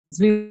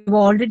We've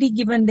already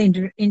given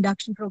the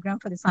induction program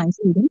for the science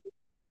students,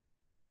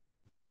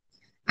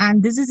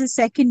 and this is the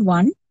second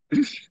one,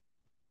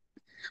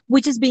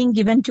 which is being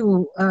given to,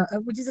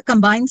 which is a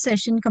combined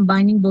session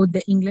combining both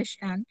the English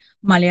and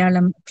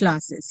Malayalam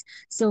classes.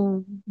 So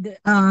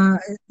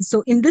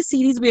in this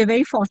series, we are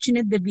very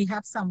fortunate that we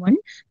have someone,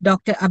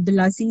 Dr. Abdul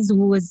Aziz,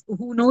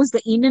 who knows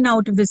the in and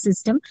out of the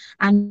system,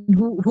 and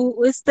who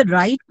is the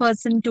right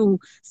person to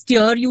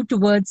steer you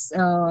towards,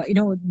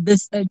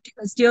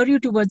 steer you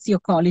towards your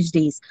college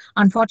days.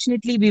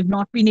 Unfortunately, we've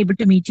not been able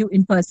to meet you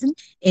in person,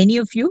 any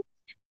of you.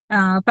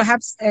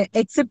 Perhaps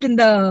except in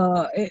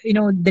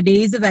the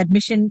days of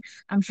admission,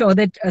 I'm sure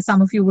that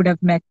some of you would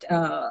have met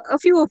a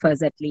few of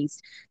us at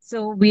least. So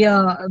we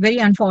are very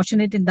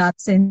unfortunate in that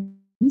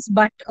sense,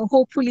 but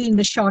hopefully in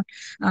the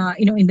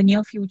in the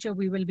near future,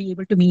 we will be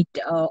able to meet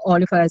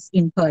all of us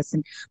in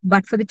person.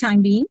 But for the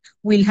time being,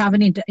 we'll have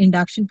an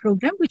induction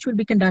program which will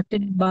be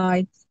conducted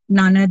by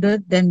none other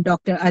than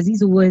Dr.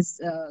 Aziz, who is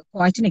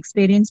quite an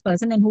experienced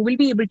person and who will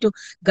be able to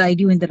guide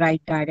you in the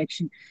right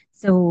direction.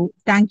 So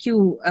thank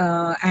you,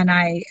 and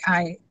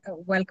I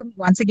welcome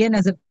once again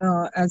as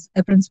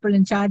a principal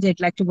in charge.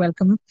 I'd like to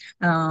welcome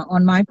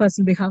on my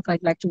personal behalf.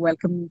 I'd like to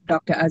welcome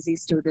Dr.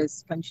 Aziz to this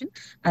function,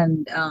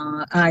 and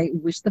I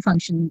wish the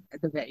function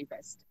the very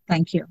best.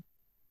 Thank you.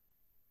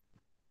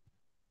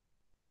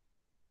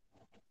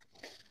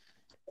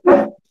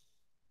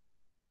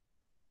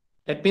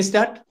 Let me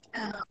start.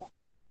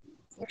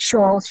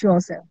 Sure,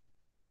 sir.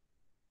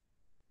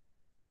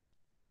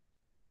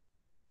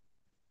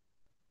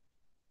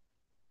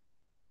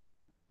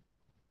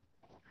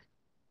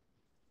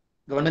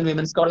 Government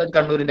Women's College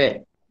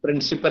Kannurinte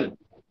principal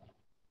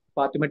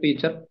Fatima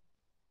teacher,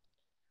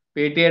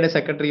 PTA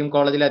secretary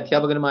കോളേജിലെ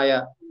അധ്യാപകനുമായ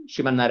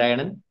Shriman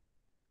Narayanan,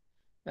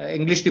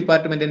 English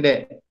ഡിപ്പാർട്ട്മെന്റിന്റെ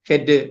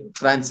head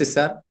Francis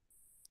sir,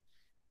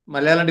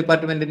 Malayalam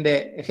ഡിപ്പാർട്ട്മെന്റിന്റെ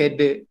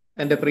head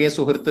എൻ്റെ പ്രിയ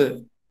സുഹൃത്ത്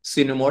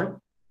സിനുമോൾ,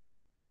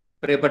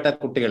 പ്രിയപ്പെട്ട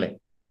കുട്ടികളെ,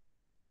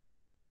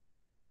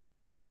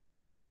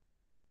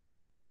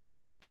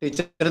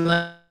 teacher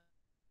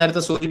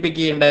നേരത്തെ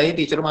സൂചിപ്പിക്കുകയുണ്ടായി,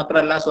 teacher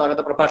മാത്രമല്ല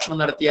സ്വാഗത പ്രഭാഷണം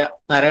നടത്തിയ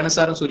നാരായണ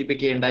സാറും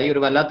സൂചിപ്പിക്കുകയുണ്ടായി, ഒരു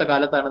വല്ലാത്ത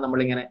കാലത്താണ്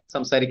നമ്മളിങ്ങനെ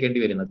സംസാരിക്കേണ്ടി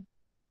വരുന്നത്.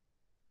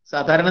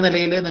 സാധാരണ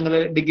നിലയിൽ നിങ്ങൾ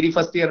ഡിഗ്രി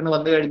ഫസ്റ്റ് ഇയറിന്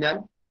വന്നു കഴിഞ്ഞാൽ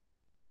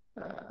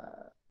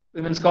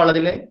വിമൻസ്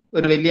കോളേജിലെ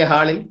ഒരു വലിയ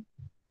ഹാളിൽ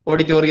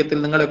ഓഡിറ്റോറിയത്തിൽ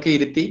നിങ്ങളൊക്കെ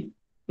ഇരുത്തി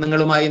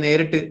നിങ്ങളുമായി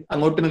നേരിട്ട്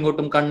അങ്ങോട്ടും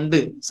ഇങ്ങോട്ടും കണ്ട്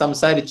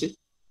സംസാരിച്ച്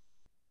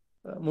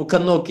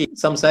മുഖം നോക്കി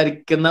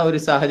സംസാരിക്കുന്ന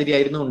ഒരു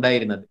സാഹചര്യമായിരുന്നു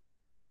ഉണ്ടായിരുന്നത്.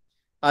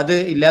 അത്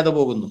ഇല്ലാതെ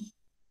പോകുന്നു.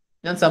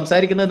 ഞാൻ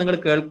സംസാരിക്കുന്നത് നിങ്ങൾ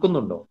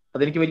കേൾക്കുന്നുണ്ടോ?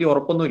 അതെനിക്ക് വലിയ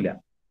ഉറപ്പൊന്നുമില്ല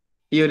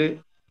ഈ ഒരു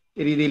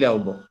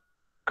രീതിയിലാവുമ്പോ.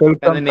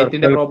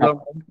 നെറ്റിന്റെ പ്രോബ്ലം.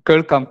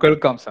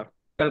 കേൾക്കാം സാർ.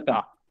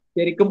 കേൾക്കാം.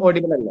 ശരിക്കും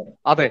ഓഡിബിൾ അല്ലേ?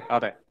 അതെ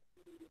അതെ.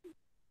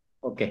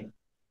 ഓക്കെ.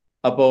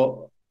 അപ്പോ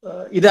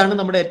ഇതാണ്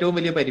നമ്മുടെ ഏറ്റവും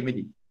വലിയ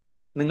പരിമിതി.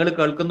 നിങ്ങൾ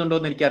കേൾക്കുന്നുണ്ടോ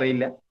എന്ന്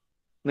എനിക്കറിയില്ല,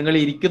 നിങ്ങൾ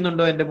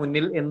ഇരിക്കുന്നുണ്ടോ എൻ്റെ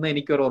മുന്നിൽ എന്ന്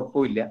എനിക്കൊരു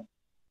ഉറപ്പുമില്ല.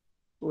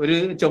 ഒരു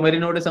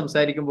ചുമരിനോട്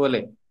സംസാരിക്കും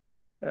പോലെ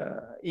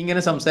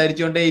ഇങ്ങനെ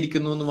സംസാരിച്ചുകൊണ്ടേ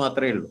ഇരിക്കുന്നു എന്ന്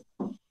മാത്രമേ ഉള്ളൂ.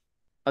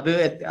 അത്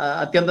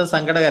അത്യന്തം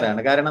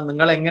സങ്കടകരമാണ്. കാരണം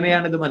നിങ്ങൾ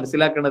എങ്ങനെയാണ് ഇത്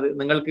മനസ്സിലാക്കുന്നത്?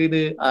 നിങ്ങൾക്ക്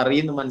ഇത്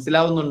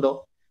മനസ്സിലാവുന്നുണ്ടോ?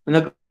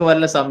 നിങ്ങൾക്ക്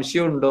വല്ല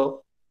സംശയമുണ്ടോ?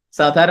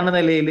 സാധാരണ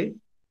നിലയിൽ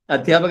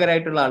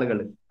അധ്യാപകരായിട്ടുള്ള ആളുകൾ,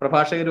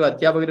 പ്രഭാഷകരും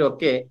അധ്യാപകരും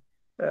ഒക്കെ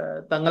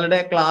തങ്ങളുടെ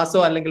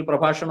ക്ലാസ്സോ അല്ലെങ്കിൽ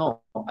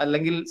പ്രഭാഷണമോ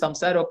അല്ലെങ്കിൽ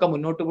സംസാരമോ ഒക്കെ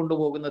മുന്നോട്ട്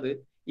കൊണ്ടുപോകുന്നത്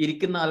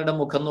ഇരിക്കുന്ന ആളുടെ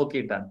മുഖം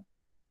നോക്കിയിട്ടാണ്.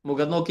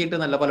 മുഖം നോക്കിയിട്ട്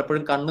നല്ല,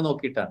 പലപ്പോഴും കണ്ണ്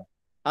നോക്കിയിട്ടാണ്.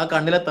 ആ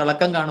കണ്ണിലെ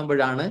തിളക്കം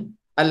കാണുമ്പോഴാണ്,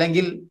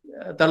 അല്ലെങ്കിൽ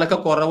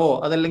തിളക്കക്കുറവോ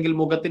അതല്ലെങ്കിൽ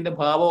മുഖത്തിന്റെ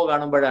ഭാവമോ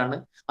കാണുമ്പോഴാണ്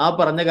ആ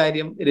പറഞ്ഞ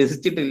കാര്യം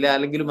രസിച്ചിട്ടില്ല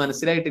അല്ലെങ്കിൽ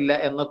മനസ്സിലായിട്ടില്ല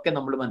എന്നൊക്കെ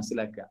നമ്മൾ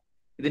മനസ്സിലാക്കുക.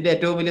 ഇതിന്റെ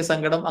ഏറ്റവും വലിയ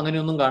സങ്കടം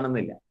അങ്ങനെയൊന്നും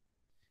കാണുന്നില്ല.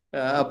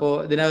 അപ്പോ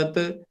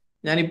ഇതിനകത്ത്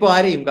ഞാനിപ്പോ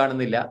ആരെയും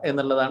കാണുന്നില്ല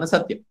എന്നുള്ളതാണ്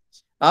സത്യം.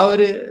 ആ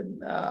ഒരു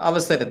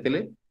അവസരത്തിൽ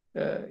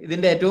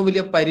ഇതിന്റെ ഏറ്റവും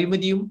വലിയ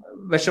പരിമിതിയും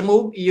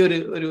വിഷമവും ഈ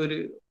ഒരു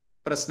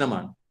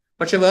പ്രശ്നമാണ്.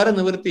 പക്ഷെ വേറെ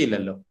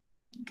നിവൃത്തിയില്ലല്ലോ.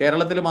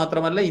 കേരളത്തിൽ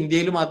മാത്രമല്ല,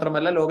 ഇന്ത്യയിൽ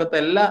മാത്രമല്ല, ലോകത്തെ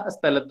എല്ലാ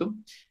സ്ഥലത്തും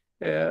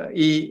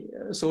ഈ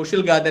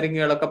സോഷ്യൽ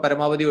ഗാദറിങ്ങുകളൊക്കെ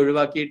പരമാവധി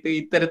ഒഴിവാക്കിയിട്ട്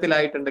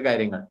ഇത്തരത്തിലായിട്ടുണ്ട്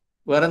കാര്യങ്ങൾ.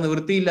 വേറെ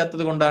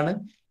നിവൃത്തിയില്ലാത്തത് കൊണ്ടാണ്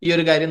ഈ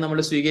ഒരു കാര്യം നമ്മൾ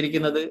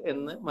സ്വീകരിക്കുന്നത്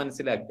എന്ന്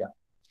മനസ്സിലാക്കുക.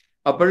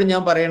 അപ്പോഴും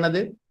ഞാൻ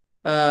പറയണത്,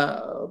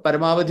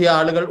 പരമാവധി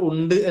ആളുകൾ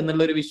ഉണ്ട്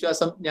എന്നുള്ളൊരു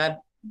വിശ്വാസം ഞാൻ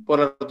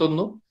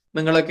പുലർത്തുന്നു,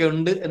 നിങ്ങളൊക്കെ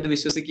ഉണ്ട് എന്ന്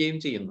വിശ്വസിക്കുകയും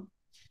ചെയ്യുന്നു.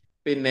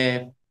 പിന്നെ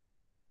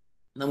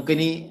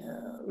നമുക്കിനി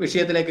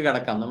വിഷയത്തിലേക്ക്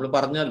കടക്കാം. നമ്മൾ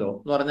പറഞ്ഞല്ലോ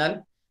എന്ന് പറഞ്ഞാൽ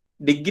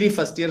ഡിഗ്രി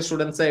ഫസ്റ്റ് ഇയർ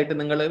സ്റ്റുഡൻസ് ആയിട്ട്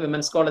നിങ്ങൾ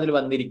വിമൻസ് കോളേജിൽ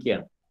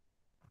വന്നിരിക്കുകയാണ്.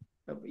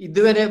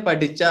 ഇതുവരെ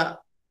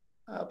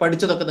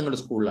പഠിച്ചതൊക്കെ നിങ്ങൾ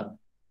സ്കൂളിലാണ്.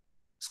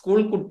 സ്കൂൾ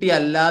കുട്ടി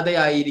അല്ലാതെ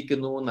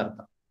ആയിരിക്കുന്നു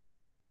എന്നർത്ഥം.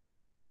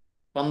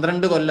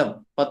 12 കൊല്ലം,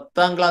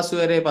 10ാം ക്ലാസ്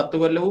വരെ 10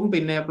 കൊല്ലവും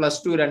പിന്നെ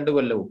 +2 2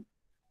 കൊല്ലവും,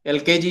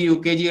 LKG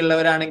UKG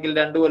ഉള്ളവരാണെങ്കിൽ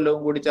 2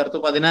 കൊല്ലവും കൂടി ചേർത്ത്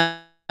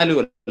 14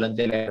 കൊല്ലം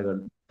ചില ആളുകൾ,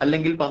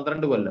 അല്ലെങ്കിൽ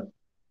 12 കൊല്ലം.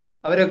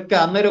 അവരൊക്കെ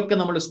അന്നേരമൊക്കെ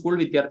നമ്മൾ സ്കൂൾ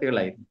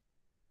വിദ്യാർത്ഥികളായിരുന്നു.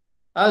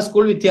 ആ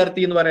സ്കൂൾ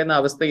വിദ്യാർത്ഥി എന്ന് പറയുന്ന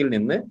അവസ്ഥയിൽ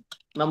നിന്ന്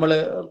നമ്മൾ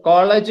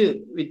കോളേജ്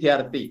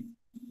വിദ്യാർത്ഥി,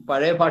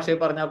 പഴയ ഭാഷയിൽ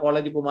പറഞ്ഞാൽ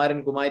കോളേജ് കുമാരൻ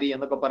കുമാരി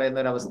എന്നൊക്കെ പറയുന്ന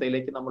ഒരു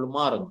അവസ്ഥയിലേക്ക് നമ്മൾ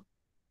മാറുന്നു.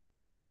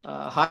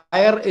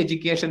 ഹയർ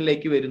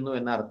എഡ്യൂക്കേഷനിലേക്ക് വരുന്നു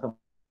എന്നർത്ഥം,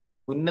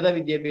 ഉന്നത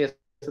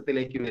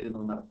വിദ്യാഭ്യാസത്തിലേക്ക് വരുന്നു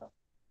എന്നർത്ഥം.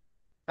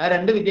 ആ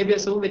രണ്ട്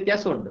വിദ്യാഭ്യാസവും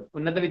വ്യത്യാസമുണ്ട്.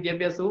 ഉന്നത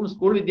വിദ്യാഭ്യാസവും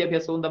സ്കൂൾ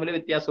വിദ്യാഭ്യാസവും തമ്മിൽ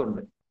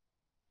വ്യത്യാസമുണ്ട്.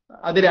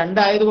 അത്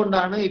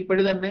രണ്ടായതുകൊണ്ടാണ്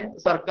ഇപ്പോഴും തന്നെ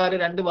സർക്കാർ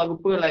രണ്ട്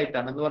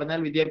വകുപ്പുകളായിട്ടാണ്. എന്ന് പറഞ്ഞാൽ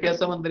വിദ്യാഭ്യാസ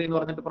മന്ത്രി എന്ന്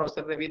പറഞ്ഞിട്ട്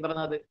പ്രൊഫസർ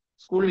രവീന്ദ്രനാഥ്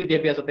സ്കൂൾ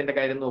വിദ്യാഭ്യാസത്തിന്റെ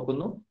കാര്യം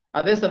നോക്കുന്നു.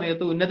 അതേ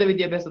സമയത്ത് ഉന്നത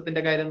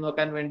വിദ്യാഭ്യാസത്തിന്റെ കാര്യം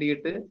നോക്കാൻ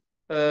വേണ്ടിയിട്ട്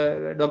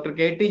ഡോക്ടർ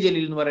കെ ടി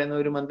ജലീൽ എന്ന് പറയുന്ന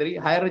ഒരു മന്ത്രി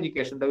ഹയർ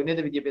എഡ്യൂക്കേഷന്റെ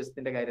ഉന്നത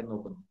വിദ്യാഭ്യാസത്തിന്റെ കാര്യം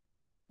നോക്കുന്നു.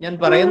 ഞാൻ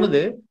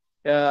പറയുന്നത്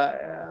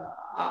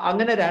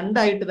അങ്ങനെ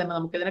രണ്ടായിട്ട് തന്നെ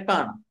നമുക്കിതിനെ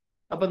കാണാം.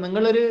 അപ്പൊ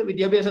നിങ്ങളൊരു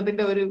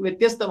വിദ്യാഭ്യാസത്തിന്റെ ഒരു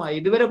വ്യത്യസ്തമായി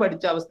ഇതുവരെ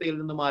പഠിച്ച അവസ്ഥയിൽ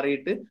നിന്ന്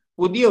മാറിയിട്ട്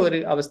പുതിയ ഒരു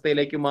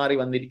അവസ്ഥയിലേക്ക് മാറി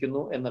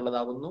വന്നിരിക്കുന്നു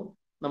എന്നുള്ളതാകുന്നു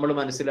നമ്മൾ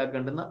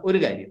മനസ്സിലാക്കേണ്ടുന്ന ഒരു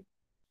കാര്യം.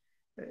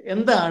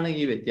 എന്താണ്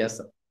ഈ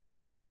വ്യത്യാസം?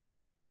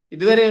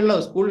 ഇതുവരെയുള്ള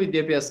സ്കൂൾ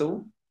വിദ്യാഭ്യാസവും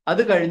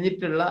അത്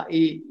കഴിഞ്ഞിട്ടുള്ള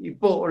ഈ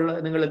ഇപ്പോ ഉള്ള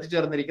നിങ്ങൾ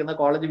എത്തിച്ചേർന്നിരിക്കുന്ന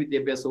കോളേജ്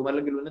വിദ്യാഭ്യാസവും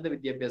അല്ലെങ്കിൽ ഉന്നത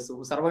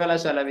വിദ്യാഭ്യാസവും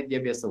സർവകലാശാല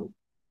വിദ്യാഭ്യാസവും,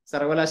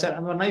 സർവകലാശാല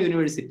എന്ന് പറഞ്ഞാൽ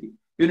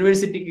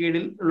യൂണിവേഴ്സിറ്റി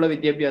കീഴിൽ ഉള്ള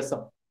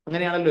വിദ്യാഭ്യാസം,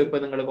 അങ്ങനെയാണല്ലോ ഇപ്പൊ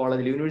നിങ്ങൾ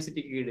കോളേജിൽ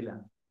യൂണിവേഴ്സിറ്റിക്ക്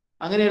കീഴിലാണ്.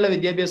 അങ്ങനെയുള്ള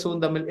വിദ്യാഭ്യാസവും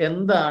തമ്മിൽ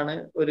എന്താണ്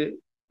ഒരു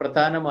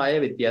പ്രധാനമായ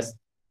വ്യത്യാസം?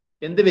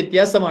 എന്ത്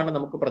വ്യത്യാസമാണ്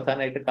നമുക്ക്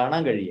പ്രധാനമായിട്ട്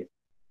കാണാൻ കഴിയുക?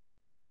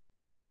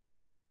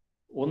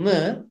 ഒന്ന്,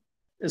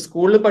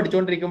 സ്കൂളിൽ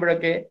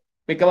പഠിച്ചുകൊണ്ടിരിക്കുമ്പോഴൊക്കെ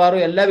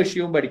മിക്കവാറും എല്ലാ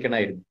വിഷയവും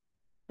പഠിക്കണമായിരുന്നു.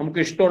 നമുക്ക്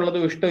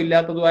ഇഷ്ടമുള്ളതും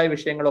ഇഷ്ടമില്ലാത്തതുമായ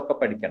വിഷയങ്ങളൊക്കെ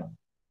പഠിക്കണം.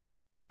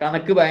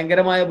 കണക്ക്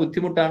ഭയങ്കരമായ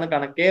ബുദ്ധിമുട്ടാണ്,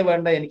 കണക്കേ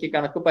വേണ്ട, എനിക്ക്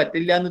കണക്ക്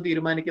പറ്റില്ല എന്ന്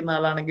തീരുമാനിക്കുന്ന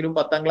ആളാണെങ്കിലും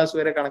 10ാം ക്ലാസ്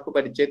വരെ കണക്ക്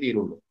പഠിച്ചേ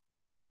തീരുള്ളൂ.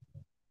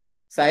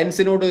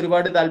 സയൻസിനോട്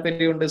ഒരുപാട്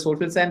താല്പര്യമുണ്ട്,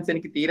 സോഷ്യൽ സയൻസ്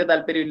എനിക്ക് തീരെ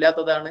താല്പര്യം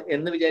ഇല്ലാത്തതാണ്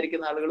എന്ന്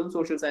വിചാരിക്കുന്ന ആളുകളും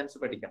സോഷ്യൽ സയൻസ്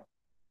പഠിക്കണം.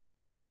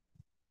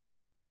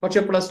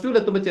 പക്ഷെ പ്ലസ് ടുവിൽ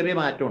എത്തുമ്പോൾ ചെറിയ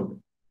മാറ്റമുണ്ട്.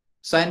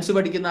 സയൻസ്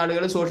പഠിക്കുന്ന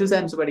ആളുകൾ സോഷ്യൽ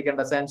സയൻസ്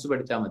പഠിക്കേണ്ട, സയൻസ്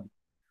പഠിച്ചാൽ മതി.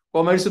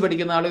 കൊമേഴ്സ്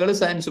പഠിക്കുന്ന ആളുകൾ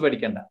സയൻസ്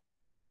പഠിക്കേണ്ട.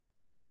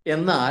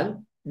 എന്നാൽ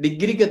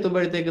ഡിഗ്രിക്ക്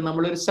എത്തുമ്പോഴത്തേക്ക്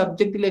നമ്മളൊരു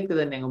സബ്ജക്റ്റിലേക്ക്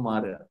തന്നെ അങ്ങ്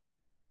മാറുക.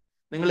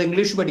 നിങ്ങൾ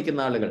ഇംഗ്ലീഷ് പഠിക്കുന്ന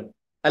ആളുകൾ,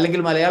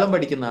 അല്ലെങ്കിൽ മലയാളം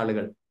പഠിക്കുന്ന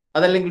ആളുകൾ,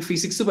 അതല്ലെങ്കിൽ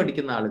ഫിസിക്സ്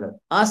പഠിക്കുന്ന ആളുകൾ,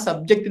 ആ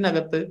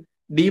സബ്ജക്റ്റിനകത്ത്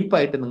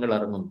ഡീപ്പായിട്ട് നിങ്ങൾ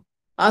ഇറങ്ങുന്നു.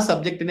 ആ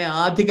സബ്ജക്റ്റിനെ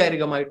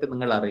ആധികാരികമായിട്ട്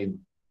നിങ്ങൾ അറിയുന്നു.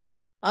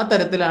 ആ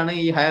തരത്തിലാണ്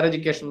ഈ ഹയർ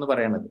എഡ്യൂക്കേഷൻ എന്ന്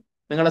പറയുന്നത്.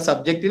 നിങ്ങളുടെ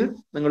സബ്ജക്റ്റിൽ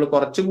നിങ്ങൾ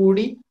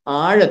കുറച്ചുകൂടി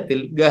ആഴത്തിൽ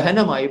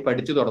ഗഹനമായി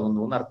പഠിച്ചു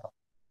തുടങ്ങുന്നു എന്നർത്ഥം.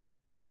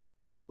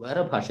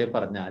 വേറെ ഭാഷയിൽ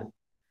പറഞ്ഞാൽ,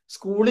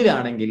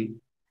 സ്കൂളിലാണെങ്കിൽ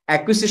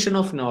അക്വിസിഷൻ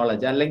ഓഫ്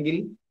നോളജ് അല്ലെങ്കിൽ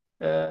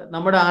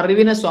നമ്മുടെ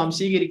അറിവിനെ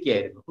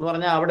സ്വാംശീകരിക്കുകയായിരുന്നു. എന്ന്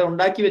പറഞ്ഞാൽ അവിടെ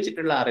ഉണ്ടാക്കി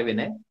വെച്ചിട്ടുള്ള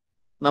അറിവിനെ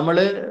നമ്മൾ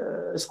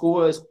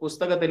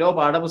പുസ്തകത്തിലോ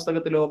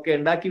പാഠപുസ്തകത്തിലോ ഒക്കെ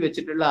ഉണ്ടാക്കി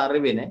വെച്ചിട്ടുള്ള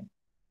അറിവിനെ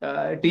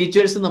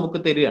ടീച്ചേഴ്സ്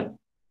നമുക്ക് തരികയാണ്.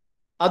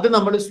 അത്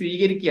നമ്മൾ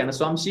സ്വീകരിക്കുകയാണ്,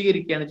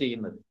 സ്വാംശീകരിക്കുകയാണ്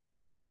ചെയ്യുന്നത്.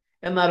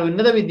 എന്നാൽ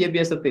ഉന്നത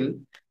വിദ്യാഭ്യാസത്തിൽ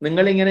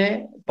നിങ്ങളിങ്ങനെ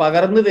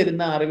പകർന്നു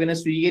തരുന്ന അറിവിനെ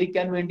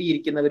സ്വീകരിക്കാൻ വേണ്ടി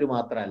ഇരിക്കുന്നവർ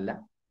മാത്രമല്ല,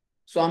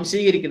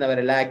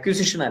 സ്വാംശീകരിക്കുന്നവരല്ല,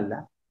 അക്വിസിഷൻ അല്ല,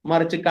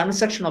 മറിച്ച്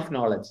കൺസ്ട്രക്ഷൻ ഓഫ്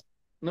നോളജ്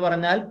എന്ന്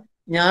പറഞ്ഞാൽ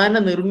ജ്ഞാന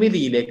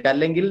നിർമ്മിതിയിലേക്ക്,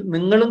 അല്ലെങ്കിൽ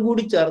നിങ്ങളും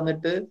കൂടി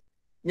ചേർന്നിട്ട്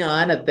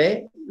ജ്ഞാനത്തെ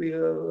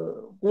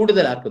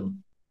കൂടുതലാക്കുന്നു.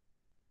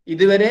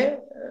 ഇതുവരെ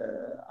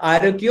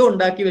ആരൊക്കെയോ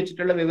ഉണ്ടാക്കി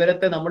വെച്ചിട്ടുള്ള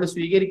വിവരത്തെ നമ്മൾ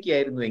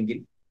സ്വീകരിക്കുകയായിരുന്നുവെങ്കിൽ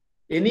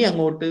ഇനി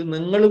അങ്ങോട്ട്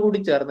നിങ്ങൾ കൂടി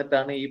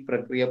ചേർന്നിട്ടാണ് ഈ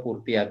പ്രക്രിയ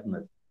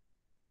പൂർത്തിയാക്കുന്നത്.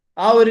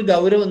 ആ ഒരു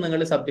ഗൗരവം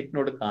നിങ്ങൾ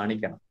സബ്ജക്റ്റിനോട്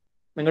കാണിക്കണം.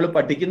 നിങ്ങൾ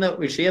പഠിക്കുന്ന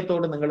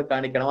വിഷയത്തോട് നിങ്ങൾ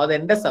കാണിക്കണം. അത്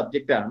എൻ്റെ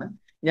സബ്ജക്റ്റാണ്,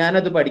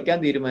 ഞാനത് പഠിക്കാൻ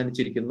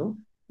തീരുമാനിച്ചിരിക്കുന്നു.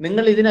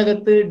 നിങ്ങൾ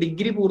ഇതിനകത്ത്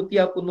ഡിഗ്രി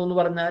പൂർത്തിയാക്കുന്നു എന്ന്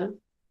പറഞ്ഞാൽ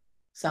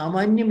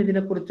സാമാന്യം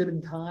ഇതിനെക്കുറിച്ചൊരു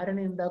ധാരണ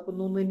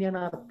ഉണ്ടാക്കുന്നു എന്ന് തന്നെയാണ്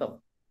അർത്ഥം.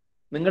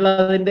 നിങ്ങൾ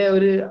അതിന്റെ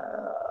ഒരു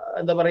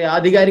എന്താ പറയാ,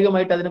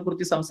 ആധികാരികമായിട്ട്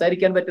അതിനെക്കുറിച്ച്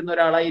സംസാരിക്കാൻ പറ്റുന്ന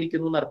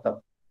ഒരാളായിരിക്കുന്നു എന്നർത്ഥം.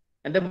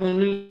 എൻ്റെ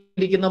മുന്നിൽ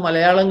ഇരിക്കുന്ന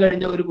മലയാളം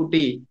കഴിഞ്ഞ ഒരു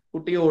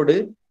കുട്ടിയോട്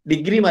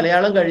ഡിഗ്രി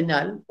മലയാളം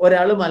കഴിഞ്ഞാൽ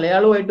ഒരാൾ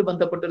മലയാളവുമായിട്ട്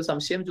ബന്ധപ്പെട്ട ഒരു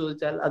സംശയം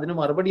ചോദിച്ചാൽ അതിന്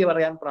മറുപടി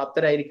പറയാൻ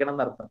പ്രാപ്തരായിരിക്കണം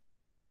എന്നർത്ഥം.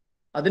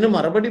 അതിന്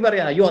മറുപടി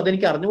പറയാൻ, അയ്യോ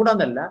അതെനിക്ക്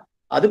അറിഞ്ഞുകൂടാന്നല്ല,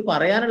 അത്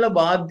പറയാനുള്ള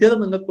ബാധ്യത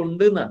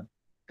നിങ്ങൾക്കുണ്ട് എന്നാണ്.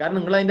 കാരണം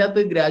നിങ്ങൾ അതിൻ്റെ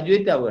അകത്ത്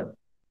ഗ്രാജുവേറ്റ് ആവുകയാണ്,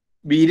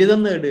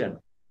 ബിരുദം നേടുകയാണ്.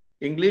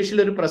 ഇംഗ്ലീഷിൽ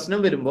ഒരു പ്രശ്നം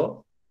വരുമ്പോൾ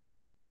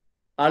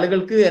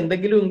ആളുകൾക്ക്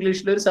എന്തെങ്കിലും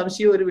ഇംഗ്ലീഷിൽ ഒരു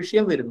സംശയം, ഒരു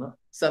വിഷയം വരുന്ന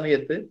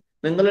സമയത്ത്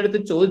നിങ്ങളെടുത്ത്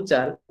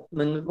ചോദിച്ചാൽ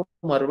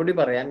നിങ്ങൾക്ക് മറുപടി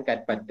പറയാൻ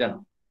പറ്റണം.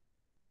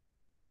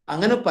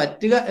 അങ്ങനെ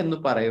പറ്റുക എന്ന്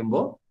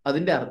പറയുമ്പോൾ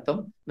അതിന്റെ അർത്ഥം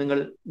നിങ്ങൾ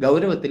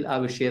ഗൗരവത്തിൽ ആ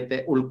വിഷയത്തെ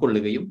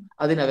ഉൾക്കൊള്ളുകയും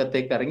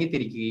അതിനകത്തേക്ക്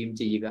ഇറങ്ങിത്തിരിക്കുകയും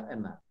ചെയ്യുക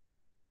എന്നാണ്.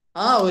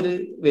 ആ ഒരു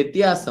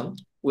വ്യത്യാസം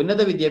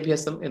ഉന്നത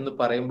വിദ്യാഭ്യാസം എന്ന്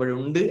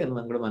പറയുമ്പോഴുണ്ട് എന്ന്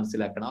നിങ്ങൾ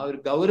മനസ്സിലാക്കണം. ആ ഒരു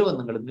ഗൗരവം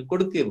നിങ്ങൾ ഇതിന്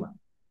കൊടുക്കുകയും വേണം.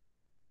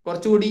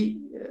 കുറച്ചുകൂടി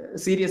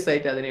സീരിയസ്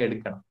ആയിട്ട് അതിനെ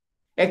എടുക്കണം.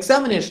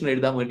 എക്സാമിനേഷൻ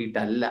എഴുതാൻ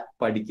വേണ്ടിയിട്ടല്ല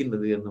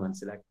പഠിക്കുന്നത് എന്ന്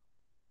മനസ്സിലാക്കണം.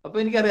 അപ്പൊ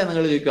എനിക്കറിയാം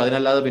നിങ്ങൾ ചോദിക്കും,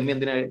 അതിനല്ലാതെ പിന്നെ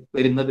എന്തിനാ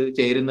വരുന്നത്,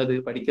 ചേരുന്നത്,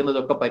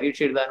 പഠിക്കുന്നതൊക്കെ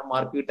പരീക്ഷ എഴുതാനും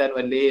മാർക്ക് കിട്ടാനും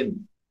അല്ലേ എന്ന്.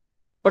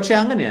 പക്ഷെ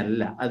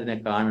അങ്ങനെയല്ല അതിനെ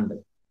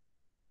കാണേണ്ടത്.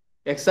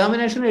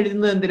 എക്സാമിനേഷൻ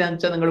എഴുതുന്നത് എന്തിനാന്ന്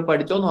വെച്ചാൽ നിങ്ങൾ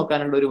പഠിച്ചോ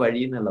നോക്കാനുള്ള ഒരു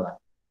വഴി എന്നുള്ളതാണ്.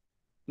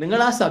 നിങ്ങൾ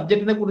ആ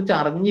സബ്ജക്റ്റിനെ കുറിച്ച്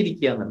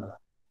അറിഞ്ഞിരിക്കുക എന്നുള്ളതാണ്.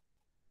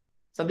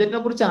 സബ്ജക്റ്റിനെ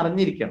കുറിച്ച്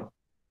അറിഞ്ഞിരിക്കണം.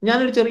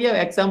 ഞാനൊരു ചെറിയ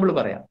എക്സാമ്പിൾ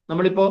പറയാം.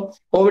 നമ്മളിപ്പോ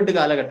കോവിഡ്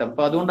കാലഘട്ടം,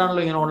 അപ്പൊ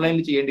അതുകൊണ്ടാണല്ലോ ഇങ്ങനെ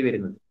ഓൺലൈനിൽ ചെയ്യേണ്ടി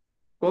വരുന്നത്.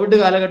 കോവിഡ്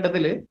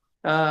കാലഘട്ടത്തിൽ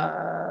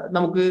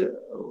നമുക്ക്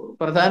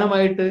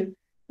പ്രധാനമായിട്ട്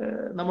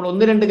നമ്മൾ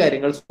 1-2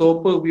 കാര്യങ്ങൾ,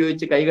 സോപ്പ്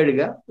ഉപയോഗിച്ച് കൈ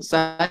കഴുകുക,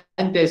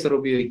 സാനിറ്റൈസർ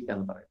ഉപയോഗിക്കുക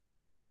എന്ന് പറയും.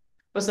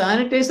 അപ്പൊ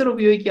സാനിറ്റൈസർ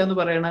ഉപയോഗിക്കുക എന്ന്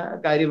പറയുന്ന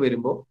കാര്യം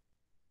വരുമ്പോൾ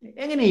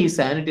എങ്ങനെ ഈ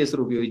സാനിറ്റൈസർ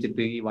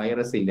ഉപയോഗിച്ചിട്ട് ഈ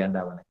വൈറസ്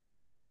ഇല്ലാണ്ടാവണേ,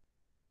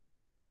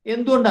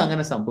 എന്തുകൊണ്ടാണ്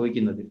അങ്ങനെ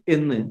സംഭവിക്കുന്നത്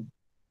എന്ന്,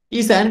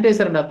 ഈ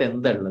സാനിറ്റൈസറിൻ്റെ അകത്ത്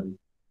എന്താ ഉള്ളത്,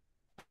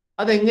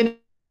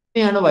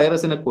 അതെങ്ങനെയാണ്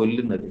വൈറസിനെ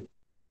കൊല്ലുന്നത്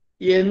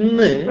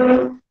എന്ന്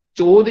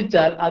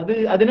ചോദിച്ചാൽ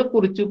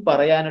അതിനെക്കുറിച്ച്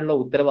പറയാനുള്ള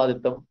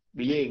ഉത്തരവാദിത്വം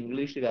വലിയ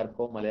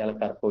ഇംഗ്ലീഷുകാർക്കോ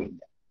മലയാളക്കാർക്കോ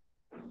ഇല്ല.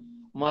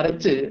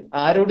 മറിച്ച്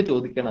ആരോട്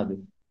ചോദിക്കണം? അത്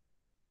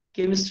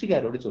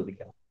കെമിസ്ട്രിക്കാരോട്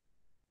ചോദിക്കണം.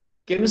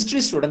 കെമിസ്ട്രി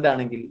സ്റ്റുഡന്റ്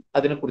ആണെങ്കിൽ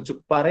അതിനെക്കുറിച്ച്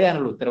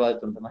പറയാനുള്ള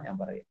ഉത്തരവാദിത്വം ഉണ്ടെന്നാണ് ഞാൻ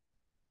പറയാം.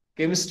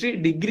 കെമിസ്ട്രി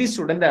ഡിഗ്രി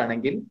സ്റ്റുഡന്റ്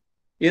ആണെങ്കിൽ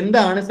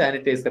എന്താണ്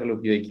സാനിറ്റൈസറിൽ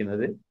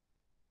ഉപയോഗിക്കുന്നത്,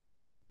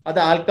 അത്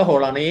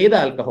ആൽക്കഹോളാണ്, ഏത്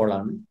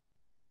ആൽക്കഹോളാണ്,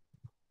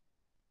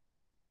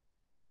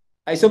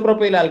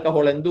 ഐസോപ്രോപ്പൈൽ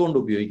ആൽക്കഹോൾ എന്തുകൊണ്ട്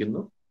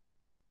ഉപയോഗിക്കുന്നു,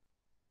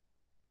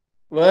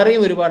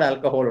 വേറെയും ഒരുപാട്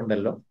ആൽക്കഹോൾ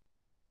ഉണ്ടല്ലോ,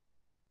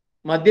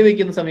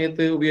 മദ്യപിക്കുന്ന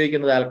സമയത്ത്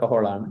ഉപയോഗിക്കുന്നത്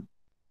ആൽക്കഹോളാണ്,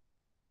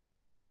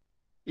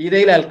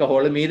 ഈതൈൽ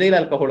ആൽക്കഹോൾ, മീതൈൽ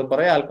ആൽക്കഹോൾ,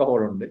 കുറെ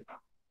ആൽക്കഹോൾ ഉണ്ട്,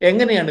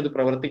 എങ്ങനെയാണ് ഇത്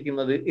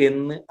പ്രവർത്തിക്കുന്നത്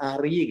എന്ന്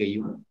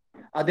അറിയുകയും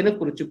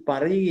അതിനെക്കുറിച്ച്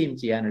പറയുകയും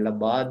ചെയ്യാനുള്ള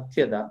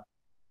ബാധ്യത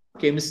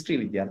കെമിസ്ട്രി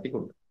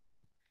വിദ്യാർത്ഥിക്കുണ്ട്.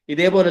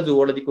 ഇതേപോലെ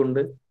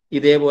സുവോളജിക്കുണ്ട്,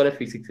 ഇതേപോലെ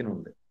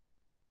ഫിസിക്സിനുണ്ട്.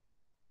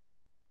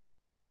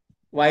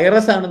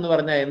 വൈറസ് ആണെന്ന്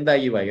പറഞ്ഞാൽ എന്താ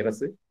ഈ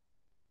വൈറസ്?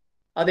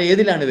 അത്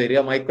ഏതിലാണ് വരിക?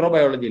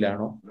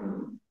 മൈക്രോബയോളജിയിലാണോ?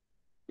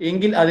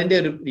 എങ്കിൽ അതിന്റെ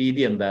ഒരു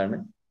രീതി എന്താണ്,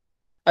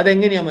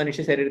 അതെങ്ങനെയാ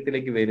മനുഷ്യ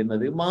ശരീരത്തിലേക്ക്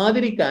വരുന്നത്,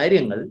 മാതിരി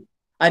കാര്യങ്ങൾ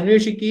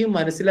അന്വേഷിക്കുകയും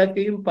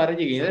മനസ്സിലാക്കുകയും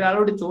പറയുകയും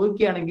ഒരാളോട്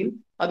ചോദിക്കുകയാണെങ്കിൽ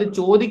അത്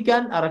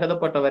ചോദിക്കാൻ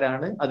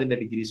അർഹതപ്പെട്ടവരാണ് അതിന്റെ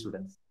ഡിഗ്രി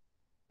സ്റ്റുഡൻസ്.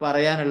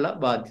 പറയാനുള്ള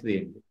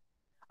ബാധ്യതയുണ്ട്.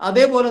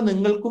 അതേപോലെ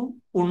നിങ്ങൾക്കും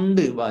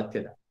ഉണ്ട്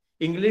ബാധ്യത.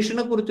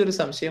 ഇംഗ്ലീഷിനെ കുറിച്ചൊരു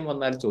സംശയം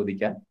വന്നാൽ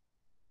ചോദിക്കാൻ,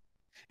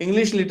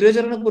 ഇംഗ്ലീഷ്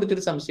ലിറ്ററേച്ചറിനെ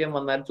കുറിച്ചൊരു സംശയം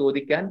വന്നാൽ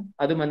ചോദിക്കാൻ,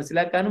 അത്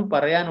മനസ്സിലാക്കാനും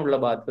പറയാനുള്ള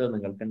ബാധ്യത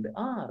നിങ്ങൾക്കുണ്ട്.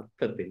 ആ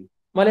അർത്ഥത്തിൽ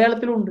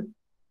മലയാളത്തിലുണ്ട്.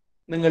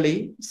 നിങ്ങൾ ഈ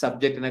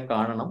സബ്ജക്റ്റിനെ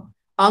കാണണം.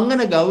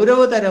 അങ്ങനെ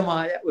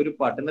ഗൗരവതരമായ ഒരു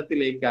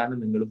പഠനത്തിലേക്കാണ്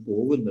നിങ്ങൾ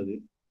പോകുന്നത്,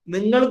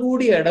 നിങ്ങൾ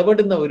കൂടി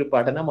ഇടപെടുന്ന ഒരു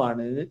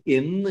പഠനമാണ്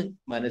എന്ന്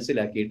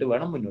മനസ്സിലാക്കിയിട്ട്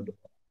വേണം മുന്നോട്ട്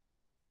പോകാൻ.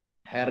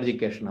 ഹയർ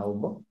എഡ്യൂക്കേഷൻ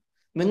ആവുമ്പോൾ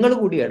നിങ്ങൾ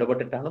കൂടി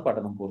ഇടപെട്ടിട്ടാണ്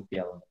പഠനം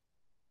പൂർത്തിയാവുന്നത്.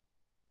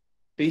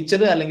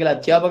 ടീച്ചർ അല്ലെങ്കിൽ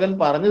അധ്യാപകൻ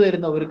പറഞ്ഞു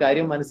തരുന്ന ഒരു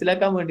കാര്യം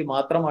മനസ്സിലാക്കാൻ വേണ്ടി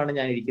മാത്രമാണ്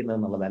ഞാൻ ഇരിക്കുന്നത്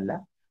എന്നുള്ളതല്ല,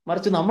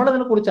 മറിച്ച് നമ്മൾ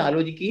അതിനെക്കുറിച്ച്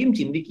ആലോചിക്കുകയും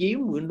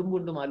ചിന്തിക്കുകയും വീണ്ടും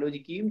വീണ്ടും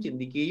ആലോചിക്കുകയും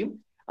ചിന്തിക്കുകയും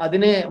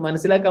അതിനെ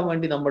മനസ്സിലാക്കാൻ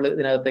വേണ്ടി നമ്മൾ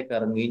ഇതിനകത്തേക്ക്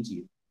ഇറങ്ങുകയും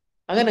ചെയ്യും.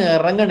 അങ്ങനെ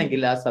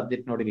ഇറങ്ങണമെങ്കിൽ ആ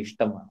സബ്ജക്റ്റിനോടൊരു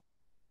ഇഷ്ടം വേണം.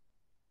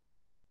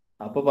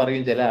 അപ്പൊ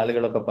പറയും, ചില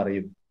ആളുകളൊക്കെ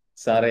പറയും,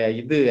 സാറേ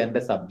ഇത്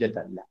എൻ്റെ സബ്ജക്റ്റ്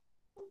അല്ല,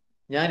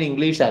 ഞാൻ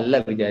ഇംഗ്ലീഷ് അല്ല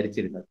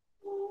വിചാരിച്ചിരുന്നത്,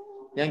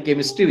 ഞാൻ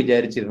കെമിസ്ട്രി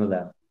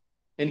വിചാരിച്ചിരുന്നതാണ്,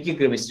 എനിക്ക്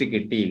കെമിസ്ട്രി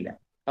കിട്ടിയില്ല,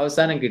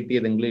 അവസാനം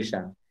കിട്ടിയത്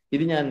ഇംഗ്ലീഷാണ്,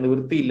 ഇത് ഞാൻ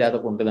നിവൃത്തിയില്ലാതെ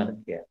കൊണ്ട്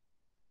നടക്കുകയാണ്,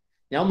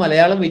 ഞാൻ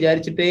മലയാളം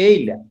വിചാരിച്ചിട്ടേ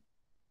ഇല്ല,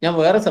 ഞാൻ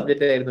വേറെ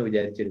സബ്ജക്റ്റ് ആയിരുന്നു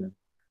വിചാരിച്ചിരുന്നത്,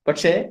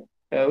 പക്ഷേ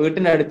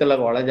വീട്ടിൻ്റെ അടുത്തുള്ള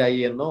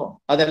കോളേജായി എന്നോ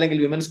അതല്ലെങ്കിൽ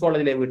വിമൻസ്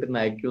കോളേജിലെ വീട്ടിൽ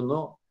നിന്ന്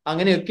അയക്കുന്നോ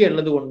അങ്ങനെയൊക്കെ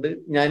ഉള്ളത് കൊണ്ട്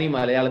ഞാൻ ഈ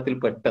മലയാളത്തിൽ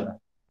പെട്ടതാണ്,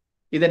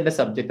 ഇതെന്റെ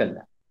സബ്ജക്റ്റ് അല്ല.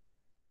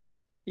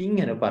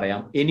 ഇങ്ങനെ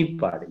പറയാം ഇനി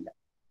പാടില്ല.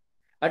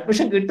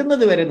 അഡ്മിഷൻ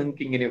കിട്ടുന്നത് വരെ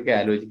നിങ്ങൾക്ക് ഇങ്ങനെയൊക്കെ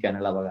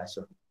ആലോചിക്കാനുള്ള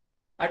അവകാശമുണ്ട്.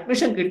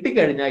 അഡ്മിഷൻ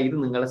കിട്ടിക്കഴിഞ്ഞാൽ ഇത്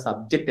നിങ്ങളെ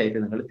സബ്ജക്റ്റ് ആയിട്ട്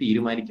നിങ്ങൾ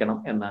തീരുമാനിക്കണം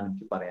എന്നാണ്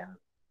എനിക്ക്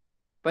പറയാനുള്ളത്.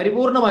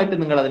 പരിപൂർണമായിട്ട്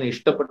നിങ്ങൾ അതിനെ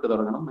ഇഷ്ടപ്പെട്ട്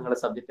തുടങ്ങണം, നിങ്ങളെ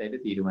സബ്ജക്റ്റ് ആയിട്ട്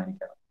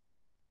തീരുമാനിക്കണം.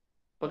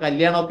 ഇപ്പൊ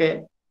കല്യാണമൊക്കെ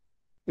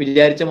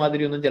വിചാരിച്ച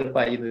മാതിരി ഒന്നും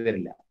ചിലപ്പോൾ ആയി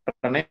തരില്ല.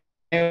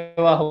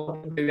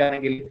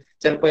 പ്രണയവിവാഹമാണെങ്കിൽ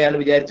ചിലപ്പോൾ അയാൾ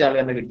വിചാരിച്ച ആൾ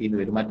തന്നെ കിട്ടിയെന്ന്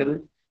വരും. മറ്റത്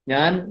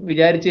ഞാൻ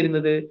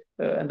വിചാരിച്ചിരുന്നത്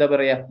എന്താ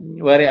പറയാ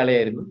വേറെ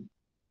ആളെയായിരുന്നു,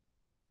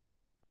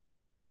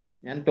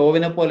 ഞാൻ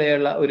ടോവിനെ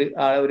പോലെയുള്ള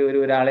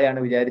ഒരാളെയാണ്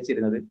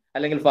വിചാരിച്ചിരുന്നത്,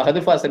 അല്ലെങ്കിൽ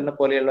ഫഹദ് ഫാസലിനെ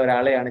പോലെയുള്ള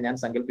ഒരാളെയാണ് ഞാൻ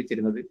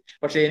സങ്കല്പിച്ചിരുന്നത്,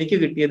 പക്ഷെ എനിക്ക്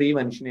കിട്ടിയത് ഈ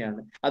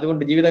മനുഷ്യനെയാണ്,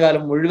 അതുകൊണ്ട്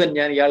ജീവിതകാലം മുഴുവൻ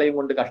ഞാൻ ഇയാളെയും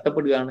കൊണ്ട്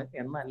കഷ്ടപ്പെടുകയാണ്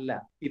എന്നല്ല.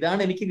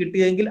 ഇതാണ് എനിക്ക്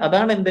കിട്ടിയതെങ്കിൽ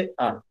അതാണ് എൻ്റെ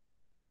ആൾ,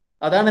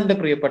 അതാണ് എൻ്റെ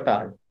പ്രിയപ്പെട്ട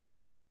ആൾ.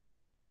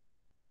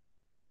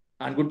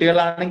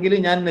 ആൺകുട്ടികളാണെങ്കിൽ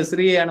ഞാൻ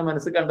നസ്രിയെയാണ്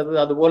മനസ്സിൽ കണ്ടത്,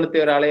 അതുപോലത്തെ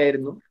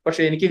ഒരാളെയായിരുന്നു,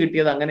 പക്ഷെ എനിക്ക്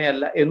കിട്ടിയത്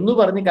അങ്ങനെയല്ല എന്ന്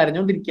പറഞ്ഞ്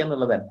കരഞ്ഞുകൊണ്ടിരിക്കുക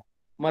എന്നുള്ളതല്ല.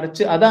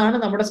 മറിച്ച് അതാണ്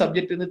നമ്മുടെ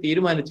സബ്ജക്റ്റ് എന്ന്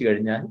തീരുമാനിച്ചു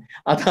കഴിഞ്ഞാൽ,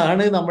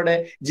 അതാണ് നമ്മുടെ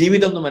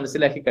ജീവിതം എന്ന്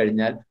മനസ്സിലാക്കി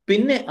കഴിഞ്ഞാൽ,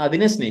 പിന്നെ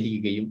അതിനെ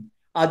സ്നേഹിക്കുകയും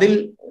അതിൽ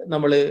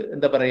നമ്മൾ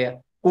എന്താ പറയാ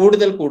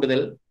കൂടുതൽ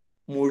കൂടുതൽ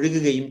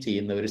മുഴുകുകയും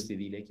ചെയ്യുന്ന ഒരു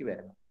സ്ഥിതിയിലേക്ക്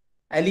വരണം.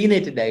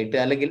 അലീനേറ്റഡ് ആയിട്ട്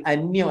അല്ലെങ്കിൽ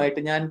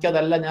അന്യമായിട്ട്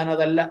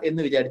ഞാനതല്ല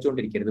എന്ന്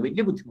വിചാരിച്ചുകൊണ്ടിരിക്കരുത്.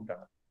 വലിയ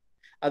ബുദ്ധിമുട്ടാണ്.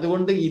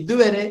 അതുകൊണ്ട്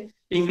ഇതുവരെ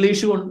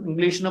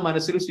ഇംഗ്ലീഷിനെ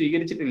മനസ്സിൽ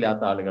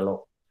സ്വീകരിച്ചിട്ടില്ലാത്ത ആളുകളോ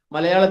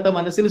മലയാളത്തെ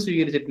മനസ്സിൽ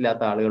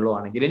സ്വീകരിച്ചിട്ടില്ലാത്ത ആളുകളോ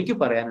ആണെങ്കിൽ എനിക്ക്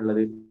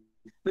പറയാനുള്ളത്,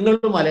 നിങ്ങൾ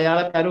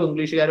മലയാളക്കാരോ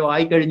ഇംഗ്ലീഷുകാരോ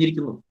ആയി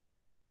കഴിഞ്ഞിരിക്കുന്നു.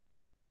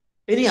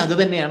 ഇനി അത്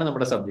തന്നെയാണ്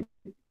നമ്മുടെ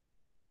സബ്ജക്ട്,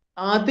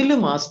 അതിൽ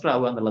മാസ്റ്റർ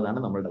ആവുക എന്നുള്ളതാണ്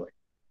നമ്മളുടെ വഴി.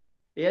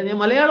 ഞാൻ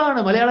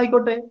മലയാളമാണ്, മലയാളം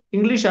ആയിക്കോട്ടെ,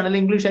 ഇംഗ്ലീഷ്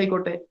ആണെങ്കിൽ ഇംഗ്ലീഷ്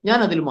ആയിക്കോട്ടെ, ഞാൻ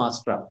അതിൽ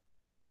മാസ്റ്റർ ആവും.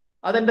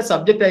 അതെന്റെ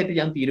സബ്ജക്റ്റ് ആയിട്ട്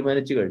ഞാൻ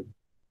തീരുമാനിച്ചു കഴിഞ്ഞു.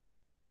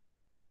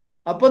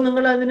 അപ്പൊ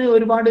നിങ്ങൾ അതിന്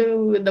ഒരുപാട്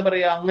എന്താ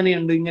പറയാ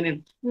അങ്ങനെയുണ്ട്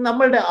ഇങ്ങനെയുണ്ട്.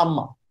 നമ്മളെ അമ്മ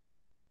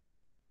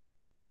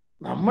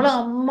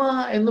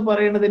എന്ന്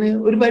പറയുന്നതിന്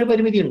ഒരുപാട്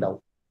പരിമിതി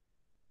ഉണ്ടാവും.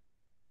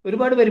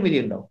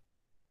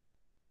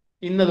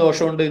 ഇന്ന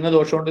ദോഷമുണ്ട്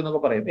എന്നൊക്കെ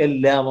പറയും.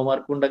 എല്ലാ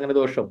അമ്മമാർക്കും ഉണ്ട് അങ്ങനെ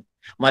ദോഷം.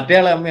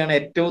 മറ്റേയാളെ അമ്മയാണ്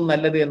ഏറ്റവും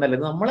നല്ലത്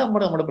എന്നല്ലത്. നമ്മളെ അമ്മ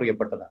നമ്മുടെ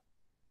പ്രിയപ്പെട്ടതാണ്.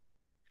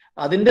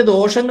 അതിന്റെ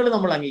ദോഷങ്ങൾ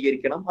നമ്മൾ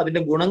അംഗീകരിക്കണം,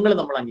 അതിന്റെ ഗുണങ്ങൾ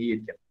നമ്മൾ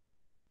അംഗീകരിക്കണം.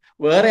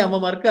 വേറെ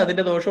അമ്മമാർക്ക്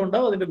അതിന്റെ ദോഷം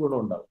ഉണ്ടാവും, അതിന്റെ ഗുണം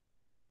ഉണ്ടാവും.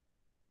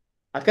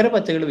 അക്കരെ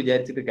പച്ചകൾ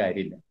വിചാരിച്ചിട്ട്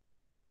കാര്യമില്ല.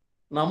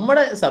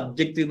 നമ്മുടെ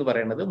സബ്ജക്റ്റ് എന്ന്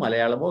പറയുന്നത്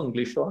മലയാളമോ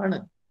ഇംഗ്ലീഷോ ആണ്.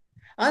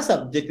 ആ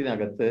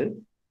സബ്ജക്റ്റിനകത്ത്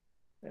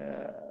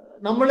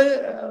നമ്മൾ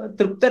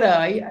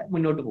തൃപ്തരായി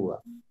മുന്നോട്ട് പോവുക.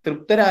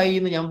 തൃപ്തരായി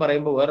എന്ന് ഞാൻ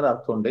പറയുമ്പോൾ വേറൊരു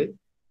അർത്ഥമുണ്ട്.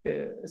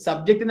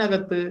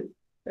 സബ്ജക്റ്റിനകത്ത്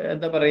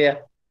എന്താ പറയാ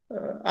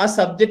ആ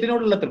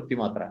സബ്ജക്റ്റിനോടുള്ള തൃപ്തി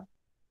മാത്രമാണ്.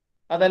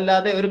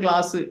 അതല്ലാതെ ഒരു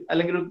ക്ലാസ്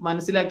അല്ലെങ്കിൽ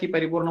മനസ്സിലാക്കി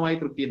പരിപൂർണമായി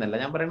തൃപ്തി എന്നല്ല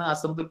ഞാൻ പറയുന്നത്.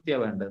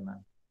 അസംതൃപ്തിയാണ്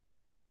വേണ്ടതെന്നാണ്.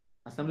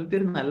 അസംതൃപ്തി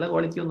ഒരു നല്ല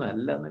ക്വാളിറ്റി ഒന്നും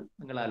അല്ല എന്ന്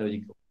നിങ്ങൾ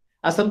ആലോചിക്കും.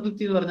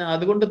 അസംതൃപ്തി എന്ന് പറഞ്ഞാൽ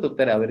അതുകൊണ്ട്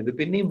തൃപ്തരാവരുത്,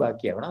 പിന്നെയും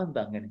ബാക്കിയാവണം.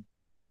 അതെന്താ അങ്ങനെ,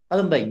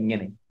 അതെന്താ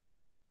ഇങ്ങനെ,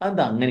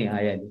 അതെന്താ അങ്ങനെ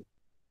ആയാലും,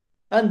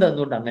 അതെന്താ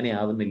എന്തുകൊണ്ട് അങ്ങനെ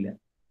ആവുന്നില്ല,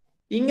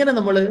 ഇങ്ങനെ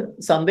നമ്മൾ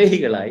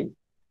സന്ദേഹികളായി,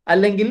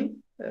 അല്ലെങ്കിൽ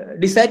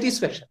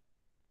ഡിസാറ്റിസ്ഫാക്ഷൻ,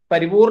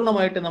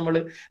 പരിപൂർണമായിട്ട് നമ്മൾ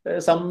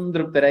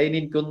സംതൃപ്തരായി, ഇനി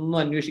എനിക്കൊന്നും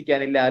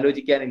അന്വേഷിക്കാനില്ല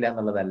ആലോചിക്കാനില്ല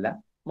എന്നുള്ളതല്ല,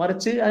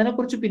 മറിച്ച്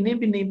അതിനെക്കുറിച്ച് പിന്നെയും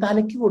പിന്നെയും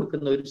തലയ്ക്ക്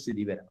കൊടുക്കുന്ന ഒരു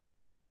സ്ഥിതി വരണം.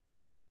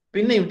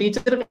 പിന്നെയും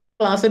ടീച്ചർ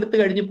ക്ലാസ് എടുത്ത്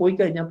കഴിഞ്ഞ് പോയി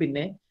കഴിഞ്ഞാൽ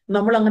പിന്നെ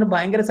നമ്മൾ അങ്ങനെ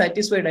ഭയങ്കര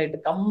സാറ്റിസ്ഫൈഡ് ആയിട്ട്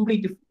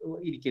കംപ്ലീറ്റ്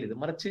ഇരിക്കരുത്,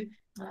 മറിച്ച്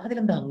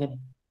അതിലെന്താ അങ്ങനെ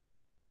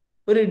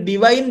ഒരു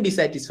ഡിവൈൻ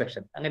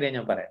ഡിസാറ്റിസ്ഫാക്ഷൻ, അങ്ങനെയാ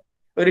ഞാൻ പറയാം.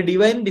 ഒരു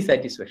ഡിവൈൻ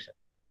ഡിസാറ്റിസ്ഫാക്ഷൻ,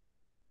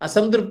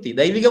 അസംതൃപ്തി,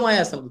 ദൈവികമായ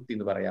അസംതൃപ്തി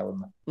എന്ന്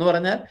പറയാവുന്ന, എന്ന്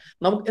പറഞ്ഞാൽ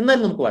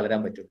എന്നാലും നമുക്ക്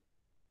വളരാൻ പറ്റുള്ളൂ,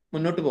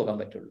 മുന്നോട്ട് പോകാൻ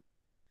പറ്റുള്ളൂ.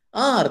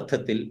 ആ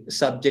അർത്ഥത്തിൽ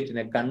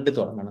സബ്ജക്റ്റിനെ കണ്ടു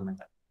തുടങ്ങണം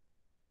നിങ്ങൾ.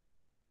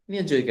 ഇനി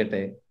ഞാൻ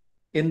ചോദിക്കട്ടെ,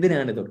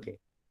 എന്തിനാണ് ഇതൊക്കെ?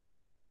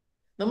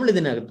 നമ്മൾ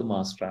ഇതിനകത്ത്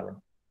മാസ്റ്റർ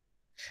ആവണം.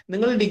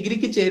 നിങ്ങൾ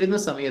ഡിഗ്രിക്ക് ചേരുന്ന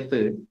സമയത്ത്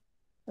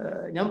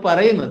ഞാൻ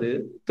പറയുന്നത്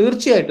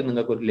തീർച്ചയായിട്ടും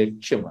നിങ്ങൾക്കൊരു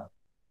ലക്ഷ്യമാണ്.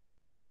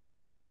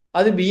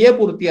 അത് BA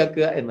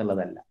പൂർത്തിയാക്കുക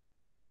എന്നുള്ളതല്ല,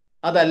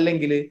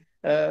 അതല്ലെങ്കിൽ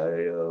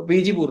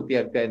PG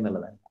പൂർത്തിയാക്കുക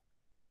എന്നുള്ളതല്ല.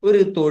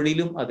 ഒരു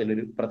തൊഴിലും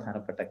അതിലൊരു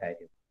പ്രധാനപ്പെട്ട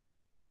കാര്യം.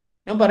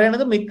 ഞാൻ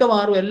പറയണത്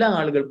മിക്കവാറും എല്ലാ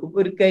ആളുകൾക്കും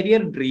ഒരു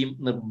കരിയർ ഡ്രീം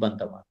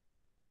നിർബന്ധമാണ്.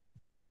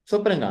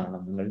 സ്വപ്നം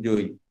കാണണം നിങ്ങൾ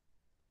ജോലി.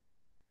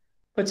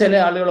 ഇപ്പൊ ചില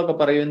ആളുകളൊക്കെ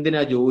പറയും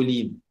എന്തിനാ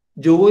ജോലിയും.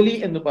 ജോലി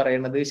എന്ന്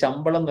പറയുന്നത്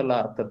ശമ്പളം എന്നുള്ള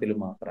അർത്ഥത്തിൽ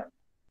മാത്രമാണ്.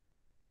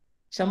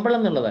 ശമ്പളം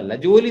എന്നുള്ളതല്ല,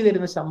 ജോലി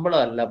തരുന്ന ശമ്പളം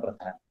അല്ല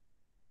പ്രധാനം,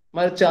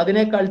 മറിച്ച്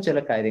അതിനേക്കാൾ ചില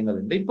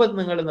കാര്യങ്ങളുണ്ട്. ഇപ്പൊ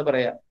നിങ്ങൾ എന്താ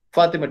പറയാ,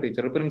 Fathima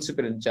teacher,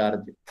 principal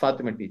in charge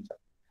Fathima teacher.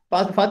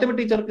 Fathima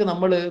ടീച്ചർക്ക്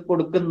നമ്മൾ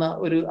കൊടുക്കുന്ന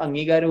ഒരു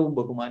അംഗീകാരവും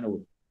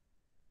ബഹുമാനവും,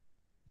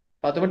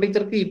 ഫാത്തിമ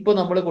ടീച്ചർക്ക് ഇപ്പൊ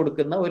നമ്മൾ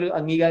കൊടുക്കുന്ന ഒരു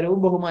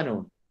അംഗീകാരവും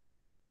ബഹുമാനവും,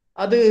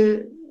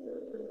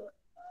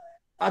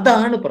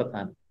 അതാണ്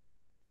പ്രധാനം.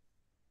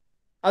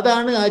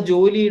 അതാണ് ആ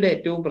ജോലിയുടെ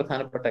ഏറ്റവും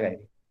പ്രധാനപ്പെട്ട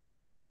കാര്യം.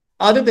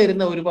 അത്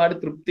തരുന്ന ഒരുപാട്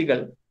തൃപ്തികൾ,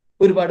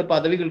 ഒരുപാട്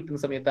പദവികൾ കിട്ടുന്ന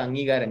സമയത്ത്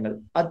അംഗീകാരങ്ങൾ,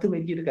 അത്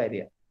വലിയൊരു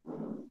കാര്യമാണ്.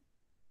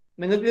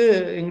 നിങ്ങൾക്ക്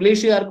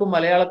ഇംഗ്ലീഷുകാർക്കും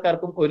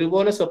മലയാളക്കാർക്കും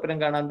ഒരുപോലെ സ്വപ്നം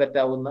കാണാൻ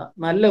പറ്റാവുന്ന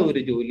നല്ല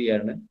ഒരു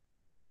ജോലിയാണ്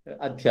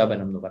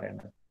അധ്യാപനം എന്ന്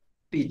പറയുന്നത്,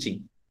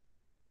 ടീച്ചിങ്.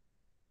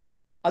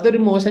 അതൊരു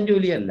മോശം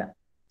ജോലിയല്ല.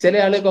 ചില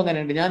ആളുകൾക്ക്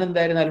അങ്ങനെയുണ്ട്, ഞാൻ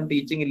എന്തായിരുന്നാലും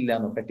ടീച്ചിങ് ഇല്ല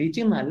എന്നൊക്കെ.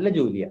 ടീച്ചിങ് നല്ല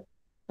ജോലിയാണ്,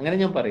 അങ്ങനെ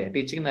ഞാൻ പറയാം,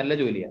 ടീച്ചിങ് നല്ല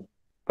ജോലിയാണ്.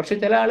 പക്ഷെ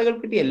ചില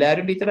ആളുകൾക്ക്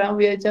എല്ലാവരും ടീച്ചറാകാൻ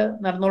വിചാരിച്ചാൽ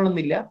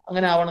നടന്നോളന്നില്ല,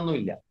 അങ്ങനെ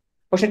ആവണമെന്നില്ല.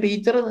 പക്ഷെ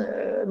ടീച്ചർ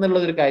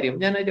എന്നുള്ളതൊരു കാര്യം,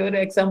 ഞാൻ ഒരു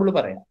എക്സാമ്പിൾ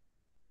പറയാം.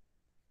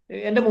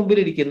 എന്റെ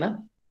മുമ്പിലിരിക്കുന്ന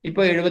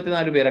ഇപ്പൊ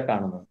 74 പേരെ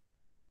കാണുന്നത്.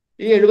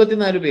 ഈ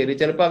 74 പേര്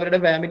ചിലപ്പോൾ അവരുടെ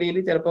ഫാമിലിയിൽ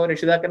ചിലപ്പോൾ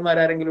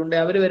രക്ഷിതാക്കന്മാരാരെങ്കിലും ഉണ്ട്,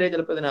 അവർ വരെ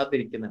ചിലപ്പോൾ ഇതിനകത്ത്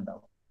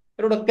ഇരിക്കുന്നുണ്ടാവും.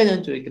 അവരോടൊക്കെ ഞാൻ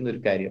ചോദിക്കുന്ന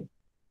ഒരു കാര്യം,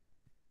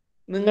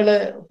 നിങ്ങളെ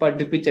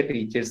പഠിപ്പിച്ച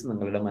ടീച്ചേഴ്സ്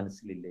നിങ്ങളുടെ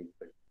മനസ്സിലില്ലേ?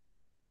 ഇപ്പോഴും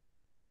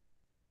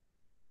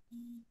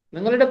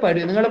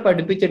നിങ്ങളെ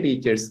പഠിപ്പിച്ച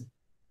ടീച്ചേഴ്സ്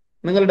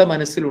നിങ്ങളുടെ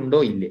മനസ്സിലുണ്ടോ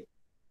ഇല്ലേ?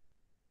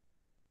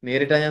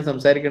 നേരിട്ടാ ഞാൻ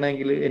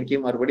സംസാരിക്കണമെങ്കിൽ എനിക്ക്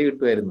മറുപടി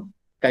കിട്ടുമായിരുന്നു,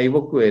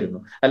 കൈവക്കുമായിരുന്നു,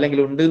 അല്ലെങ്കിൽ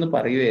ഉണ്ട് എന്ന്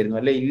പറയുമായിരുന്നു,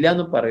 അല്ലെ ഇല്ല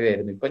എന്ന്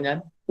പറയുമായിരുന്നു. ഇപ്പൊ ഞാൻ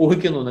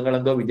ഊഹിക്കുന്നു നിങ്ങൾ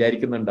എന്തോ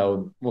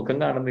വിചാരിക്കുന്നുണ്ടാവുന്നു. മുഖം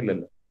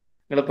കാണുന്നില്ലല്ലോ,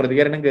 നിങ്ങളെ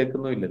പ്രതികരണം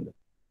കേൾക്കുന്നുമില്ലല്ലോ.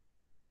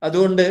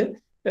 അതുകൊണ്ട്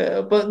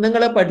ഇപ്പൊ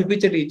നിങ്ങളെ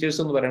പഠിപ്പിച്ച ടീച്ചേഴ്സ്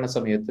എന്ന് പറയുന്ന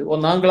സമയത്ത്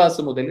 1ാം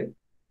ക്ലാസ് മുതൽ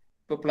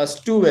ഇപ്പൊ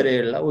 +2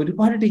 വരെയുള്ള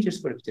ഒരുപാട്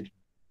ടീച്ചേഴ്സ് പഠിപ്പിച്ചിട്ടുണ്ട്.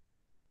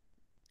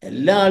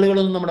 എല്ലാ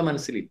ആളുകളൊന്നും നമ്മുടെ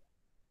മനസ്സിലില്ല.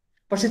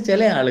 പക്ഷെ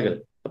ചില ആളുകൾ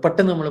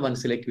പെട്ടെന്ന് നമ്മൾ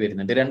മനസ്സിലേക്ക്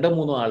വരുന്നുണ്ട്.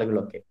 2-3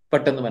 ആളുകളൊക്കെ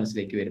പെട്ടെന്ന്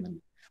മനസ്സിലേക്ക്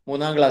വരുന്നുണ്ട്.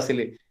 3ാം ക്ലാസ്സിൽ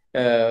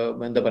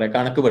എന്താ പറയാ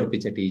കണക്ക്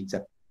പഠിപ്പിച്ച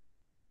ടീച്ചർ,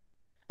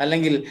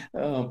 അല്ലെങ്കിൽ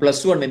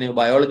 +1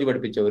 ബയോളജി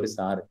പഠിപ്പിച്ച ഒരു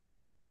സാറ്,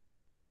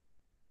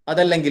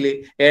 അതല്ലെങ്കിൽ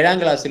 7ാം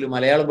ക്ലാസ്സിൽ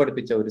മലയാളം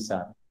പഠിപ്പിച്ച ഒരു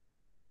സാർ,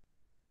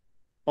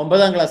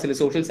 9ാം ക്ലാസ്സിൽ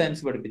സോഷ്യൽ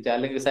സയൻസ് പഠിപ്പിച്ച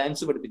അല്ലെങ്കിൽ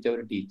സയൻസ് പഠിപ്പിച്ച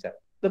ഒരു ടീച്ചർ.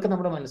 ഇതൊക്കെ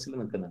നമ്മുടെ മനസ്സിൽ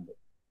നിൽക്കുന്നുണ്ട്.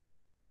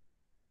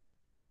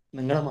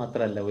 നിങ്ങളെ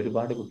മാത്രമല്ല,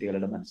 ഒരുപാട്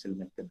കുട്ടികളുടെ മനസ്സിൽ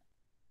നിൽക്കുന്നു.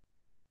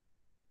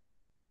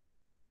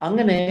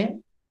 അങ്ങനെ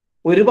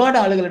ഒരുപാട്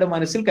ആളുകളുടെ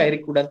മനസ്സിൽ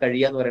കയറിക്കൂടാൻ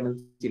കഴിയാന്ന് പറയുന്നത്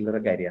ചില്ലറ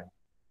കാര്യമാണ്.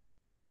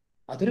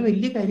 അതൊരു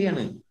വലിയ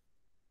കാര്യമാണ്.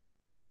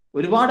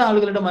 ഒരുപാട്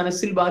ആളുകളുടെ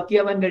മനസ്സിൽ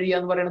ബാക്കിയാവാൻ കഴിയുക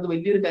എന്ന് പറയുന്നത്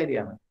വലിയൊരു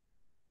കാര്യമാണ്.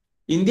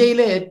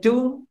 ഇന്ത്യയിലെ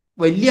ഏറ്റവും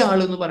വലിയ ആൾ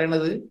എന്ന്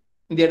പറയുന്നത്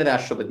ഇന്ത്യയുടെ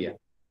രാഷ്ട്രപതിയാണ്.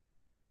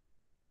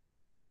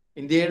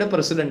 ഇന്ത്യയുടെ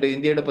പ്രസിഡന്റ്,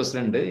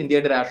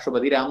 ഇന്ത്യയുടെ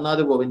രാഷ്ട്രപതി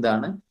രാംനാഥ്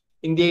കോവിന്ദാണ്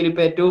ഇന്ത്യയിൽ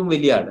ഇപ്പൊ ഏറ്റവും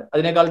വലിയ ആള്.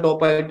 അതിനേക്കാൾ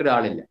ടോപ്പായിട്ട്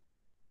ഒരാളില്ല.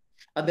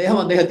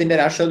 അദ്ദേഹത്തിന്റെ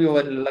രാഷ്ട്രപതി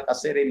ഭവനിലുള്ള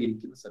കസേരയിൽ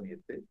ഇരിക്കുന്ന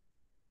സമയത്ത്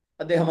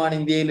അദ്ദേഹമാണ്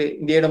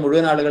ഇന്ത്യയുടെ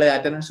മുഴുവൻ ആളുകളെ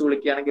അറ്റൻഡൻസ്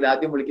വിളിക്കുകയാണെങ്കിൽ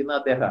ആദ്യം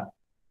വിളിക്കുന്നത്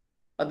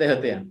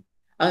അദ്ദേഹത്തെയാണ്.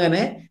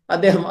 അങ്ങനെ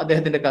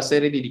അദ്ദേഹത്തിന്റെ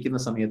കസേരയിൽ ഇരിക്കുന്ന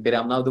സമയത്ത്,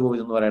 രാംനാഥ്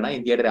കോവിന്ദ് എന്ന് പറയുന്ന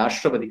ഇന്ത്യയുടെ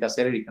രാഷ്ട്രപതി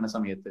കസേരയിൽ ഇരിക്കുന്ന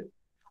സമയത്ത്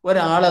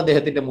ഒരാൾ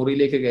അദ്ദേഹത്തിന്റെ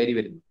മുറിയിലേക്ക് കയറി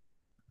വരുന്നു.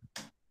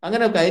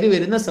 അങ്ങനെ കയറി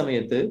വരുന്ന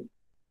സമയത്ത്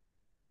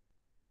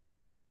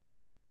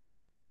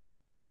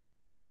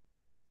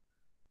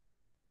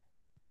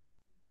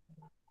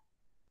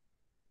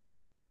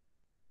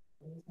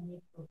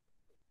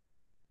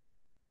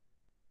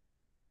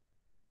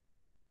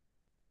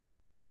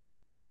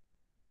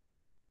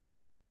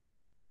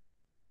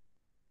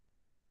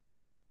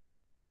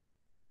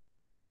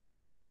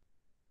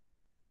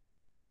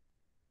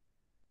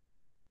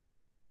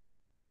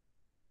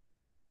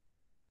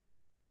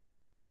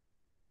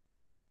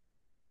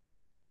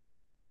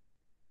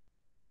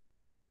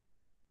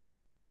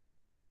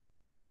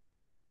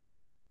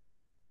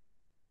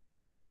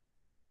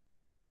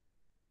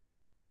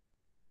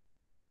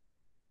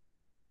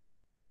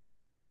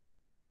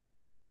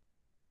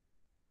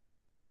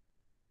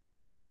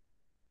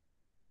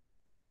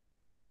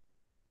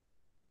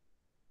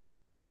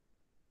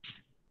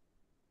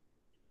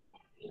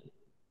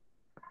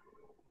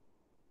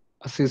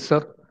അസീസ്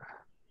സർ,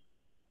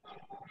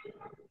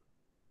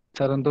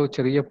 സാർ എന്തോ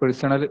ചെറിയ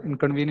പേഴ്സണൽ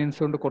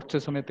ഇൻകൺവീനിയൻസ് കൊണ്ട് കുറച്ച്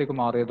സമയത്തേക്ക്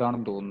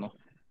മാറിയതാണെന്ന് തോന്നുന്നു.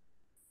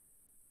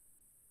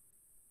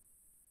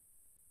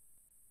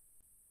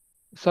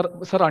 സർ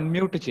സർ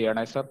അൺമ്യൂട്ട്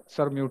ചെയ്യണേ സർ.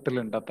 സർ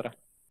മ്യൂട്ടിലുണ്ട് അത്ര.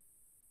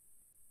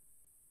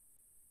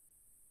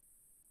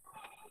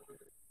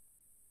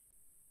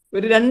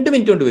 ഒരു 2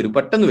 മിനിറ്റ് കൊണ്ട് വരും,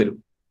 പെട്ടെന്ന് വരും.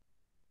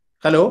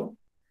 ഹലോ,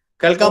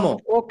 കേൾക്കാമോ?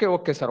 Okay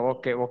okay sir,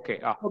 okay okay.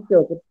 ആ ഓക്കെ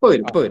ഓക്കെ, ഇപ്പൊ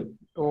വരും, ഇപ്പൊ വരും.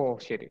 ഓ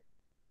ശരി.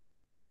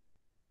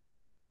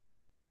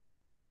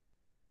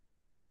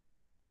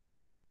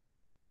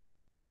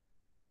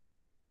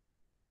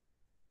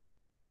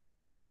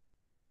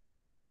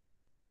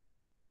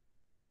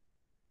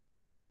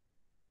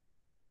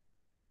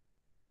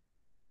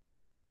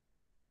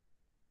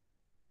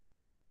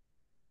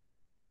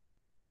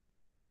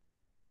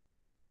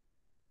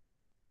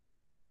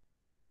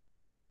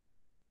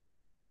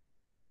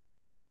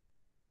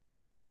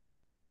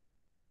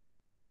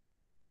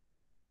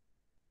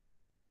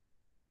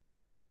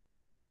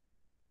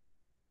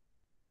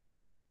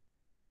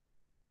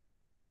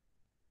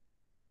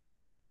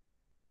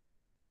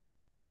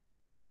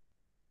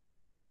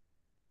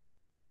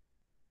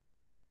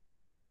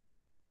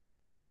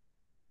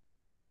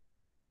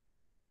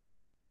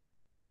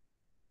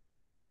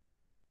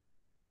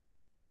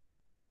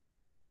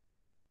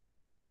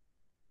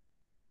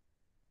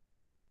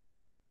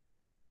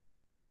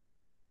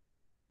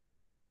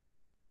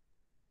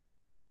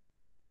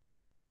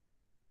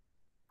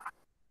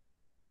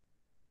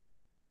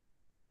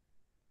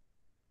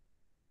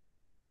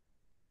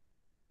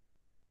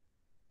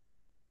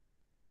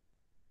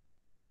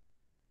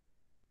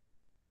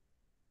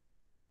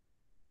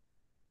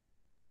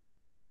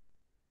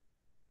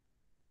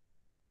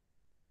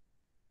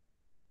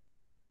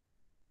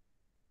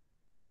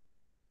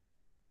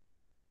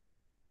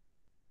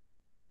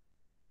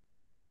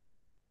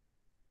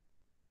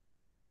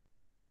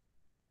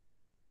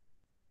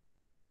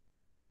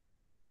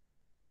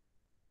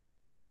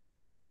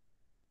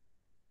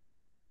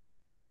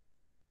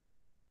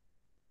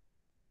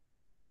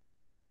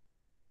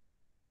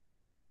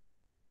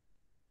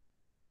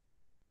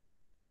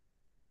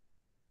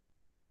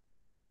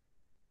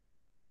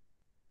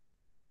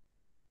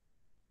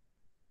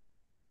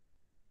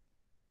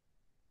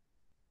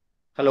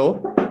 ഹലോ,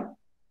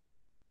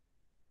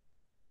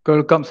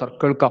 കേൾക്കാം സർ,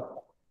 കേൾക്കാം.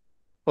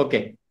 ഓക്കെ.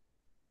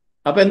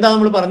 അപ്പൊ എന്താ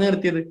നമ്മൾ പറഞ്ഞു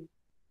നിർത്തിയത്?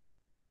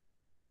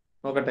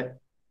 നോക്കട്ടെ.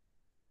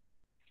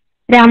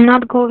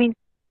 രാംനാഥ് കോവിന്ദ്.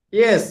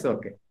 Yes,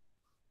 okay.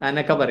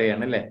 അനക്ക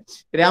പറയാണ് അല്ലെ.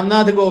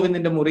 രാംനാഥ്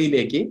കോവിന്ദിന്റെ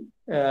മുറിയിലേക്ക്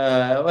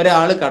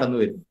ഒരാള് കടന്നു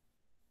വരും.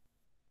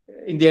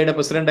 ഇന്ത്യയുടെ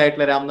പ്രസിഡന്റ്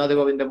ആയിട്ടുള്ള രാംനാഥ്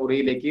കോവിന്ദിന്റെ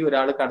മുറിയിലേക്ക്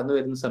ഒരാൾ കടന്നു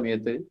വരുന്ന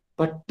സമയത്ത്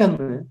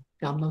പെട്ടെന്ന്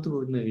രാംനാഥ്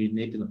കോവിന്ദ്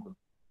എഴുന്നേറ്റ് നിൽക്കുന്നു.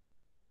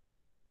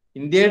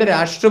 ഇന്ത്യയുടെ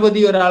രാഷ്ട്രപതി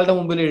ഒരാളുടെ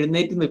മുമ്പിൽ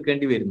എഴുന്നേറ്റ്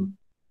നിൽക്കേണ്ടി വരുന്നു.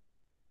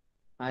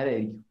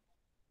 ആരായിരിക്കും?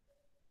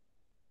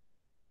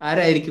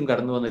 ആരായിരിക്കും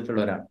കടന്നു വന്നിട്ടുള്ള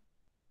ഒരാൾ?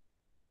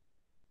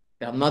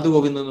 രാംനാഥ്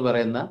കോവിന്ദ് എന്ന്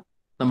പറയുന്ന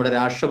നമ്മുടെ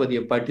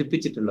രാഷ്ട്രപതിയെ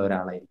പഠിപ്പിച്ചിട്ടുള്ള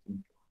ഒരാളായിരിക്കും.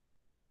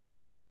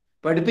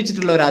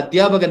 പഠിപ്പിച്ചിട്ടുള്ള ഒരു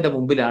അധ്യാപകന്റെ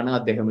മുമ്പിലാണ്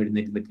അദ്ദേഹം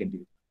എഴുന്നേറ്റ് നിൽക്കേണ്ടി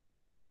വരുന്നത്.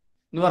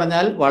 എന്ന്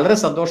പറഞ്ഞാൽ വളരെ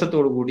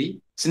സന്തോഷത്തോടു കൂടി,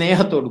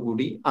 സ്നേഹത്തോടു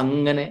കൂടി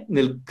അങ്ങനെ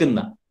നിൽക്കുന്ന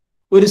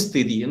ഒരു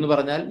സ്ഥിതി എന്ന്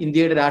പറഞ്ഞാൽ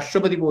ഇന്ത്യയുടെ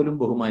രാഷ്ട്രപതി പോലും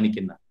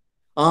ബഹുമാനിക്കുന്ന,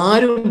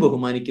 ആരും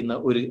ബഹുമാനിക്കുന്ന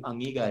ഒരു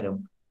അംഗീകാരം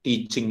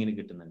ടീച്ചിങ്ങിന്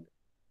കിട്ടുന്നുണ്ട്.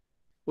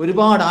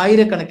 ഒരുപാട്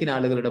ആയിരക്കണക്കിന്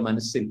ആളുകളുടെ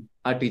മനസ്സിൽ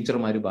ആ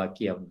ടീച്ചർമാർ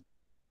ബാക്കിയാവുന്നു.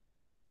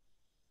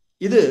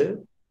 ഇത്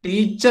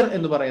ടീച്ചർ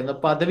എന്ന് പറയുന്ന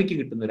പദവിക്ക്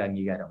കിട്ടുന്ന ഒരു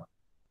അംഗീകാരമാണ്.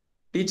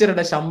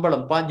 ടീച്ചറുടെ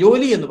ശമ്പളം,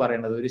 ജോലി എന്ന്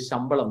പറയുന്നത് ഒരു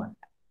ശമ്പളമല്ല,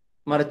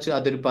 മറിച്ച്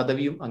അതൊരു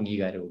പദവിയും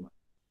അംഗീകാരവുമാണ്.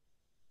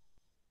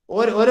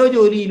 ഓരോ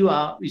ജോലിയിലും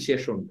ആ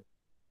വിശേഷമുണ്ട്.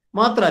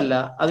 മാത്രമല്ല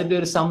അതിൻ്റെ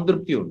ഒരു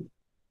സംതൃപ്തിയുണ്ട്.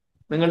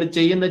 നിങ്ങൾ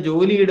ചെയ്യുന്ന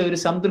ജോലിയുടെ ഒരു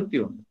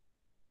സംതൃപ്തിയുണ്ട്.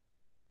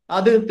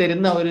 അത്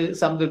തരുന്ന ഒരു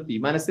സംതൃപ്തി,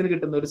 മനസ്സിന്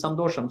കിട്ടുന്ന ഒരു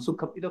സന്തോഷം,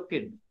 സുഖം, ഇതൊക്കെ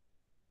ഉണ്ട്.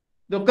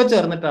 ഇതൊക്കെ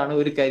ചേർന്നിട്ടാണ്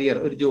ഒരു കരിയർ,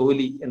 ഒരു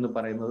ജോലി എന്ന്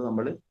പറയുന്നത്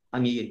നമ്മൾ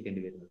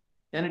അംഗീകരിക്കേണ്ടി വരുന്നത്.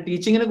 ഞാൻ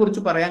ടീച്ചിങ്ങിനെ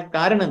കുറിച്ച് പറയാൻ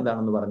കാരണം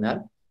എന്താണെന്ന് പറഞ്ഞാൽ,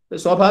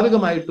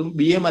 സ്വാഭാവികമായിട്ടും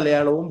BA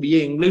മലയാളവും BA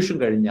ഇംഗ്ലീഷും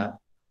കഴിഞ്ഞാൽ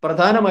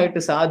പ്രധാനമായിട്ട്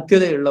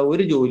സാധ്യതയുള്ള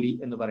ഒരു ജോലി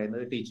എന്ന്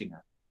പറയുന്നത് ടീച്ചിങ്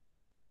ആണ്.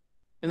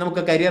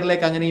 നമുക്ക്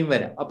കരിയറിലേക്ക് അങ്ങനെയും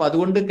വരാം. അപ്പൊ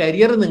അതുകൊണ്ട്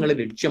കരിയർ നിങ്ങൾ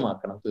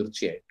ലക്ഷ്യമാക്കണം.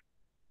 തീർച്ചയായിട്ടും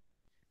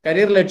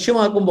കരിയർ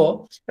ലക്ഷ്യമാക്കുമ്പോൾ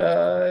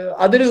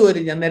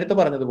ഞാൻ നേരത്തെ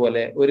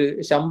പറഞ്ഞതുപോലെ ഒരു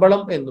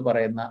ശമ്പളം എന്ന്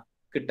പറയുന്ന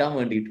കിട്ടാൻ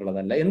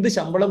വേണ്ടിയിട്ടുള്ളതല്ല, എന്ത്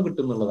ശമ്പളം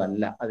കിട്ടും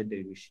എന്നുള്ളതല്ല അതിന്റെ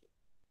ഒരു വിഷയം.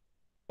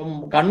 ഇപ്പം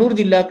കണ്ണൂർ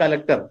ജില്ലാ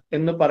കലക്ടർ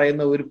എന്ന്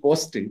പറയുന്ന ഒരു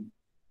പോസ്റ്റ്,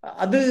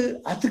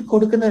 അത്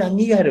കൊടുക്കുന്ന ഒരു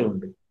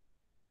അംഗീകാരമുണ്ട്.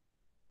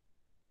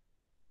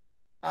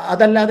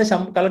 അതല്ലാതെ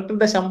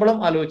കളക്ടറുടെ ശമ്പളം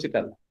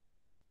ആലോചിച്ചിട്ടല്ല.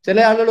 ചില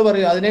ആളുകൾ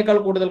പറയും അതിനേക്കാൾ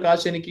കൂടുതൽ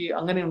കാശ് എനിക്ക്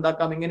അങ്ങനെ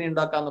ഉണ്ടാക്കാം, ഇങ്ങനെ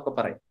ഉണ്ടാക്കാം എന്നൊക്കെ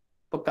പറയും.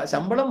 അപ്പൊ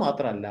ശമ്പളം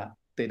മാത്രമല്ല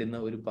തരുന്ന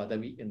ഒരു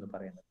പദവി എന്ന്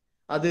പറയുന്നത്,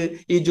 അത്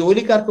ഈ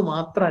ജോലിക്കാർക്ക്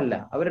മാത്രമല്ല,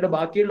 അവരുടെ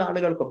ബാക്കിയുള്ള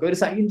ആളുകൾക്കൊക്കെ. ഒരു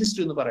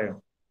സയന്റിസ്റ്റ് എന്ന് പറയണം.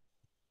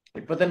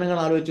 ഇപ്പൊ തന്നെ നിങ്ങൾ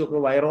ആലോചിച്ച് നോക്കുക,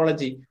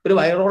 ഒരു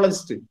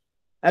വൈറോളജിസ്റ്റ്,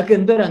 അയാൾക്ക്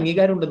എന്തൊരു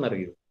അംഗീകാരം ഉണ്ടെന്ന്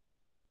അറിയൂ.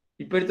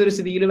 ഇപ്പോഴത്തെ ഒരു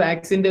സ്ഥിതിയിൽ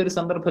വാക്സിന്റെ ഒരു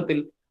സന്ദർഭത്തിൽ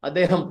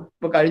അദ്ദേഹം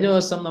ഇപ്പൊ കഴിഞ്ഞ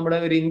ദിവസം നമ്മുടെ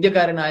ഒരു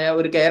ഇന്ത്യക്കാരനായ,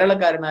 ഒരു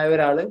കേരളക്കാരനായ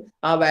ഒരാള്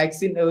ആ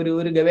വാക്സിൻ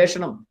ഒരു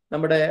ഗവേഷണം,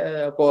 നമ്മുടെ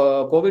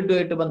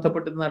കോവിഡുമായിട്ട്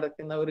ബന്ധപ്പെട്ട്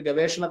നടക്കുന്ന ഒരു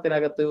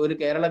ഗവേഷണത്തിനകത്ത് ഒരു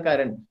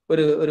കേരളക്കാരൻ,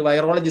 ഒരു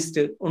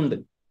വൈറോളജിസ്റ്റ് ഉണ്ട്.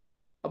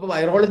 അപ്പൊ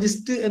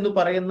വൈറോളജിസ്റ്റ് എന്ന്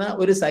പറയുന്ന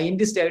ഒരു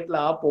സയന്റിസ്റ്റ് ആയിട്ടുള്ള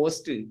ആ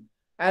പോസ്റ്റ്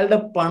അയാളുടെ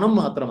പണം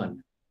മാത്രമല്ല,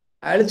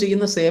 അയാൾ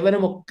ചെയ്യുന്ന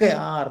സേവനമൊക്കെ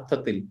ആ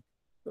അർത്ഥത്തിൽ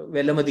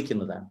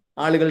വിലമതിക്കുന്നതാണ്,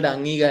 ആളുകളുടെ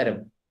അംഗീകാരം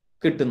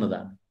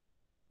കിട്ടുന്നതാണ്.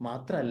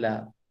 മാത്രമല്ല,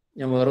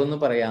 ഞാൻ വേറൊന്ന്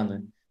പറയാന്ന്,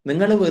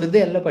 നിങ്ങൾ വെറുതെ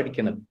അല്ല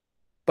പഠിക്കണത്.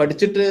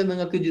 പഠിച്ചിട്ട്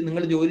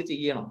നിങ്ങൾ ജോലി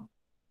ചെയ്യണം.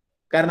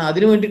 കാരണം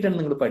അതിനു വേണ്ടിയിട്ടാണ്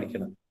നിങ്ങൾ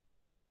പഠിക്കുന്നത്.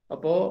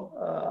 അപ്പോ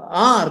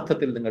ആ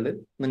അർത്ഥത്തിൽ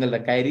നിങ്ങളുടെ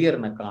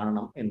കരിയറിനെ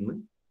കാണണം എന്ന്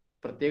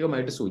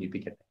പ്രത്യേകമായിട്ട്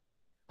സൂചിപ്പിക്കട്ടെ.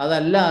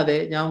 അതല്ലാതെ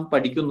ഞാൻ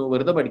പഠിക്കുന്നു,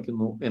 വെറുതെ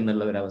പഠിക്കുന്നു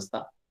എന്നുള്ള ഒരവസ്ഥ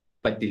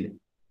പറ്റില്ല.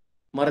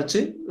 മറിച്ച്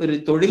ഒരു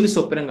തൊഴിൽ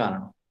സ്വപ്നം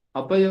കാണണം.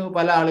 അപ്പൊ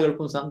പല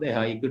ആളുകൾക്കും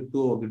സന്ദേഹമായി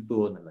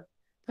കിട്ടുമോ എന്നുള്ളത്.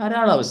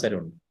 ധാരാളം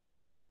അവസരമുണ്ട്.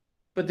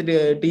 ഇപ്പൊ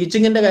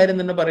ടീച്ചിങ്ങിന്റെ കാര്യം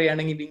തന്നെ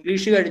പറയുകയാണെങ്കിൽ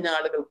ഇംഗ്ലീഷ് കഴിഞ്ഞ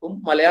ആളുകൾക്കും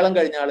മലയാളം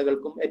കഴിഞ്ഞ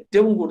ആളുകൾക്കും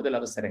ഏറ്റവും കൂടുതൽ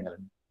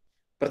അവസരങ്ങളുണ്ട്.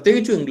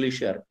 പ്രത്യേകിച്ചും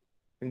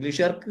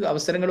ഇംഗ്ലീഷുകാർക്ക്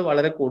അവസരങ്ങൾ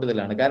വളരെ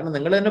കൂടുതലാണ്. കാരണം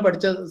നിങ്ങൾ തന്നെ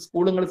പഠിച്ച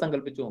സ്കൂളുകൾ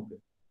സങ്കല്പിച്ചു നോക്ക്,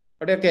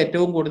 അവിടെയൊക്കെ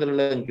ഏറ്റവും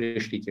കൂടുതലുള്ള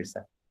ഇംഗ്ലീഷ്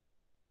ടീച്ചേഴ്സാണ്.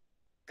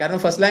 കാരണം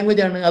ഫസ്റ്റ്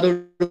ലാംഗ്വേജ് ആണ്, അത്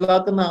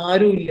ഒഴിവാക്കുന്ന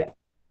ആരുമില്ല.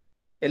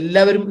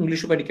 എല്ലാവരും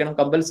ഇംഗ്ലീഷ് പഠിക്കണം,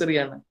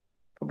 കമ്പൽസറിയാണ്.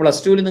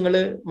 +2 നിങ്ങൾ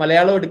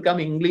മലയാളം എടുക്കാം,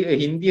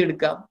 ഹിന്ദി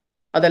എടുക്കാം,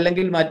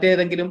 അതല്ലെങ്കിൽ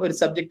മറ്റേതെങ്കിലും ഒരു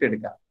സബ്ജക്ട്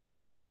എടുക്കാം,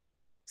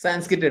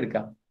 സാൻസ്ക്രിറ്റ്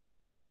എടുക്കാം.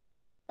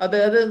 അത്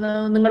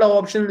നിങ്ങളുടെ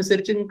ഓപ്ഷൻ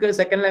അനുസരിച്ച് നിങ്ങൾക്ക്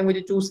സെക്കൻഡ്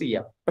ലാംഗ്വേജ് ചൂസ്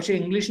ചെയ്യാം. പക്ഷെ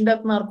ഇംഗ്ലീഷിന്റെ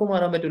അകത്ത് ആർക്കും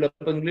മാറാൻ പറ്റില്ല.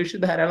 അപ്പൊ ഇംഗ്ലീഷ്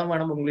ധാരാളം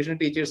വേണം, ഇംഗ്ലീഷിന്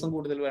ടീച്ചേഴ്സും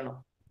കൂടുതൽ വേണം.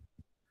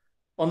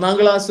 1ാം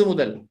ക്ലാസ്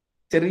മുതൽ,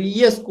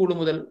 ചെറിയ സ്കൂൾ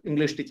മുതൽ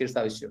ഇംഗ്ലീഷ് ടീച്ചേഴ്സ്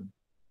ആവശ്യമുണ്ട്.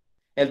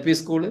 LP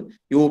school,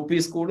 UP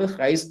school,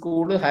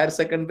 high school, higher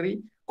secondary,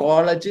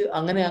 college,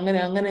 അങ്ങനെ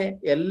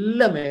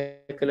എല്ലാ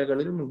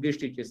മേഖലകളിലും ഇംഗ്ലീഷ്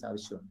ടീച്ചേഴ്സ്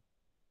ആവശ്യമുണ്ട്.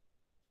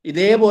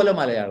 ഇതേപോലെ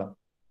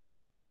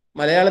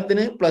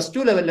മലയാളത്തിന്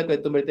 +2 ലെവലിലൊക്കെ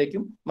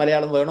എത്തുമ്പോഴത്തേക്കും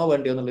മലയാളം വേണോ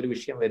വേണ്ടിയോ എന്നുള്ളൊരു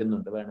വിഷയം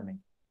വരുന്നുണ്ട്.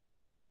 വേണമെങ്കിൽ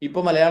ഇപ്പൊ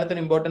മലയാളത്തിന്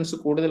ഇമ്പോർട്ടൻസ്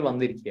കൂടുതൽ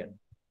വന്നിരിക്കുകയാണ്.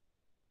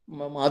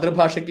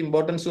 മാതൃഭാഷയ്ക്ക്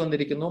ഇമ്പോർട്ടൻസ്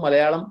വന്നിരിക്കുന്നു.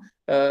 മലയാളം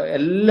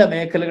എല്ലാ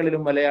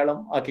മേഖലകളിലും മലയാളം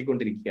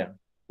ആക്കിക്കൊണ്ടിരിക്കുകയാണ്.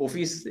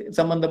 ഓഫീസ്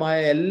സംബന്ധമായ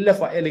എല്ലാ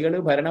ഫയലുകൾ,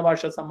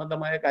 ഭരണഭാഷ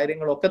സംബന്ധമായ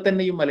കാര്യങ്ങളൊക്കെ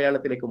തന്നെയും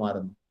മലയാളത്തിലേക്ക്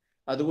മാറുന്നു.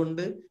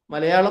 അതുകൊണ്ട്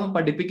മലയാളം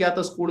പഠിപ്പിക്കാത്ത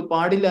സ്കൂൾ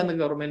പാടില്ല എന്ന്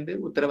ഗവൺമെന്റ്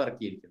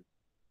ഉത്തരവിറക്കിയിരിക്കുന്നു.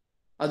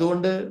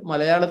 അതുകൊണ്ട്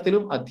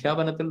മലയാളത്തിലും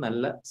അധ്യാപനത്തിൽ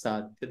നല്ല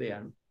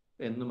സാധ്യതയാണ്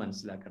എന്ന്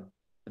മനസ്സിലാക്കണം.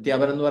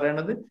 അധ്യാപനം എന്ന്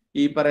പറയുന്നത്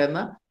ഈ പറയുന്ന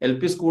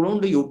LP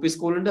സ്കൂളുണ്ട്, UP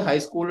സ്കൂളുണ്ട്,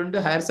 ഹൈസ്കൂളുണ്ട്,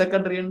 ഹയർ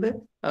സെക്കൻഡറി ഉണ്ട്,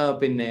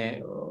 പിന്നെ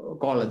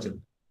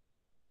കോളേജുണ്ട്.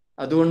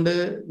 അതുകൊണ്ട്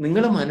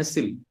നിങ്ങളുടെ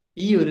മനസ്സിൽ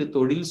ഈ ഒരു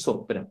തൊഴിൽ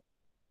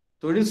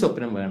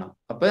സ്വപ്നം വേണം.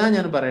 അപ്പോഴാണ്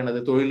ഞാൻ പറയണത്,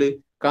 തൊഴിൽ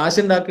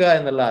കാശുണ്ടാക്കുക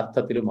എന്നുള്ള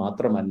അർത്ഥത്തിൽ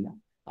മാത്രമല്ല,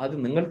 അത്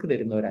നിങ്ങൾക്ക്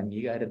തരുന്ന ഒരു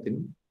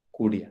അംഗീകാരത്തിനും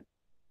കൂടിയാണ്.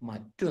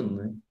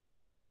 മറ്റൊന്ന്,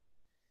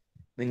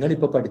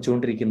 നിങ്ങളിപ്പോ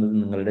പഠിച്ചുകൊണ്ടിരിക്കുന്നത്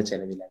നിങ്ങളുടെ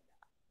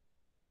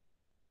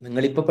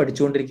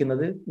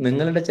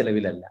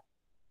ചെലവിലല്ല.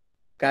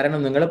 കാരണം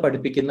നിങ്ങളെ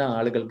പഠിപ്പിക്കുന്ന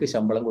ആളുകൾക്ക്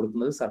ശമ്പളം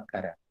കൊടുക്കുന്നത്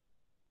സർക്കാരാണ്.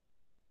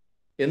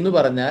 എന്ന്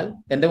പറഞ്ഞാൽ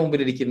എൻ്റെ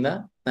മുമ്പിലിരിക്കുന്ന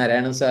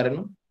നാരായണൻ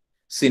സാറിനും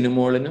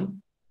സിനിമോളിനും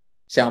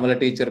ശ്യാമല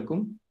ടീച്ചർക്കും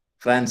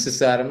ഫ്രാൻസിസ്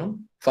സാറിനും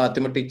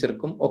ഫാത്തിമ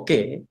ടീച്ചർക്കും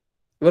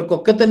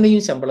ഇവർക്കൊക്കെ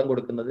തന്നെയും ശമ്പളം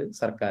കൊടുക്കുന്നത്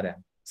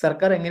സർക്കാരാണ്.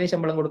 സർക്കാർ എങ്ങനെ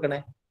ശമ്പളം കൊടുക്കണേ?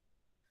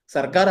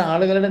 സർക്കാർ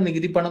ആളുകളുടെ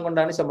നികുതി പണം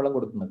കൊണ്ടാണ് ശമ്പളം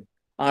കൊടുക്കുന്നത്.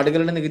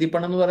 ആളുകളുടെ നികുതി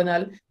പണം എന്ന്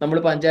പറഞ്ഞാൽ നമ്മൾ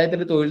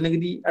പഞ്ചായത്തിൽ തൊഴിൽ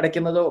നികുതി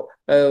അടയ്ക്കുന്നതോ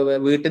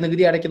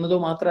വീട്ടുനികുതി അടയ്ക്കുന്നതോ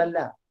മാത്രമല്ല.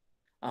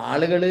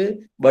 ആളുകള്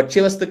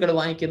ഭക്ഷ്യവസ്തുക്കൾ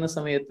വാങ്ങിക്കുന്ന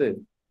സമയത്ത്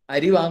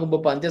അരി വാങ്ങുമ്പോൾ,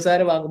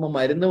 പഞ്ചസാര വാങ്ങുമ്പോൾ,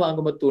 മരുന്ന്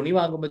വാങ്ങുമ്പോൾ, തുണി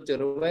വാങ്ങുമ്പോൾ,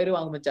 ചെറുപയർ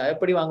വാങ്ങുമ്പോൾ,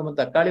 ചായപ്പൊടി വാങ്ങുമ്പോൾ,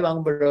 തക്കാളി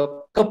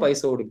വാങ്ങുമ്പോഴൊക്കെ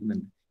പൈസ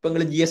കൊടുക്കുന്നുണ്ട്. ഇപ്പൊ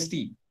നിങ്ങൾ GST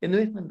എന്ന്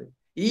വരുന്നുണ്ട്.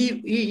 ഈ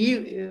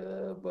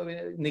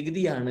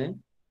നികുതിയാണ്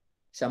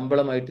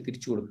ശമ്പളമായിട്ട്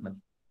തിരിച്ചു കൊടുക്കുന്നത്.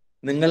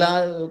 നിങ്ങൾ ആ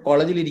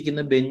കോളേജിൽ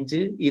ഇരിക്കുന്ന ബെഞ്ച്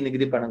ഈ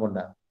നികുതി പണം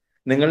കൊണ്ടാണ്.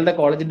 നിങ്ങളുടെ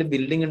കോളേജിന്റെ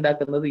ബിൽഡിംഗ്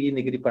ഉണ്ടാക്കുന്നത് ഈ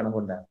നികുതി പണം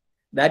കൊണ്ടാണ്.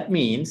 ദാറ്റ്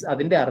മീൻസ്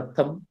അതിന്റെ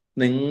അർത്ഥം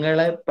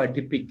നിങ്ങളെ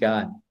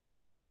പഠിപ്പിക്കാൻ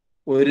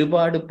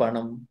ഒരുപാട്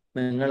പണം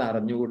നിങ്ങൾ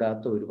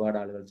അറിഞ്ഞുകൂടാത്ത ഒരുപാട്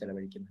ആളുകൾ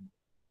ചെലവഴിക്കുന്നുണ്ട്.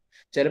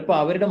 ചിലപ്പോൾ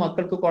അവരുടെ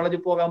മക്കൾക്ക്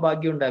കോളേജിൽ പോകാൻ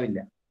ഭാഗ്യം ഉണ്ടാവില്ല.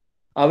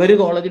 അവര്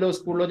കോളേജിലോ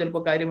സ്കൂളിലോ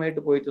ചിലപ്പോൾ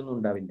കാര്യമായിട്ട് പോയിട്ടൊന്നും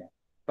ഉണ്ടാവില്ല.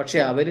 പക്ഷെ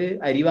അവര്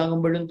അരി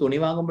വാങ്ങുമ്പോഴും തുണി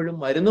വാങ്ങുമ്പോഴും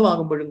മരുന്ന്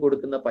വാങ്ങുമ്പോഴും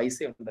കൊടുക്കുന്ന പൈസ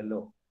ഉണ്ടല്ലോ,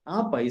 ആ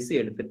പൈസ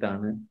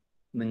എടുത്തിട്ടാണ്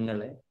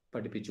നിങ്ങളെ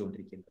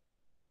പഠിപ്പിച്ചുകൊണ്ടിരിക്കുന്നത്.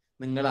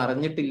 നിങ്ങൾ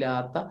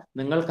അറിഞ്ഞിട്ടില്ലാത്ത,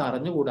 നിങ്ങൾക്ക്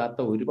അറിഞ്ഞുകൂടാത്ത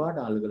ഒരുപാട്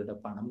ആളുകളുടെ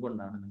പണം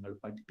കൊണ്ടാണ് നിങ്ങൾ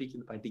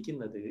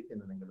പഠിക്കുന്നത്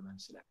എന്ന് നിങ്ങൾ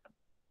മനസ്സിലാക്കണം.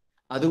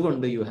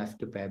 അതുകൊണ്ട് you have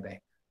to pay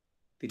back.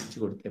 തിരിച്ചു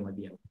കൊടുത്തേ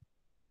മതിയാവും.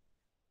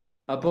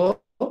 അപ്പോ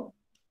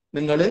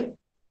നിങ്ങൾ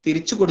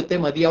തിരിച്ചു കൊടുത്തേ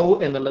മതിയാവൂ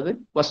എന്നുള്ളത്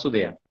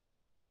വസ്തുതയാണ്.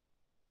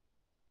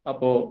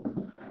 അപ്പോ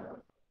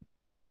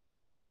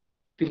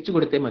തിരിച്ചു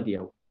കൊടുത്തേ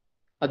മതിയാവും.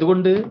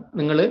 അതുകൊണ്ട്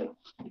നിങ്ങൾ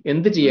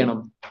എന്ത് ചെയ്യണം?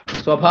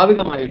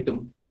 സ്വാഭാവികമായിട്ടും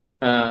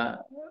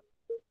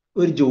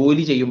ഒരു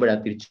ജോലി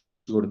ചെയ്യുമ്പോഴാണ് തിരിച്ചു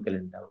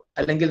കൊടുക്കലുണ്ടാവുക.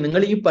 അല്ലെങ്കിൽ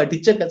നിങ്ങൾ ഈ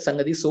പഠിച്ച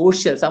സംഗതി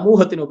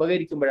സമൂഹത്തിന്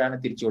ഉപകരിക്കുമ്പോഴാണ്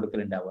തിരിച്ചു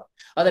കൊടുക്കലുണ്ടാവുക.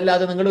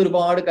 അതല്ലാതെ നിങ്ങൾ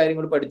ഒരുപാട്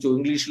കാര്യങ്ങൾ പഠിച്ചു,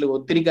 ഇംഗ്ലീഷിൽ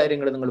ഒത്തിരി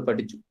കാര്യങ്ങൾ നിങ്ങൾ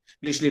പഠിച്ചു,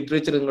 ഇംഗ്ലീഷ്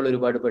ലിറ്ററേച്ചർ നിങ്ങൾ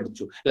ഒരുപാട്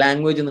പഠിച്ചു,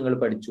 ലാംഗ്വേജ് നിങ്ങൾ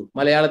പഠിച്ചു,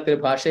 മലയാളത്തിലെ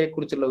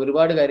ഭാഷയെക്കുറിച്ചുള്ള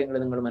ഒരുപാട് കാര്യങ്ങൾ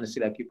നിങ്ങൾ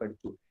മനസ്സിലാക്കി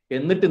പഠിച്ചു.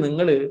 എന്നിട്ട്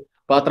നിങ്ങൾ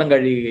പാത്രം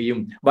കഴുകുകയും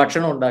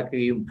ഭക്ഷണം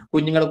ഉണ്ടാക്കുകയും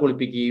കുഞ്ഞുങ്ങളെ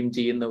കുളിപ്പിക്കുകയും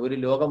ചെയ്യുന്ന ഒരു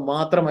ലോകം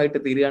മാത്രമായിട്ട്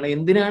തീരുകയാണ്.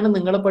 എന്തിനാണ്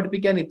നിങ്ങളെ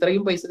പഠിപ്പിക്കാൻ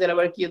ഇത്രയും പൈസ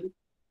ചെലവാക്കിയത്?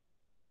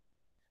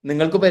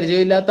 നിങ്ങൾക്ക്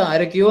പരിചയമില്ലാത്ത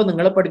ആരൊക്കെയോ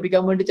നിങ്ങളെ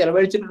പഠിപ്പിക്കാൻ വേണ്ടി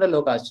ചെലവഴിച്ചിട്ടുണ്ടല്ലോ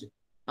കാശ്.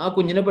 ആ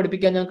കുഞ്ഞിനെ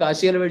പഠിപ്പിക്കാൻ ഞാൻ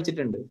കാശ്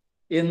ചെലവഴിച്ചിട്ടുണ്ട്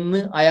എന്ന്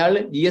അയാൾ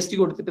GST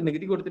കൊടുത്തിട്ട്,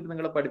 നികുതി കൊടുത്തിട്ട്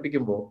നിങ്ങളെ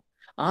പഠിപ്പിക്കുമ്പോൾ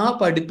ആ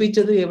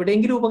പഠിപ്പിച്ചത്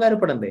എവിടെയെങ്കിലും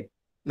ഉപകാരപ്പെടണ്ടേ?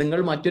 നിങ്ങൾ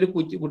മറ്റൊരു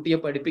കുട്ടിയെ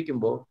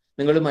പഠിപ്പിക്കുമ്പോൾ,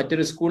 നിങ്ങൾ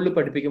മറ്റൊരു സ്കൂളിൽ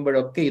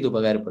പഠിപ്പിക്കുമ്പോഴൊക്കെ ഇത്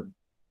ഉപകാരപ്പെടും.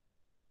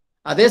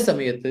 അതേ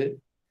സമയത്ത്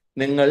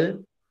നിങ്ങൾ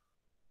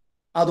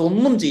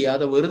അതൊന്നും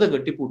ചെയ്യാതെ വെറുതെ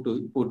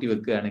പൂട്ടി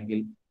വെക്കുകയാണെങ്കിൽ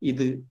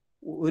ഇത്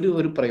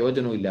ഒരു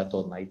പ്രയോജനവും ഇല്ലാത്ത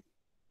ഒന്നായി.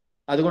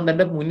 അതുകൊണ്ട്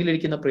എൻ്റെ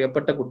മുന്നിലിരിക്കുന്ന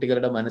പ്രിയപ്പെട്ട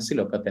കുട്ടികളുടെ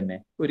മനസ്സിലൊക്കെ തന്നെ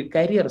ഒരു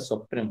കരിയർ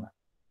സ്വപ്നമാണ്.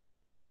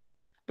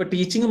 ഇപ്പൊ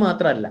ടീച്ചിങ്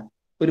മാത്രമല്ല,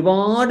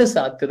 ഒരുപാട്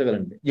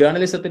സാധ്യതകളുണ്ട്.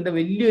 ജേർണലിസത്തിന്റെ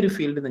വലിയൊരു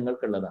ഫീൽഡ്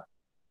നിങ്ങൾക്കുള്ളതാണ്.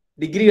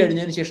 ഡിഗ്രി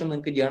കഴിഞ്ഞതിന് ശേഷം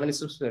നിങ്ങൾക്ക്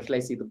ജേർണലിസം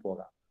സ്പെഷ്യലൈസ് ചെയ്ത്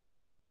പോകാം.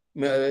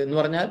 എന്ന്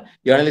പറഞ്ഞാൽ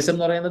ജേർണലിസം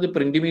എന്ന് പറയുന്നത്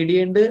പ്രിന്റ്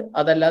മീഡിയ ഉണ്ട്,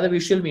 അതല്ലാതെ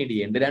വിഷ്വൽ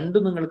മീഡിയ ഉണ്ട്.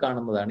 രണ്ടും നിങ്ങൾ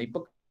കാണുന്നതാണ്. ഇപ്പൊ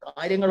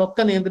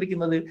കാര്യങ്ങളൊക്കെ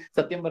നിയന്ത്രിക്കുന്നത്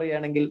സത്യം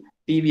പറയുകയാണെങ്കിൽ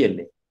TV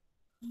അല്ലേ.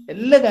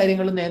 എല്ലാ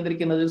കാര്യങ്ങളും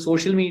നിയന്ത്രിക്കുന്നത്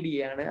സോഷ്യൽ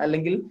മീഡിയയാണ്,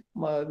 അല്ലെങ്കിൽ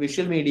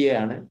വിഷ്വൽ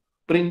മീഡിയയാണ്,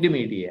 പ്രിന്റ്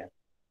മീഡിയയാണ്.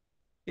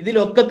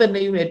 ഇതിലൊക്കെ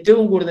തന്നെയും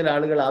ഏറ്റവും കൂടുതൽ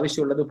ആളുകൾ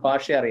ആവശ്യമുള്ളത്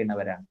ഭാഷ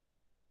അറിയുന്നവരാണ്.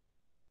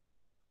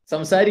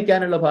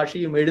 സംസാരിക്കാനുള്ള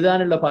ഭാഷയും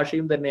എഴുതാനുള്ള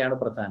ഭാഷയും തന്നെയാണ്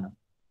പ്രധാനം.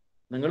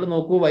 നിങ്ങൾ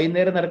നോക്കൂ,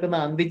 വൈകുന്നേരം നടക്കുന്ന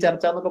അന്തി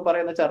ചർച്ച എന്നൊക്കെ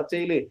പറയുന്ന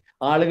ചർച്ചയിൽ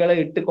ആളുകളെ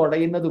ഇട്ട്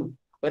കൊടയുന്നതും,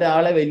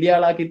 ഒരാളെ വലിയ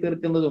ആളാക്കി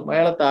തീർക്കുന്നതും,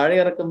 അയാളെ താഴെ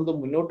ഇറക്കുന്നതും,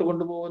 മുന്നോട്ട്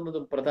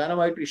കൊണ്ടുപോകുന്നതും,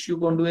 പ്രധാനമായിട്ട് ഇഷ്യൂ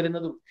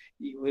കൊണ്ടുവരുന്നതും,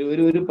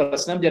 ഒരു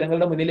പ്രശ്നം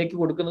ജനങ്ങളുടെ മുന്നിലേക്ക്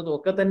കൊടുക്കുന്നതും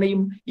ഒക്കെ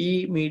തന്നെയും ഈ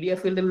മീഡിയ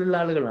ഫീൽഡിലുള്ള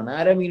ആളുകളാണ്.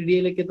 ആരാ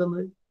മീഡിയയിലേക്ക്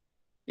എത്തുന്നത്?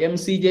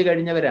 MCJ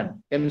കഴിഞ്ഞവരാണ്.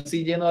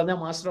 MCJ എന്ന് പറഞ്ഞാൽ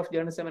master of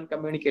journalism and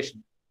communication.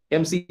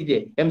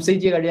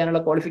 MCJ കഴിയാനുള്ള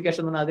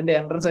qualification എന്ന് പറഞ്ഞാൽ അതിന്റെ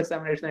എൻട്രൻസ്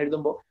എക്സാമിനേഷൻ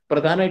എഴുതുമ്പോൾ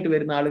പ്രധാനമായിട്ട്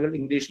വരുന്ന ആളുകൾ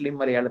ഇംഗ്ലീഷിലെയും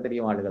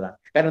മലയാളത്തിലെയും ആളുകളാണ്.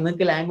 കാരണം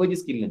നിങ്ങൾക്ക് ലാംഗ്വേജ്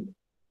സ്കില്ലുണ്ട്.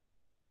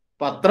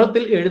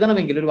 പത്രത്തിൽ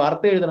എഴുതണമെങ്കിൽ, ഒരു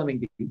വാർത്ത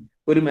എഴുതണമെങ്കിൽ,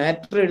 ഒരു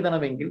മാറ്റർ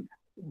എഴുതണമെങ്കിൽ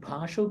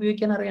ഭാഷ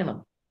ഉപയോഗിക്കാൻ അറിയണം.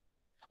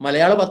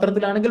 മലയാള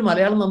പത്രത്തിലാണെങ്കിൽ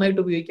മലയാളം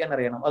നന്നായിട്ട് ഉപയോഗിക്കാൻ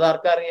അറിയണം. അത്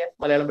ആർക്കറിയാം?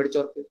 മലയാളം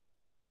പഠിച്ചവർക്ക്.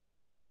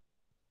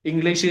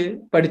 ഇംഗ്ലീഷ്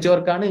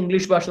പഠിച്ചവർക്കാണ്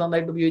ഇംഗ്ലീഷ് ഭാഷ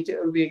നന്നായിട്ട്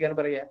ഉപയോഗിക്കാൻ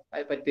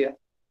പറ്റുക.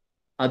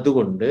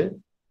 അതുകൊണ്ട്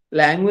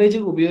ലാംഗ്വേജ്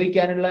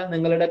ഉപയോഗിക്കാനുള്ള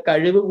നിങ്ങളുടെ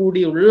കഴിവ്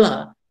കൂടിയുള്ള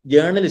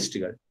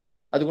ജേർണലിസ്റ്റുകൾ,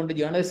 അതുകൊണ്ട്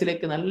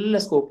ജേർണലിസ്റ്റിലേക്ക് നല്ല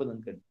സ്കോപ്പ്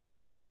നിങ്ങൾക്കുണ്ട്.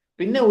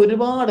 പിന്നെ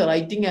ഒരുപാട്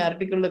writing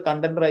article,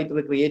 content writer,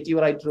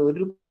 creative writer,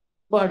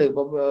 ഒരുപാട്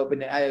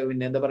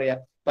പിന്നെ എന്താ പറയാ,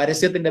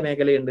 പരസ്യത്തിന്റെ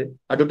മേഖലയുണ്ട്,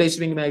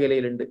 അഡ്വർടൈസ്മെന്റ്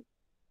മേഖലയിലുണ്ട്,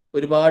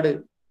 ഒരുപാട്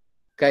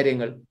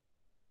കാര്യങ്ങൾ.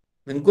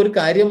 നിങ്ങൾക്കൊരു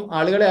കാര്യം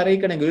ആളുകളെ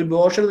അറിയിക്കണമെങ്കിൽ, ഒരു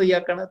ബ്രോഷർ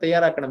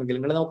തയ്യാറാക്കണമെങ്കിൽ,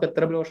 നിങ്ങൾ നമുക്ക്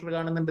എത്ര ബ്രോഷർ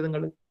കാണുന്നുണ്ട്?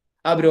 നിങ്ങൾ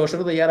ആ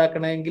ബ്രോഷർ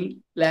തയ്യാറാക്കണമെങ്കിൽ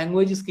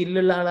ലാംഗ്വേജ്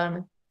സ്കില്ലുള്ള ആളാണ്.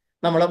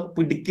 നമ്മളെ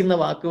പിടിക്കുന്ന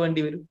വാക്ക്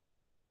വേണ്ടി വരും.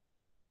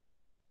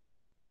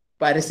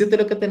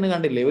 പരസ്യത്തിലൊക്കെ തന്നെ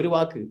കണ്ടില്ലേ ഒരു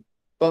വാക്ക്?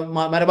 ഇപ്പൊ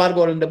മലബാർ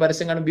ഗോൾഡിന്റെ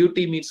പരസ്യം കാണും,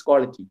 ബ്യൂട്ടി മീറ്റ്സ്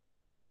ക്വാളിറ്റി.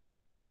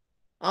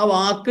 ആ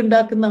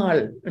വാക്കുണ്ടാക്കുന്ന ആൾ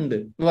ഉണ്ട്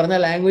എന്ന്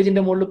പറഞ്ഞാൽ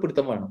ലാംഗ്വേജിന്റെ മുകളിൽ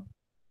പിടുത്തം വേണം.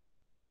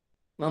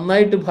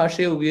 നന്നായിട്ട്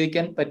ഭാഷയെ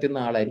ഉപയോഗിക്കാൻ പറ്റുന്ന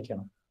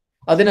ആളായിരിക്കണം.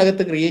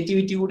 അതിനകത്ത്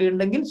ക്രിയേറ്റിവിറ്റി കൂടി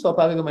ഉണ്ടെങ്കിൽ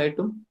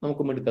സ്വാഭാവികമായിട്ടും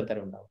നമുക്ക്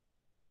മിടുക്കത്തരം ഉണ്ടാവും.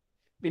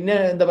 പിന്നെ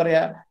എന്താ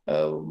പറയാ,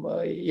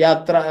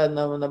 യാത്ര,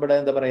 നമ്മുടെ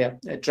എന്താ പറയാ,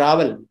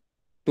 ട്രാവൽ,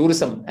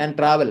 ടൂറിസം ആൻഡ്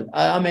ട്രാവൽ,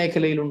 ആ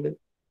മേഖലയിലുണ്ട്.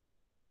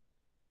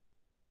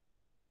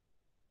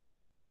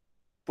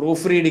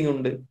 പ്രൂഫ് റീഡിംഗ്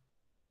ഉണ്ട്.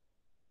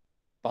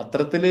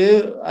 പത്രത്തില്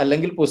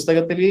അല്ലെങ്കിൽ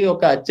പുസ്തകത്തില്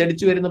ഒക്കെ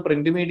അച്ചടിച്ചു വരുന്ന,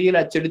 പ്രിന്റ് മീഡിയയിൽ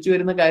അച്ചടിച്ചു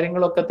വരുന്ന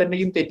കാര്യങ്ങളൊക്കെ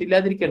തന്നെയും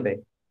തെറ്റില്ലാതിരിക്കണ്ടേ?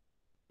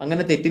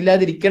 അങ്ങനെ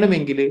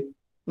തെറ്റില്ലാതിരിക്കണമെങ്കിൽ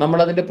നമ്മൾ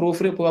അതിന്റെ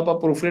പ്രൂഫ്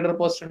റീഡർ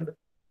പോസ്റ്റ് ഉണ്ട്.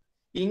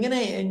 ഇങ്ങനെ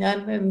ഞാൻ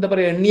എന്താ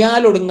പറയാ,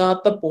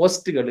 എണ്ണിയാലൊടുങ്ങാത്ത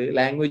പോസ്റ്റുകൾ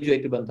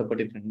ലാംഗ്വേജുമായിട്ട്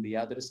ബന്ധപ്പെട്ടിട്ടുണ്ട്.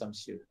 യാതൊരു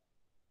സംശയവും.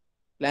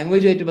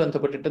 ലാംഗ്വേജുമായിട്ട്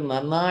ബന്ധപ്പെട്ടിട്ട്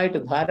നന്നായിട്ട്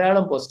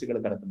ധാരാളം പോസ്റ്റുകൾ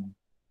കിടക്കുന്നുണ്ട്.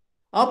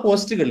 ആ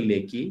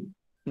പോസ്റ്റുകളിലേക്ക്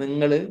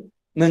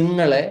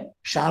നിങ്ങളെ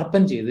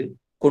ഷാർപ്പൻ ചെയ്ത്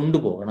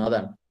കൊണ്ടുപോകണം.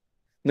 അതാണ്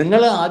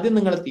നിങ്ങൾ ആദ്യം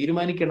നിങ്ങളെ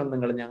തീരുമാനിക്കണം,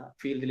 ഞാൻ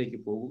ഫീൽഡിലേക്ക്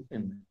പോകും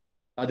എന്ന്.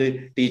 അത്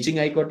ടീച്ചിങ്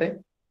ആയിക്കോട്ടെ,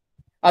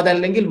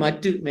 അതല്ലെങ്കിൽ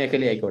മറ്റ്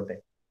മേഖലയായിക്കോട്ടെ,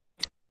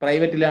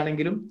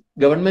 പ്രൈവറ്റിലാണെങ്കിലും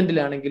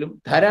ഗവൺമെന്റിലാണെങ്കിലും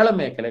ധാരാളം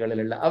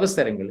മേഖലകളിലുള്ള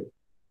അവസരങ്ങൾ.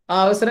 ആ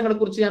അവസരങ്ങളെ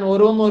കുറിച്ച് ഞാൻ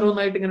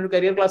ഓരോന്നായിട്ട് ഇങ്ങനെ ഒരു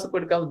കരിയർ ക്ലാസ്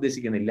എടുക്കാൻ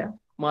ഉദ്ദേശിക്കുന്നില്ല.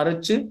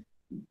 മറിച്ച്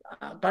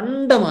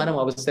കണ്ടമാനം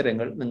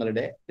അവസരങ്ങൾ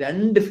നിങ്ങളുടെ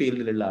രണ്ട്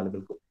ഫീൽഡിലുള്ള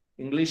ആളുകൾക്കും,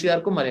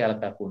 ഇംഗ്ലീഷുകാർക്കും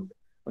മലയാളക്കാർക്കും ഉണ്ട്.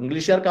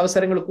 ഇംഗ്ലീഷുകാർക്ക്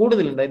അവസരങ്ങൾ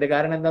കൂടുതലുണ്ട്. അതിന്റെ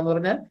കാരണം എന്താന്ന്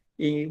പറഞ്ഞാൽ,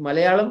 ഈ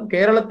മലയാളം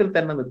കേരളത്തിൽ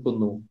തന്നെ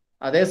നിൽക്കുന്നു,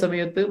 അതേ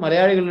സമയത്ത്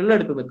മലയാളികളുടെ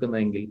അടുത്ത്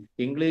നിൽക്കുന്നതെങ്കിൽ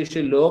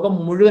ഇംഗ്ലീഷ് ലോകം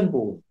മുഴുവൻ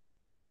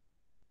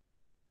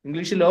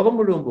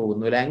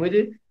പോകുന്നു.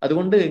 ലാംഗ്വേജ്,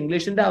 അതുകൊണ്ട്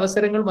ഇംഗ്ലീഷിന്റെ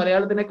അവസരങ്ങൾ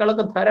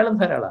മലയാളത്തിനേക്കാളൊക്കെ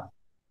ധാരാളം.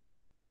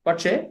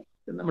 പക്ഷേ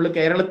നമ്മൾ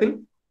കേരളത്തിൽ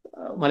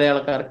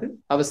മലയാളക്കാർക്ക്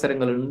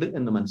അവസരങ്ങളുണ്ട്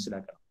എന്ന്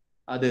മനസ്സിലാക്കണം.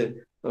 അത്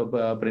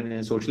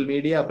സോഷ്യൽ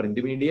മീഡിയ,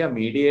 പ്രിന്റ് മീഡിയ,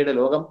 മീഡിയയുടെ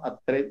ലോകം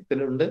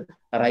അത്തരത്തിലുണ്ട്.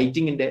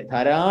 റൈറ്റിങ്ങിന്റെ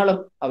ധാരാളം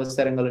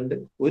അവസരങ്ങളുണ്ട്.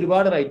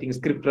 ഒരുപാട് റൈറ്റിംഗ്,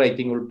 സ്ക്രിപ്റ്റ്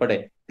റൈറ്റിംഗ് ഉൾപ്പെടെ,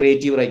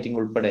 ക്രിയേറ്റീവ് റൈറ്റിംഗ്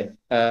ഉൾപ്പെടെ,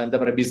 എന്താ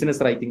പറയുക,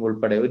 ബിസിനസ് റൈറ്റിംഗ്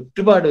ഉൾപ്പെടെ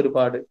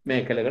ഒരുപാട്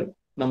മേഖലകൾ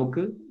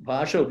നമുക്ക്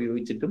ഭാഷ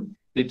ഉപയോഗിച്ചിട്ടും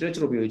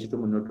ലിറ്ററേച്ചർ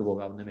ഉപയോഗിച്ചിട്ടും മുന്നോട്ട്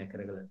പോകാവുന്ന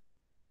മേഖലകളുണ്ട്.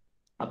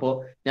 അപ്പോൾ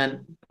ഞാൻ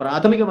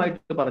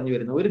പ്രാഥമികമായിട്ട് പറഞ്ഞു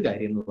വരുന്ന ഒരു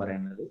കാര്യം എന്ന്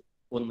പറയുന്നത്,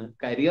 ഒന്ന്,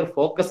 കരിയർ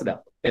ഫോക്കസ്ഡ്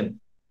ആവും എന്ന്.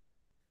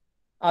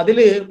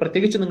 അതില്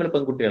പ്രത്യേകിച്ച് നിങ്ങൾ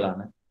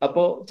പെൺകുട്ടികളാണ്,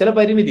 അപ്പോൾ ചില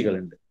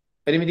പരിമിതികളുണ്ട്.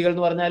 പരിമിതികൾ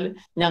എന്ന് പറഞ്ഞാൽ,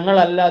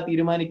 ഞങ്ങളല്ല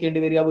തീരുമാനിക്കേണ്ടി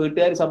വരിക,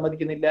 വീട്ടുകാർ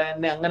സമ്മതിക്കുന്നില്ല,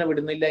 എന്നെ അങ്ങനെ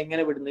വിടുന്നില്ല,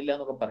 ഇങ്ങനെ വിടുന്നില്ല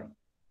എന്നൊക്കെ പറയും.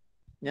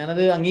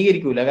 ഞാനത്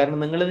അംഗീകരിക്കൂല. കാരണം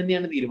നിങ്ങൾ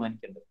തന്നെയാണ്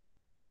തീരുമാനിക്കേണ്ടത്.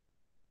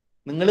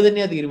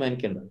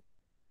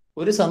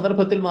 ഒരു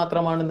സന്ദർഭത്തിൽ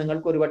മാത്രമാണ്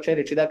നിങ്ങൾക്ക് ഒരുപക്ഷെ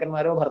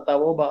രക്ഷിതാക്കന്മാരോ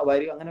ഭർത്താവോ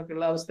ഭാര്യയോ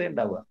അങ്ങനെയൊക്കെയുള്ള അവസ്ഥ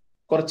ഉണ്ടാവുക.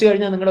 കുറച്ചു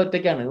കഴിഞ്ഞാൽ നിങ്ങൾ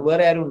ഒറ്റയ്ക്കാണ്,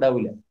 വേറെ ആരും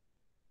ഉണ്ടാവില്ല.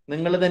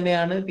 നിങ്ങൾ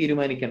തന്നെയാണ്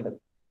തീരുമാനിക്കേണ്ടത്.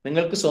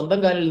 നിങ്ങൾക്ക് സ്വന്തം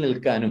കാലിൽ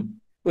നിൽക്കാനും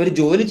ഒരു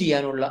ജോലി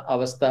ചെയ്യാനുള്ള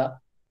അവസ്ഥ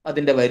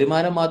അതിന്റെ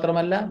വരുമാനം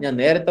മാത്രമല്ല, ഞാൻ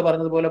നേരത്തെ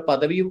പറഞ്ഞതുപോലെ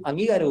പദവിയും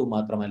അംഗീകാരവും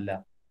മാത്രമല്ല,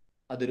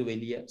 അതൊരു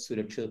വലിയ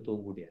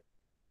സുരക്ഷിതത്വവും കൂടിയാണ്.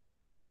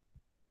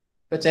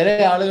 ഇപ്പൊ ചില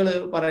ആളുകൾ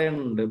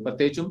പറയുന്നുണ്ട്,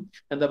 പ്രത്യേകിച്ചും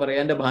എന്താ പറയാ,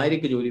 എന്റെ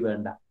ഭാര്യയ്ക്ക് ജോലി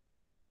വേണ്ട,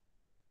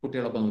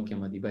 കുട്ടികളൊക്കെ നോക്കിയാൽ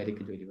മതി,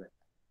 ഭാര്യയ്ക്ക് ജോലി വേണ്ട,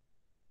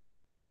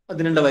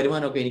 അതിനുള്ള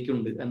വരുമാനമൊക്കെ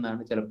എനിക്കുണ്ട്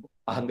എന്നാണ് ചിലപ്പോൾ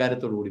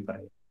അഹങ്കാരത്തോടു കൂടി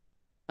പറയുക.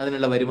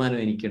 അതിനുള്ള വരുമാനം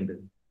എനിക്കുണ്ട്.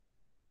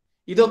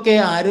 ഇതൊക്കെ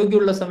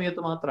ആരോഗ്യമുള്ള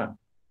സമയത്ത് മാത്രമാണ്.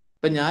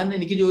 ഇപ്പൊ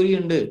എനിക്ക്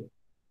ജോലിയുണ്ട്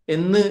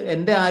എന്ന്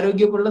എന്റെ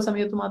ആരോഗ്യമുള്ള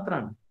സമയത്ത്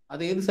മാത്രമാണ്.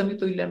 അത് ഏത്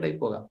സമയത്തും ഇല്ലാണ്ടായി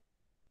പോകാം.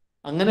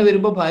 അങ്ങനെ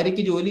വരുമ്പോൾ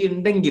ഭാര്യയ്ക്ക് ജോലി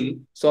ഉണ്ടെങ്കിൽ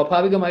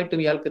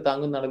സ്വാഭാവികമായിട്ടും ഇയാൾക്ക്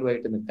താങ്ങും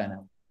തണലുമായിട്ട്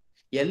നിൽക്കാനാവും.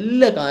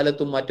 എല്ലാ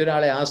കാലത്തും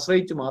മറ്റൊരാളെ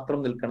ആശ്രയിച്ച് മാത്രം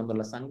നിൽക്കണം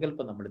എന്നുള്ള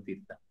സങ്കല്പം നമ്മൾ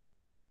തിരുത്താം.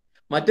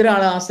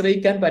 മറ്റൊരാളെ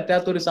ആശ്രയിക്കാൻ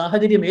പറ്റാത്ത ഒരു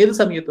സാഹചര്യം ഏത്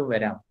സമയത്തും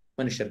വരാം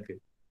മനുഷ്യർക്ക്.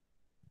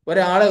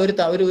 ഒരാളെ ഒരു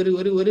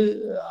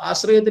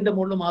ആശ്രയത്തിന്റെ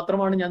മുകളിൽ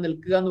മാത്രമാണ് ഞാൻ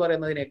നിൽക്കുക എന്ന്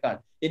പറയുന്നതിനേക്കാൾ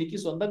എനിക്ക്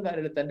സ്വന്തം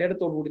കാലിൽ തന്റെ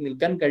അടുത്തോടുകൂടി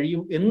നിൽക്കാൻ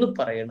കഴിയും എന്ന്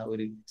പറയുന്ന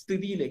ഒരു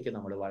സ്ഥിതിയിലേക്ക്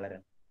നമ്മൾ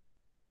വളരണം.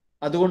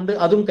 അതുകൊണ്ട്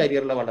അതും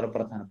കരിയറിലെ വളരെ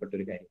പ്രധാനപ്പെട്ട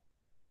ഒരു കാര്യം.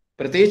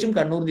 പ്രത്യേകിച്ചും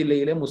കണ്ണൂർ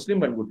ജില്ലയിലെ മുസ്ലിം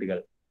പെൺകുട്ടികൾ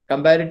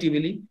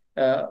കമ്പാരിറ്റീവ്ലി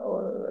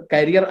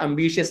കരിയർ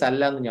അംബീഷ്യസ്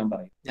അല്ല എന്ന് ഞാൻ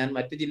പറയും. ഞാൻ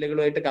മറ്റു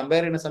ജില്ലകളുമായിട്ട്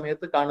കമ്പയർ ചെയ്യുന്ന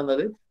സമയത്ത്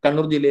കാണുന്നത്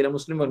കണ്ണൂർ ജില്ലയിലെ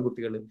മുസ്ലിം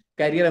പെൺകുട്ടികൾ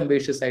കരിയർ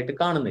അംബീഷ്യസ് ആയിട്ട്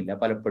കാണുന്നില്ല,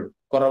 പലപ്പോഴും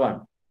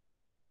കുറവാണ്.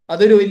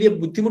 അതൊരു വലിയ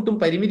ബുദ്ധിമുട്ടും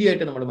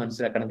പരിമിതിയായിട്ട് നമ്മൾ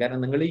മനസ്സിലാക്കണം.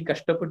 കാരണം നിങ്ങൾ ഈ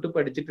കഷ്ടപ്പെട്ട്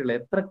പഠിച്ചിട്ടുള്ള,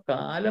 എത്ര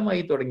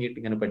കാലമായി തുടങ്ങിയിട്ട്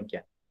ഇങ്ങനെ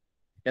പഠിക്കാൻ,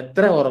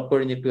 എത്ര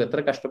ഉറക്കൊഴിഞ്ഞിട്ടും എത്ര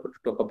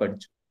കഷ്ടപ്പെട്ടിട്ടും ഒക്കെ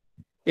പഠിച്ചു,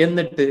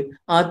 എന്നിട്ട്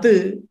അത്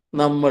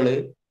നമ്മൾ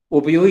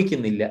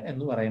ഉപയോഗിക്കുന്നില്ല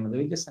എന്ന് പറയുന്നത്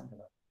വലിയ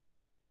സങ്കടമാണ്.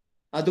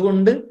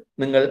 അതുകൊണ്ട്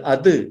നിങ്ങൾ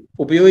അത്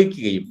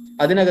ഉപയോഗിക്കുകയും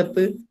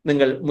അതിനകത്ത്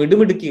നിങ്ങൾ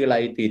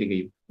മിടുമിടുക്കികളായി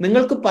തീരുകയും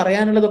നിങ്ങൾക്ക്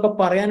പറയാനുള്ളതൊക്കെ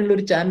പറയാനുള്ള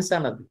ഒരു ചാൻസ്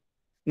ആണത്.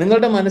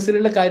 നിങ്ങളുടെ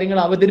മനസ്സിലുള്ള കാര്യങ്ങൾ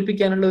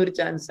അവതരിപ്പിക്കാനുള്ള ഒരു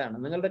ചാൻസ് ആണ്,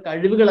 നിങ്ങളുടെ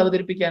കഴിവുകൾ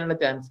അവതരിപ്പിക്കാനുള്ള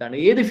ചാൻസ് ആണ്.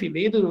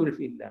 ഏതൊരു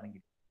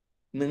ഫീൽഡിലാണെങ്കിലും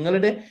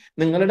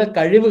നിങ്ങളുടെ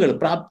കഴിവുകൾ,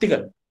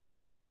 പ്രാപ്തികൾ,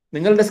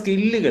 നിങ്ങളുടെ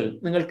സ്കില്ലുകൾ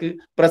നിങ്ങൾക്ക്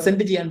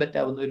പ്രസന്റ് ചെയ്യാൻ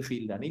പറ്റാവുന്ന ഒരു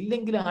ഫീൽഡാണ്.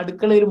 ഇല്ലെങ്കിൽ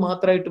അടുക്കളയിൽ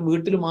മാത്രമായിട്ടും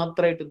വീട്ടിൽ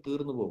മാത്രമായിട്ടും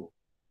തീർന്നു പോകും.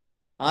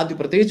 ആദ്യം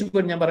പ്രത്യേകിച്ച്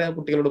ഇപ്പോൾ ഞാൻ പറയുന്ന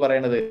കുട്ടികളോട്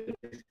പറയണത്,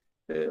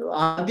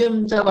 ആദ്യം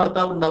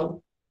ഭർത്താവ് ഉണ്ടാവും,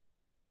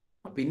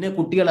 പിന്നെ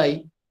കുട്ടികളായി,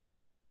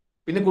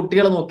 പിന്നെ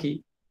കുട്ടികളെ നോക്കി.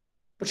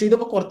 പക്ഷെ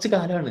ഇതൊക്കെ കുറച്ച്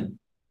കാലമാണ്.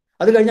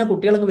 അത് കഴിഞ്ഞാൽ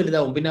കുട്ടികളങ്ങ്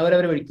വലുതാവും, പിന്നെ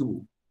അവരവരെ വഴിക്ക്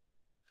പോകും,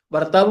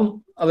 ഭർത്താവും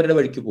അവരുടെ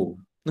വഴിക്ക് പോകും.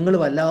 നിങ്ങൾ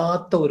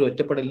വല്ലാത്ത ഒരു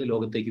ഒറ്റപ്പെടലിന്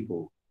ലോകത്തേക്ക്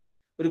പോകും.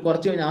 ഒരു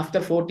കുറച്ച് കഴിഞ്ഞ്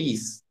ആഫ്റ്റർ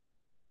 40s,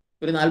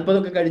 ഒരു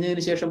 40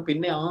 കഴിഞ്ഞതിന് ശേഷം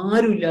പിന്നെ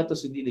ആരും ഇല്ലാത്ത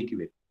സ്ഥിതിയിലേക്ക്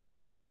വരും.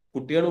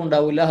 കുട്ടികളും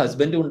ഉണ്ടാവില്ല,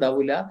 ഹസ്ബൻഡും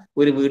ഉണ്ടാവില്ല,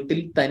 ഒരു വീട്ടിൽ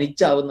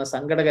തനിച്ചാവുന്ന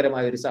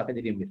സങ്കടകരമായ ഒരു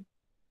സാഹചര്യം വരും.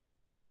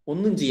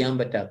 ഒന്നും ചെയ്യാൻ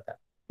പറ്റാത്ത,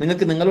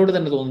 നിങ്ങൾക്ക് നിങ്ങളോട്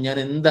തന്നെ തോന്നും ഞാൻ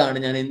എന്താണ്,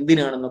 ഞാൻ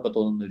എന്തിനാണെന്നൊക്കെ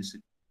തോന്നുന്ന ഒരു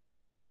സ്ഥിതി.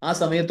 ആ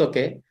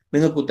സമയത്തൊക്കെ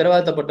നിങ്ങൾക്ക്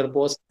ഉത്തരവാദിത്തപ്പെട്ട ഒരു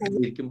പോസ്റ്റ്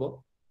ഇരിക്കുമ്പോൾ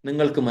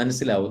നിങ്ങൾക്ക്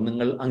മനസ്സിലാവും,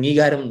 നിങ്ങൾ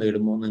അംഗീകാരം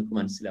നേടുമ്പോൾ നിങ്ങൾക്ക്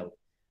മനസ്സിലാവും,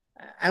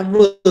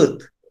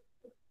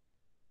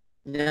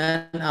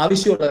 ഞാൻ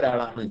ആവശ്യമുള്ള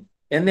ഒരാളാണ്,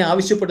 എന്നെ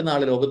ആവശ്യപ്പെടുന്ന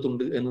ആൾ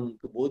ലോകത്തുണ്ട് എന്ന്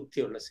നിങ്ങൾക്ക്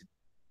ബോധ്യമുള്ള സ്ഥിതി.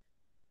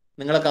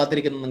 നിങ്ങളെ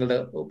കാത്തിരിക്കുന്ന, നിങ്ങളുടെ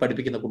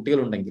പഠിപ്പിക്കുന്ന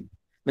കുട്ടികളുണ്ടെങ്കിൽ,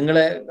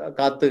 നിങ്ങളെ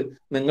കാത്ത്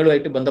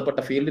നിങ്ങളുമായിട്ട് ബന്ധപ്പെട്ട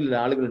ഫീൽഡിലുള്ള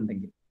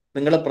ആളുകളുണ്ടെങ്കിൽ,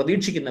 നിങ്ങളെ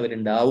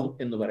പ്രതീക്ഷിക്കുന്നവരുണ്ടാവും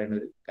എന്ന് പറയുന്ന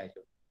ഒരു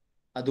കാര്യം.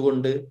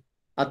 അതുകൊണ്ട്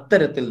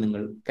അത്തരത്തിൽ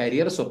നിങ്ങൾ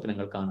കരിയർ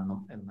സ്വപ്നങ്ങൾ കാണണം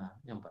എന്നാണ്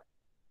ഞാൻ പറയുന്നത്.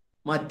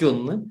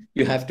 മറ്റൊന്ന്,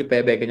 you have to pay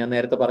back. ഞാൻ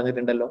നേരത്തെ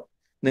പറഞ്ഞിട്ടുണ്ടല്ലോ,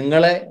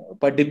 നിങ്ങളെ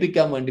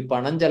പഠിപ്പിക്കാൻ വേണ്ടി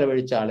പണം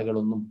ചെലവഴിച്ച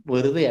ആളുകളൊന്നും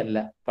വെറുതെ അല്ല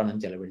പണം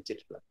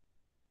ചെലവഴിച്ചിട്ടുള്ളത്.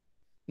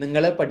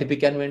 നിങ്ങളെ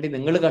പഠിപ്പിക്കാൻ വേണ്ടി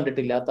നിങ്ങൾ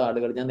കണ്ടിട്ടില്ലാത്ത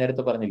ആളുകൾ, ഞാൻ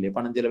നേരത്തെ പറഞ്ഞില്ലേ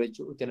പണം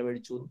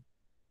ചെലവഴിച്ചു,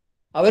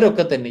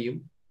 അവരൊക്കെ തന്നെയും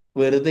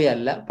വെറുതെ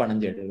അല്ല പണം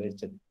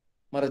ചെലവഴിച്ചത്.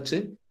 മറിച്ച്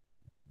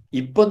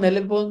ഇപ്പൊ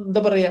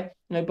എന്താ പറയാ,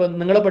 ഇപ്പൊ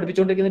നിങ്ങളെ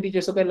പഠിപ്പിച്ചുകൊണ്ടിരിക്കുന്ന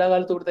ടീച്ചേഴ്സൊക്കെ എല്ലാ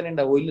കാലത്തും ഇവിടെ തന്നെ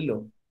ഉണ്ടാവും, ഇല്ലല്ലോ.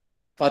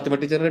 ഫാത്തിമ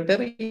ടീച്ചർ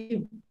റിട്ടയർ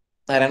ചെയ്യും,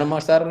 നാരായണ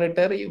മാസ്റ്റർ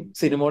റിട്ടയർ ചെയ്യും,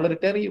 സിനിമോള്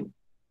റിട്ടയർ ചെയ്യും.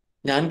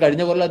 ഞാൻ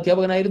കഴിഞ്ഞ കൊല്ലം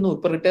അധ്യാപകനായിരുന്നു,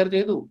 ഇപ്പൊ റിട്ടയർ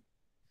ചെയ്തു.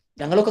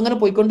 ഞങ്ങളൊക്കെ അങ്ങനെ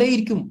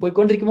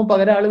പോയിക്കൊണ്ടിരിക്കുമ്പോൾ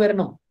പകരം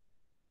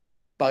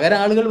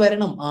ആളുകൾ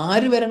വരണം.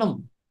 ആര് വരണം?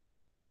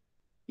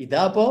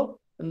 ഇതാപ്പോ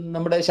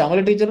നമ്മുടെ ശ്യാമല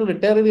ടീച്ചർ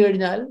റിട്ടയർ ചെയ്ത്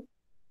കഴിഞ്ഞാൽ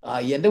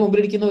എന്റെ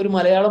മുമ്പിലിരിക്കുന്ന ഒരു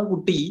മലയാളം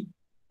കുട്ടി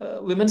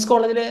വിമൻസ്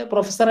കോളേജിലെ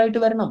പ്രൊഫസറായിട്ട്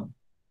വരണം.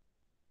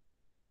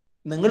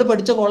 നിങ്ങൾ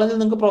പഠിച്ച കോളേജിൽ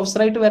നിങ്ങൾക്ക്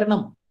പ്രൊഫസറായിട്ട്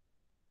വരണം.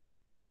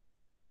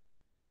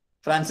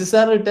 ഫ്രാൻസിസ്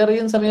സാർ റിട്ടയർ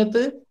ചെയ്യുന്ന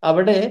സമയത്ത്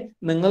അവിടെ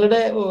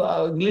നിങ്ങളുടെ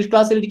ഇംഗ്ലീഷ്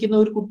ക്ലാസ്സിൽ ഇരിക്കുന്ന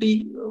ഒരു കുട്ടി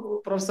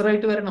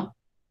പ്രൊഫസറായിട്ട് വരണം.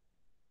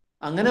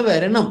 അങ്ങനെ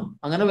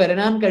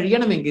വരാൻ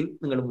കഴിയണമെങ്കിൽ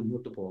നിങ്ങൾ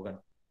മുന്നോട്ട്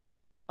പോകണം.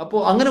 അപ്പോൾ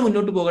അങ്ങനെ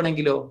മുന്നോട്ട്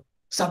പോകണമെങ്കിലോ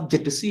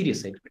സബ്ജക്റ്റ്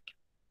സീരിയസ്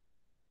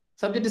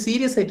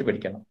ആയിട്ട്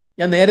പഠിക്കണം.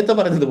 ഞാൻ നേരത്തെ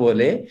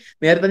പറഞ്ഞതുപോലെ,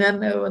 ഞാൻ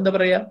എന്താ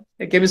പറയാ,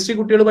 കെമിസ്ട്രി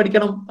കുട്ടികൾ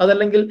പഠിക്കണം,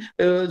 അതല്ലെങ്കിൽ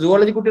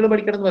സുവോളജി കുട്ടികൾ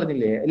പഠിക്കണം എന്ന്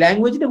പറഞ്ഞില്ലേ,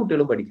 ലാംഗ്വേജിന്റെ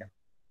കുട്ടികളും പഠിക്കണം.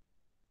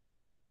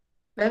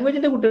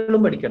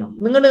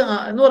 നിങ്ങൾ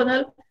എന്ന്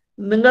പറഞ്ഞാൽ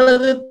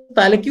നിങ്ങളത്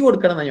തലയ്ക്ക്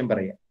കൊടുക്കണം എന്നാണ് ഞാൻ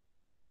പറയാ.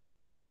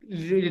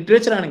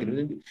 ലിറ്ററേച്ചർ ആണെങ്കിലും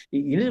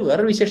ഇതിന്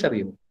വേറൊരു വിശേഷം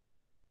അറിയുമോ?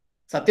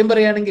 സത്യം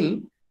പറയുകയാണെങ്കിൽ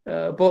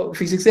ഇപ്പോ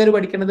ഫിസിക്സുകാർ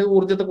പഠിക്കുന്നത്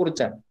ഊർജത്തെ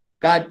കുറിച്ചാണ്.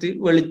 കാറ്റ്,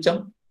 വെളിച്ചം,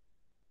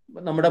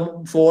 നമ്മുടെ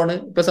ഫോണ്,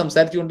 ഇപ്പൊ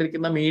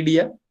സംസാരിച്ചുകൊണ്ടിരിക്കുന്ന മീഡിയ,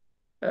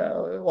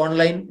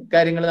 ഓൺലൈൻ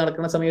കാര്യങ്ങൾ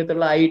നടക്കുന്ന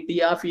സമയത്തുള്ള IT,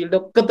 ആ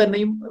ഫീൽഡൊക്കെ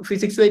തന്നെയും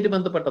ഫിസിക്സുമായിട്ട്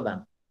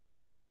ബന്ധപ്പെട്ടതാണ്.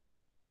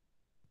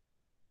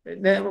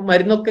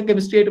 മരുന്നൊക്കെ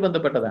കെമിസ്ട്രി ആയിട്ട്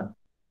ബന്ധപ്പെട്ടതാണ്.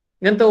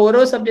 ഇങ്ങനത്തെ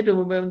ഓരോ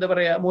സബ്ജക്റ്റും എന്താ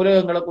പറയാ,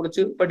 മൂലകങ്ങളെ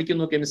കുറിച്ച്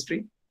പഠിക്കുന്നു കെമിസ്ട്രി,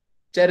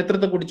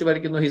 ചരിത്രത്തെ കുറിച്ച്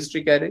പഠിക്കുന്നു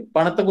ഹിസ്റ്ററിക്കാര്,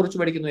 പണത്തെ കുറിച്ച്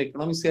പഠിക്കുന്നു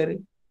എക്കണോമിക്സുകാര്.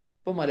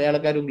 ഇപ്പൊ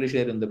മലയാളക്കാരും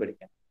ഇംഗ്ലീഷുകാരും എന്ത്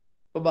പഠിക്കാൻ?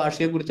 ഇപ്പൊ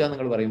ഭാഷയെ കുറിച്ചാണ്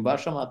നിങ്ങൾ പറയും,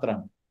 ഭാഷ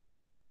മാത്രമാണ്.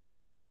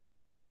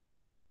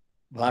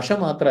 ഭാഷ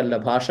മാത്രമല്ല,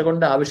 ഭാഷ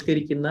കൊണ്ട്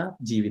ആവിഷ്കരിക്കുന്ന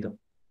ജീവിതം,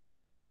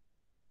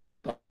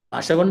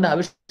 ഭാഷ കൊണ്ട്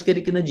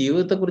ആവിഷ്കരിക്കുന്ന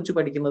ജീവിതത്തെ കുറിച്ച്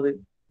പഠിക്കുന്നത്,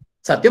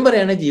 സത്യം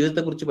പറയുകയാണെങ്കിൽ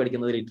ജീവിതത്തെ കുറിച്ച്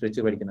പഠിക്കുന്നത്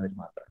ലിറ്ററേച്ചർ പഠിക്കുന്നവർ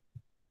മാത്രമാണ്.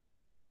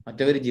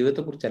 മറ്റവർ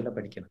ജീവിതത്തെ കുറിച്ചല്ല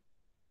പഠിക്കുന്നത്.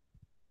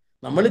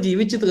 നമ്മൾ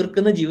ജീവിച്ചു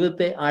തീർക്കുന്ന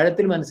ജീവിതത്തെ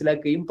ആഴത്തിൽ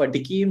മനസ്സിലാക്കുകയും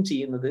പഠിക്കുകയും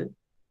ചെയ്യുന്നത്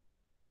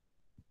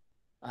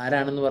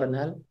ആരാണെന്ന്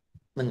പറഞ്ഞാൽ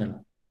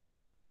നിങ്ങളാണ്.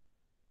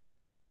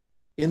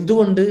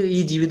 എന്തുകൊണ്ട് ഈ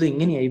ജീവിതം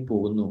ഇങ്ങനെയായി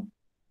പോകുന്നു,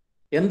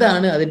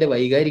 എന്താണ് അതിന്റെ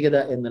വൈകാരികത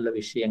എന്നുള്ള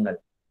വിഷയങ്ങൾ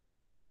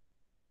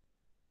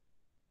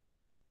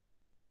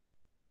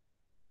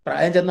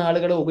പ്രായം ചെന്ന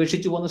ആളുകളെ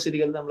ഉപേക്ഷിച്ചു പോകുന്ന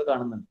സ്ഥിതികൾ നമ്മൾ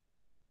കാണുന്നുണ്ട്.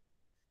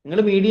 നിങ്ങൾ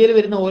മീഡിയയിൽ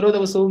വരുന്ന ഓരോ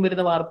ദിവസവും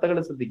വരുന്ന വാർത്തകൾ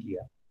ശ്രദ്ധിക്കുക.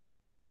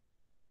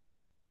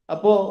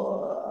 അപ്പോ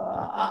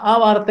ആ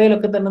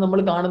വാർത്തയിലൊക്കെ തന്നെ നമ്മൾ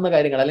കാണുന്ന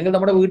കാര്യങ്ങൾ, അല്ലെങ്കിൽ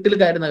നമ്മുടെ വീട്ടിൽ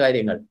കയറുന്ന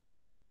കാര്യങ്ങൾ,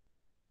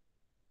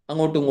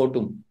 അങ്ങോട്ടും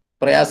ഇങ്ങോട്ടും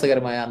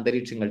പ്രയാസകരമായ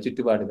അന്തരീക്ഷങ്ങൾ,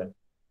 ചുറ്റുപാടുകൾ,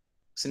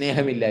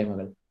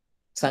 സ്നേഹമില്ലായ്മകൾ,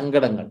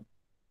 സങ്കടങ്ങൾ,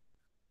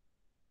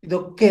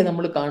 ഇതൊക്കെ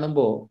നമ്മൾ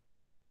കാണുമ്പോൾ,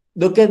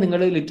 ഇതൊക്കെ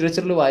നിങ്ങൾ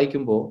ലിറ്ററേച്ചറിൽ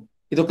വായിക്കുമ്പോൾ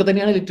ഇതൊക്കെ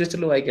തന്നെയാണ്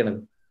ലിറ്ററേച്ചറിൽ വായിക്കണത്.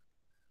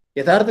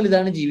 യഥാർത്ഥത്തിൽ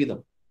ഇതാണ് ജീവിതം.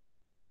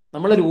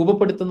 നമ്മളെ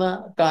രൂപപ്പെടുത്തുന്ന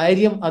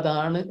കാര്യം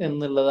അതാണ്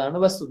എന്നുള്ളതാണ്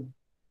വസ്തുത.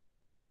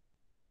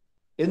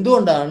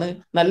 എന്തുകൊണ്ടാണ്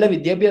നല്ല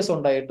വിദ്യാഭ്യാസം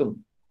ഉണ്ടായിട്ടും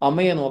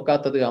അമ്മയെ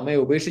നോക്കാത്തത്, അമ്മയെ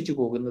ഉപേക്ഷിച്ചു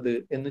പോകുന്നത്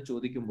എന്ന്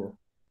ചോദിക്കുമ്പോൾ,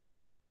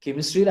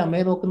 കെമിസ്ട്രിയിൽ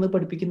അമ്മയെ നോക്കുന്നത്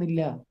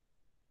പഠിപ്പിക്കുന്നില്ല,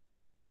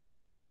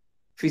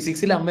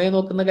 ഫിസിക്സിൽ അമ്മയെ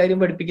നോക്കുന്ന കാര്യം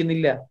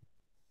പഠിപ്പിക്കുന്നില്ല.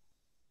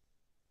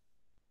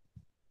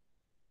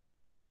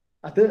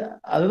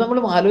 അത് നമ്മൾ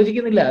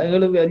ആലോചിക്കുന്നില്ല.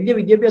 നിങ്ങൾ വലിയ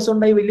വിദ്യാഭ്യാസം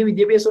ഉണ്ടായി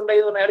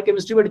എന്ന് പറഞ്ഞാൽ അയാൾ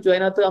കെമിസ്ട്രി പഠിച്ചു,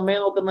 അതിനകത്ത് അമ്മയെ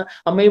നോക്കുന്ന,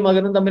 അമ്മയും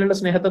മകനും തമ്മിലുള്ള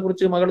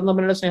സ്നേഹത്തെക്കുറിച്ച്, മകളും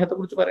തമ്മിലുള്ള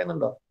സ്നേഹത്തെക്കുറിച്ച്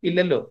പറയുന്നുണ്ടോ?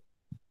 ഇല്ലല്ലോ.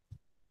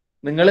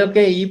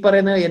 നിങ്ങളെയൊക്കെ ഈ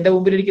പറയുന്ന എന്റെ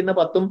മുമ്പിലിരിക്കുന്ന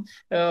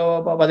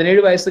 17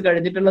 വയസ്സ്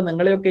കഴിഞ്ഞിട്ടുള്ള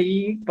നിങ്ങളെയൊക്കെ ഈ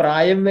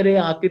പ്രായം വരെ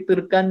ആക്കി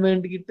തീർക്കാൻ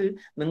വേണ്ടിയിട്ട്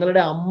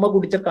നിങ്ങളുടെ അമ്മ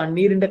കുടിച്ച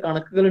കണ്ണീരിന്റെ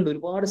കണക്കുകളുണ്ട്,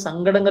 ഒരുപാട്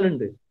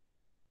സങ്കടങ്ങളുണ്ട്.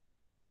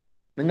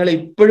 നിങ്ങൾ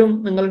ഇപ്പോഴും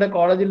നിങ്ങളുടെ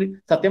കോളേജിൽ,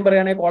 സത്യം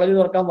പറയുകയാണെങ്കിൽ കോളേജ്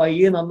തുറക്കാൻ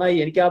വൈകിയ നന്നായി,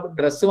 എനിക്ക് ആ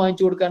ഡ്രസ്സ്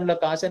വാങ്ങിച്ചു കൊടുക്കാനുള്ള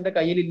കാശ് എന്റെ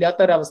കയ്യിൽ ഇല്ലാത്ത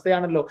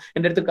ഒരവസ്ഥയാണല്ലോ,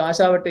 എന്റെ അടുത്ത്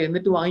കാശാവട്ടെ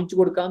എന്നിട്ട് വാങ്ങിച്ചു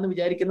കൊടുക്കാമെന്ന്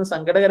വിചാരിക്കുന്ന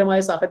സങ്കടകരമായ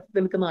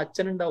സാഹചര്യത്തിൽ നിൽക്കുന്ന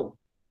അച്ഛനുണ്ടാവും.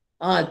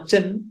 ആ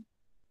അച്ഛൻ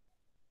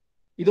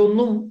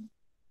ഇതൊന്നും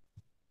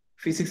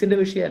ഫിസിക്സിന്റെ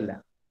വിഷയമല്ല,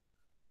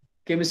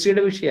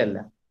 കെമിസ്ട്രിയുടെ വിഷയമല്ല,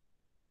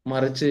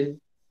 മറിച്ച്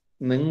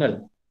നിങ്ങൾ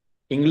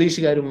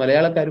ഇംഗ്ലീഷുകാരും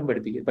മലയാളക്കാരും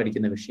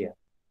പഠിക്കുന്ന വിഷയമാണ്.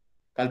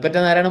 കൽപ്പറ്റ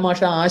നാരായണ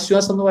മാഷ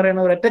ആശ്വാസം എന്ന്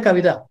പറയുന്ന ഒരൊറ്റ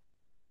കവിത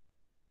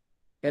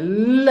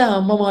എല്ലാ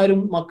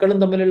അമ്മമാരും മക്കളും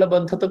തമ്മിലുള്ള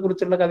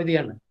ബന്ധത്തെക്കുറിച്ചുള്ള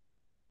കവിതയാണ്.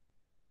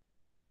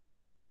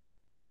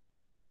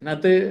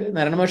 അതിനകത്ത്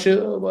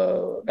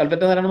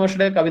കൽപ്പറ്റ നാരായണ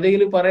മാഷയുടെ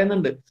കവിതയിൽ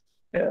പറയുന്നുണ്ട്,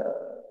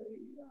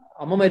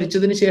 അമ്മ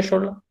മരിച്ചതിന്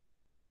ശേഷമുള്ള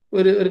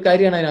ഒരു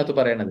കാര്യമാണ് അതിനകത്ത്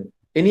പറയണത്.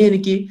 ഇനി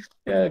എനിക്ക്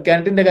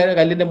കിണറ്റിന്റെ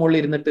കല്ലിന്റെ മുകളിൽ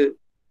ഇരുന്നിട്ട്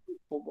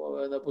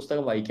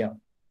പുസ്തകം വായിക്കാം,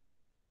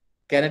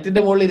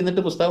 കിണറ്റിന്റെ മുകളിൽ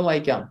ഇരുന്നിട്ട് പുസ്തകം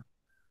വായിക്കാം,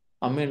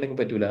 അമ്മയുണ്ടെങ്കിൽ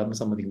പറ്റൂല, അമ്മ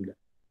സമ്മതിക്കൂല.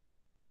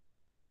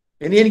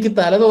 ഇനി എനിക്ക്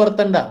തല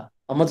തോർത്തണ്ട,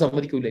 അമ്മ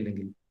സമ്മതിക്കൂല,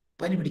 ഇല്ലെങ്കിൽ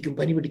പനി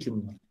പിടിക്കും.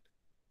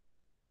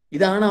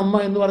 ഇതാണ് അമ്മ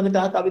എന്ന് പറഞ്ഞിട്ട്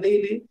ആ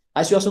കവിതയിൽ,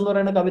 ആശ്വാസം എന്ന്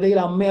പറയുന്ന കവിതയിൽ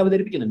അമ്മയെ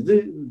അവതരിപ്പിക്കുന്നുണ്ട്.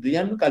 ഇത്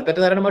ഞാൻ കൽപ്പറ്റ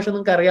നാരായണ മാഷ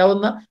നിങ്ങൾക്ക്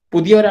അറിയാവുന്ന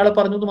പുതിയ ഒരാളെ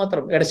പറഞ്ഞത്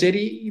മാത്രം.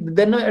 ഇത്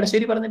തന്നെ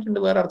എടശ്ശേരി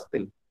പറഞ്ഞിട്ടുണ്ട് വേറെ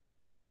അർത്ഥത്തിൽ.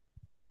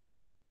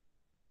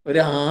 ഒരു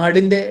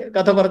ആടിന്റെ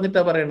കഥ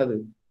പറഞ്ഞിട്ടാ പറയണത്.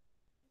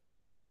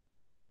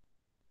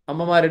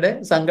 അമ്മമാരുടെ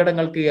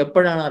സങ്കടങ്ങൾക്ക്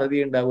എപ്പോഴാണ് അറുതി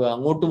ഉണ്ടാവുക,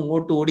 അങ്ങോട്ടും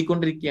ഇങ്ങോട്ടും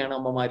ഓടിക്കൊണ്ടിരിക്കുകയാണ്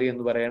അമ്മമാര്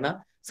എന്ന് പറയണ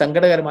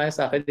സങ്കടകരമായ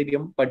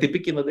സാഹചര്യം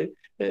പഠിപ്പിക്കുന്നത്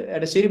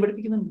എടശ്ശേരി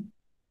പഠിപ്പിക്കുന്നുണ്ട്.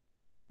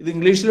 ഇത്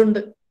ഇംഗ്ലീഷിലുണ്ട്.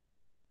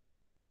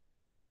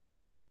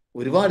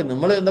 ഒരുപാട്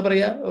നമ്മൾ എന്താ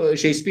പറയാ,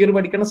 ഷേക്സ്പിയർ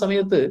പഠിക്കുന്ന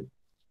സമയത്ത്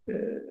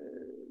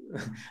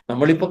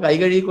നമ്മളിപ്പോ കൈ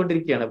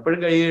കഴുകിക്കൊണ്ടിരിക്കുകയാണ്, എപ്പോഴും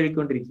കൈ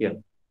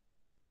കഴുകിക്കൊണ്ടിരിക്കുകയാണ്.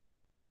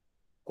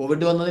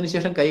 കോവിഡ് വന്നതിന്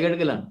ശേഷം കൈ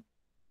കഴുകലാണ്.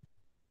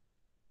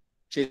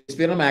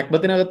 ഷേക്സ്പിയറിന്റെ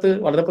മാക്ബത്തിനകത്ത്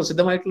വളരെ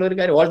പ്രസിദ്ധമായിട്ടുള്ള ഒരു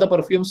കാര്യം, all the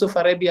perfumes of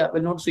Arabia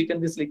will not സ്വീക്കൻ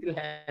this little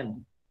hand.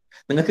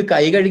 നിങ്ങൾക്ക്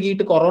കൈ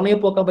കഴുകിയിട്ട് കൊറോണയെ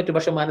പോക്കാൻ പറ്റും,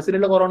 പക്ഷെ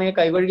മനസ്സിലുള്ള കൊറോണയെ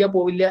കൈ കഴുകിയാൽ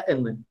പോവില്ല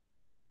എന്ന്.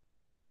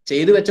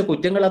 ചെയ്തു വെച്ച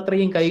കുറ്റങ്ങൾ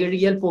അത്രയും കൈ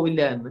കഴുകിയാൽ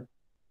പോവില്ല എന്ന്.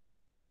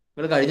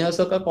 നിങ്ങൾ കഴിഞ്ഞ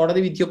ദിവസമൊക്കെ കോടതി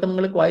വിധിയൊക്കെ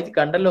നിങ്ങൾ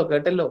കണ്ടല്ലോ,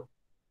 കേട്ടല്ലോ.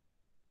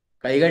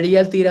 കൈ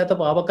കഴുകിയാൽ തീരാത്ത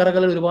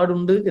പാപക്കറകൾ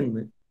ഒരുപാടുണ്ട്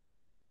എന്ന്.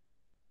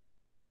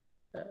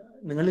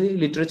 നിങ്ങൾ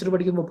ലിറ്ററേച്ചർ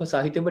പഠിക്കുമ്പോൾ,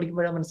 സാഹിത്യം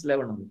പഠിക്കുമ്പോഴാണ്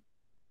മനസ്സിലാവണത്.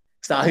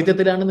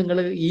 സാഹിത്യത്തിലാണ് നിങ്ങൾ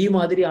ഈ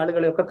മാതിരി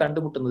ആളുകളെയൊക്കെ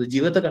കണ്ടുമുട്ടുന്നത്,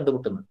 ജീവിതത്തെ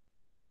കണ്ടുമുട്ടുന്നത്,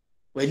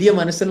 വലിയ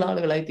മനസ്സുള്ള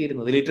ആളുകളായി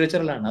തീരുന്നത്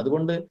ലിറ്ററേച്ചറിലാണ്.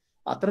 അതുകൊണ്ട്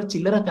അത്ര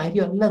ചില്ലറ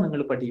കാര്യമല്ല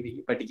നിങ്ങൾ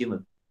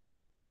പഠിക്കുന്നത്.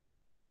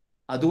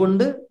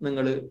 അതുകൊണ്ട്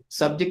നിങ്ങൾ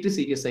സബ്ജക്റ്റ്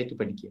സീരിയസ് ആയിട്ട്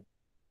പഠിക്കുക.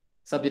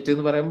 സബ്ജക്റ്റ്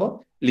എന്ന് പറയുമ്പോൾ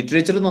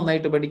ലിറ്ററേച്ചർ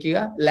നന്നായിട്ട് പഠിക്കുക,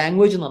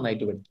 ലാംഗ്വേജ്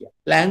നന്നായിട്ട് പഠിക്കുക.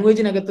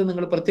 ലാംഗ്വേജിനകത്ത്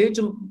നിങ്ങൾ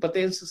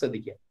പ്രത്യേകിച്ച്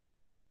ശ്രദ്ധിക്കുക.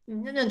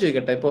 ഞാൻ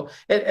ചോദിക്കട്ടെ, ഇപ്പോൾ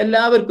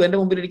എല്ലാവർക്കും, എൻ്റെ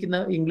മുമ്പിലിരിക്കുന്ന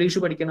ഇംഗ്ലീഷ്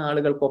പഠിക്കുന്ന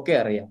ആളുകൾക്കൊക്കെ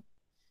അറിയാം,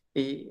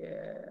 ഈ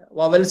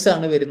വവൽസ്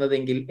ആണ്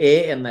വരുന്നതെങ്കിൽ എ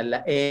എന്നല്ല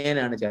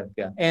ഏനാണ്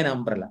ചേർക്കുക. ഏൻ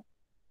അംബ്രല,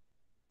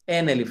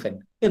 ഏൻ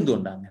എലിഫന്റ്.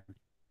 എന്തുകൊണ്ടാണ് അങ്ങനെ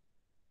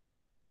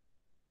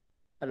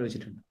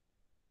ആലോചിച്ചിട്ടുണ്ട്?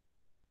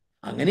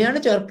 അങ്ങനെയാണ്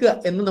ചേർക്കുക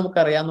എന്ന്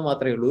നമുക്കറിയാമെന്ന്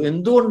മാത്രമേ ഉള്ളൂ.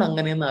 എന്തുകൊണ്ട്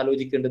അങ്ങനെയെന്ന്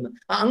ആലോചിക്കേണ്ടെന്ന്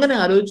അങ്ങനെ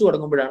ആലോചിച്ചു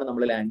തുടങ്ങുമ്പോഴാണ്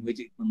നമ്മൾ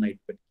ലാംഗ്വേജ്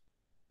നന്നായിട്ട് പഠിക്കുക.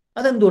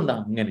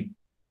 അതെന്തുകൊണ്ടാണ് അങ്ങനെ?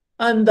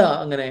 എന്താ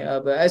അങ്ങനെ?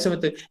 ആ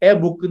സമയത്ത് എ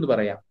ബുക്ക് എന്ന്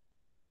പറയാം,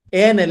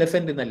 എൻ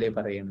എലിഫന്റ് എന്നല്ലേ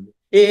പറയണത്,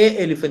 എ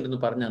എലിഫന്റ് എന്ന്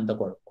പറഞ്ഞാൽ എന്താ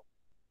കുഴപ്പം?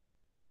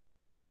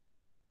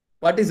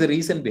 What is the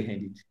reason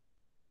behind it?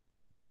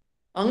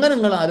 അങ്ങനെ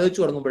നിങ്ങൾ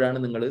ആലോചിച്ചു തുടങ്ങുമ്പോഴാണ്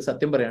നിങ്ങൾ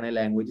സത്യം പറയുകയാണെങ്കിൽ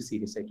ലാംഗ്വേജ്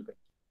സീരിയസ് ആയിട്ട്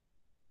പഠിക്കുക.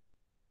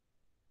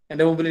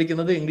 എന്റെ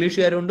മുമ്പിലിരിക്കുന്നത്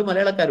ഇംഗ്ലീഷുകാരുണ്ട്,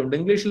 മലയാളക്കാരുണ്ട്.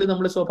 ഇംഗ്ലീഷിൽ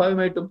നമ്മൾ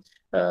സ്വാഭാവികമായിട്ടും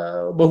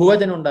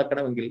ബഹുവചനം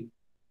ഉണ്ടാക്കണമെങ്കിൽ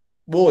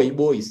boy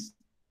boys,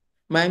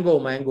 mango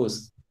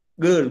mangoes,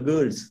 girl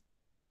girls,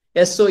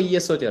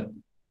 SOESO ചേർക്കും.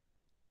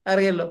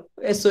 അറിയാലോ,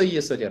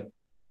 SOESO ചേർക്കും.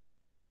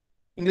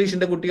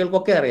 ഇംഗ്ലീഷിന്റെ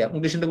കുട്ടികൾക്കൊക്കെ അറിയാം,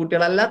 ഇംഗ്ലീഷിന്റെ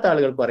കുട്ടികളല്ലാത്ത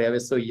ആളുകൾക്കും അറിയാം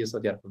SOESO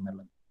ചേർക്കും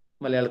എന്നുള്ളത്.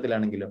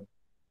 മലയാളത്തിലാണെങ്കിലോ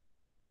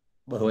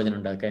ബഹുവചനം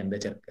ഉണ്ടാക്കാൻ എന്താ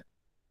ചേർക്കുക?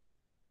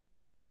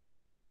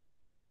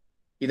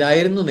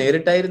 ഇതായിരുന്നു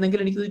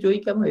നേരിട്ടായിരുന്നെങ്കിൽ എനിക്കിത്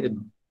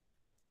ചോദിക്കാമായിരുന്നു.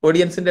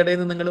 ഓഡിയൻസിന്റെ ഇടയിൽ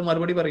നിന്ന് നിങ്ങൾ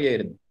മറുപടി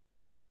പറയുമായിരുന്നു.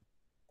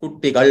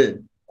 കുട്ടികൾ,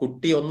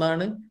 കുട്ടി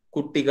ഒന്നാണ്,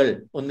 കുട്ടികൾ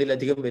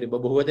ഒന്നിലധികം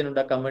വരുമ്പോൾ ബഹുവചനം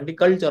ഉണ്ടാക്കാൻ വേണ്ടി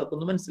കൾ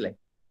ചേർക്കുന്നു, മനസ്സിലായി?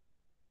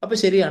 അപ്പൊ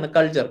ശരിയാണ്,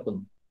 കൾ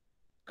ചേർക്കുന്നു.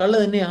 കള്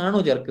തന്നെയാണോ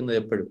ചേർക്കുന്നത്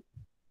എപ്പോഴും?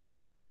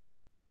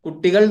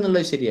 കുട്ടികൾ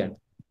എന്നുള്ളത് ശരിയാണ്,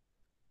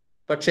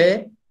 പക്ഷേ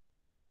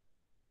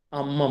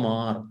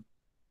അമ്മമാർ,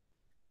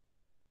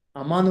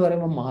 അമ്മ എന്ന്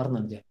പറയുമ്പോൾ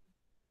മാറുന്നുണ്ട്.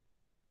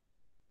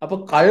 അപ്പൊ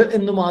കൾ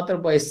എന്ന് മാത്രം,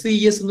 ഇപ്പൊ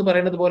SES എന്ന്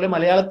പറയുന്നത് പോലെ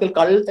മലയാളത്തിൽ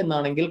കൾ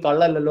എന്നാണെങ്കിൽ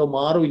കള്ളല്ലല്ലോ,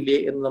 മാറില്ലേ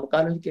എന്ന് നമുക്ക്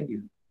ആലോചിക്കേണ്ടി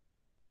വരും.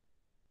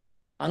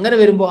 അങ്ങനെ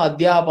വരുമ്പോ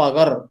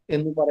അധ്യാപകർ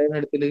എന്ന്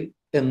പറയുന്നിടത്തിൽ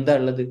എന്താ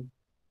ഉള്ളത്?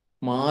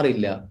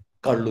 മാറില്ല,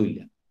 കള്ളുമില്ല.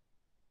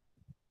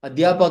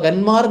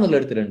 അധ്യാപകന്മാർ എന്നുള്ള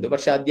ഇടത്തിലുണ്ട്,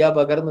 പക്ഷെ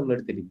അധ്യാപകർ എന്നുള്ള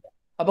ഇടത്തിലില്ല.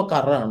 അപ്പൊ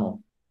കറാണോ?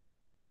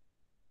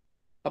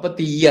 അപ്പൊ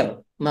തീയർ,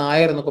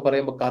 നായർ എന്നൊക്കെ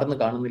പറയുമ്പോ കറന്ന്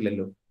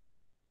കാണുന്നില്ലല്ലോ.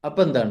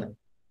 അപ്പൊ എന്താണ്?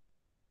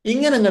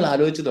 ഇങ്ങനെ നിങ്ങൾ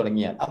ആലോചിച്ച്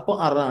തുടങ്ങിയാൽ അപ്പൊ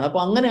അറാണ്. അപ്പൊ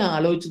അങ്ങനെ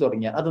ആലോചിച്ച്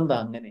തുടങ്ങിയാൽ അതെന്താ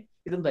അങ്ങനെ,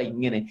 ഇതെന്താ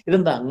ഇങ്ങനെ,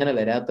 ഇതെന്താ അങ്ങനെ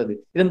വരാത്തത്,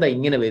 ഇതെന്താ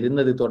ഇങ്ങനെ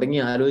വരുന്നത് തുടങ്ങി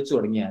ആലോചിച്ച്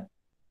തുടങ്ങിയാൽ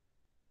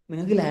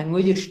നിങ്ങൾക്ക്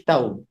ലാംഗ്വേജ്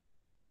ഇഷ്ടാവും.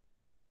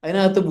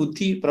 അതിനകത്ത്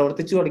ബുദ്ധി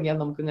പ്രവർത്തിച്ചു തുടങ്ങിയാൽ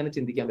നമുക്ക് ഇങ്ങനെ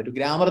ചിന്തിക്കാൻ പറ്റും.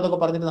 ഗ്രാമർ എന്നൊക്കെ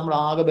പറഞ്ഞിട്ട് നമ്മൾ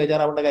ആകെ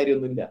ബേജാറാവേണ്ട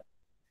കാര്യമൊന്നുമില്ല.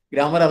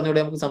 ഗ്രാമർ അറിഞ്ഞൂടെ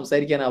നമുക്ക്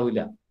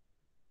സംസാരിക്കാനാവില്ല.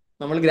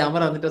 നമ്മൾ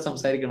ഗ്രാമർ അറിഞ്ഞിട്ടാണ്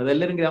സംസാരിക്കുന്നത്.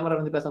 എല്ലാവരും ഗ്രാമർ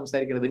അറിഞ്ഞിട്ടാണ്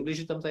സംസാരിക്കുന്നത്.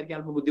 ഇംഗ്ലീഷിൽ സംസാരിക്കാൻ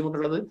അല്പം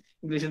ബുദ്ധിമുട്ടുള്ളത്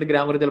ഇംഗ്ലീഷിന്റെ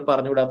ഗ്രാമർ ചിലപ്പോൾ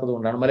അറിഞ്ഞുകൂടാത്തത്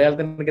കൊണ്ടാണ്.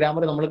 മലയാളത്തിന്റെ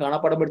ഗ്രാമർ നമ്മൾ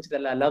കാണാപ്പാടം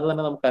പഠിച്ചിട്ടല്ല, അല്ലാതെ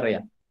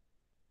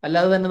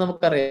തന്നെ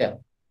നമുക്കറിയാം,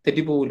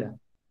 തെറ്റിപ്പോവില്ല.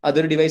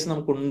 അതൊരു ഡിവൈസ്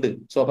നമുക്കുണ്ട്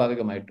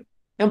സ്വാഭാവികമായിട്ടും.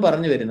 ഞാൻ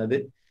പറഞ്ഞു വരുന്നത്,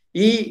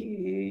 ഈ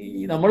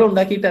നമ്മൾ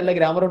ഉണ്ടാക്കിയിട്ടല്ല,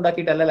 ഗ്രാമർ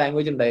ഉണ്ടാക്കിയിട്ടല്ല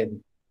ലാംഗ്വേജ് ഉണ്ടായത്.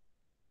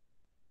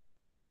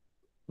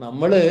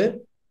 നമ്മൾ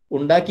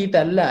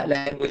ഉണ്ടാക്കിയിട്ടല്ല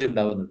ലാംഗ്വേജ്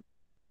ഉണ്ടാവുന്നത്.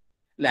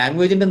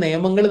 ലാംഗ്വേജിന്റെ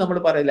നിയമങ്ങൾ നമ്മൾ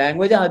പറയും.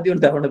 ലാംഗ്വേജ് ആദ്യം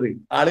ഉണ്ടാവുന്നത്,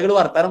 ആളുകൾ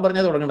വർത്താനം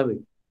പറഞ്ഞാൽ തുടങ്ങുന്നത്.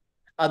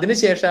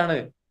 അതിനുശേഷമാണ്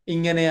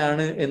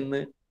ഇങ്ങനെയാണ് എന്ന്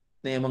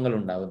നിയമങ്ങൾ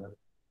ഉണ്ടാവുന്നത്.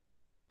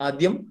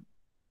 ആദ്യം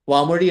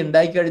വാമൊഴി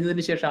ഉണ്ടാക്കി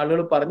കഴിഞ്ഞതിന് ശേഷം, ആളുകൾ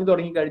പറഞ്ഞു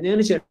തുടങ്ങി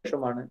കഴിഞ്ഞതിന്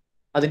ശേഷമാണ്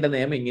അതിന്റെ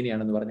നിയമം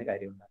ഇങ്ങനെയാണെന്ന് പറഞ്ഞ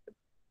കാര്യം ഉണ്ടാക്കുന്നത്.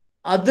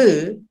 അത്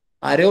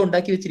ആരോ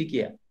ഉണ്ടാക്കി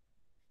വെച്ചിരിക്കുക.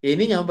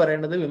 ഇനി ഞാൻ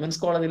പറയേണ്ടത്,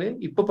 വിമൻസ് കോളേജിൽ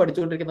ഇപ്പൊ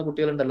പഠിച്ചുകൊണ്ടിരിക്കുന്ന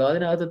കുട്ടികളുണ്ടല്ലോ,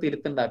 അതിനകത്ത്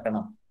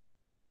തിരുത്തുണ്ടാക്കണം.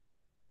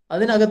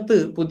 അതിനകത്ത്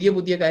പുതിയ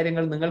പുതിയ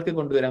കാര്യങ്ങൾ നിങ്ങൾക്ക്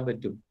കൊണ്ടുവരാൻ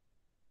പറ്റും.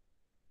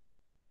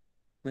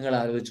 നിങ്ങൾ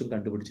ആലോചിച്ചും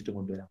കണ്ടുപിടിച്ചിട്ടും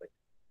കൊണ്ടുവരാൻ പറ്റും.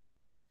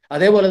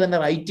 അതേപോലെ തന്നെ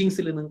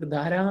റൈറ്റിങ്സിൽ നിങ്ങൾക്ക്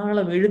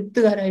ധാരാളം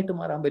എഴുത്തുകാരായിട്ട്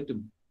മാറാൻ പറ്റും.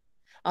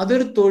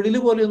 അതൊരു തൊഴിൽ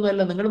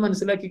പോലെയൊന്നുമല്ല, നിങ്ങൾ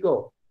മനസ്സിലാക്കിക്കോ.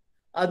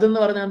 അതെന്ന്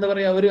പറഞ്ഞാൽ എന്താ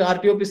പറയാ, ഒരു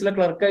RT ഓഫീസിലെ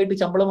ക്ലർക്കായിട്ട്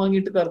ശമ്പളം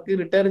വാങ്ങിയിട്ട് ക്ലർക്ക്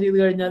റിട്ടയർ ചെയ്ത്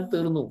കഴിഞ്ഞാൽ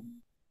തീർന്നു.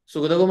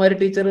 സുഗതകുമാരി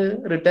ടീച്ചർ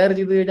റിട്ടയർ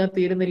ചെയ്ത് കഴിഞ്ഞാൽ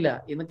തീരുന്നില്ല.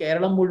 ഇന്ന്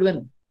കേരളം മുഴുവൻ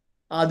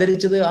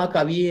ആദരിച്ചത് ആ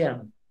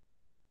കവിയെയാണ്.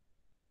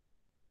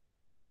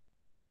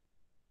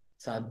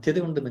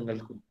 സാധ്യതയുണ്ട്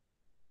നിങ്ങൾക്കും.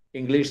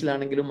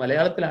 ഇംഗ്ലീഷിലാണെങ്കിലും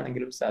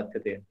മലയാളത്തിലാണെങ്കിലും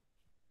സാധ്യതയുണ്ട്.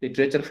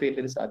 ലിറ്ററേച്ചർ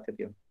ഫീൽഡിൽ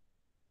സാധ്യതയുണ്ട്.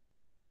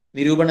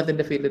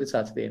 നിരൂപണത്തിന്റെ ഫീൽഡിൽ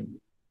സാധ്യതയുണ്ട്.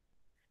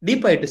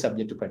 ഡീപ്പായിട്ട്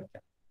സബ്ജക്റ്റ്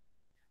പഠിക്കാം.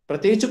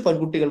 പ്രത്യേകിച്ച്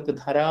പെൺകുട്ടികൾക്ക്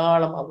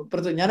ധാരാളം.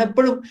 ഞാൻ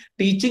എപ്പോഴും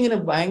ടീച്ചിങ്ങിന്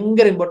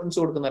ഭയങ്കര ഇമ്പോർട്ടൻസ്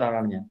കൊടുക്കുന്ന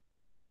ഒരാളാണ് ഞാൻ.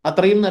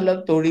 അത്രയും നല്ല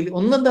തൊഴിൽ.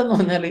 ഒന്നെന്താന്ന്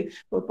പറഞ്ഞാൽ,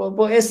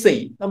 ഇപ്പോൾ SI,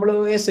 നമ്മൾ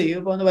SI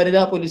ഇപ്പൊ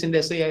വനിതാ പോലീസിന്റെ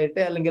SI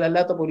ആയിട്ട്, അല്ലെങ്കിൽ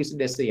അല്ലാത്ത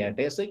പോലീസിന്റെ SI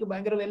ആയിട്ട്, SIക്ക്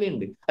ഭയങ്കര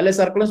വിലയുണ്ട്, അല്ലെ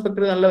സർക്കിൾ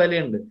ഇൻസ്പെക്ടർ നല്ല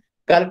വിലയുണ്ട്,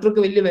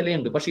 കളക്ടർക്ക് വലിയ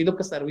വിലയുണ്ട്. പക്ഷെ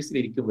ഇതൊക്കെ സർവീസിൽ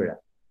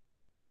ഇരിക്കുമ്പോഴാണ്.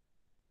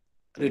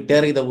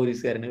 റിട്ടയർ ചെയ്ത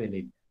പോലീസുകാരന്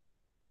വിലയില്ല,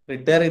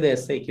 റിട്ടയർ ചെയ്ത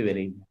SIക്ക്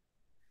വിലയില്ല,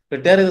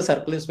 റിട്ടയർ ചെയ്ത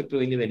സർക്കിൾ ഇൻസ്പെക്ടർ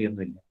വലിയ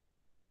വിലയൊന്നുമില്ല.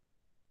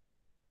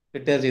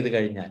 റിട്ടയർ ചെയ്ത്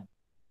കഴിഞ്ഞാൽ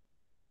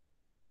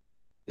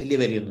വലിയ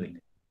വിലയൊന്നുമില്ല.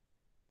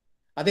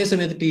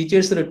 അതേസമയത്ത്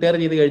ടീച്ചേഴ്സ് റിട്ടയർ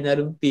ചെയ്ത്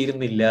കഴിഞ്ഞാലും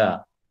തീരുന്നില്ല.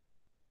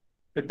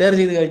 റിട്ടയർ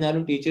ചെയ്ത്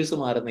കഴിഞ്ഞാലും ടീച്ചേഴ്സ്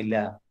മാറുന്നില്ല,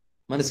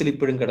 മനസ്സിൽ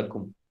ഇപ്പോഴും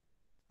കിടക്കും.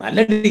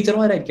 നല്ല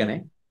ടീച്ചർമാരായിരിക്കണേ,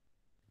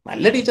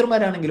 നല്ല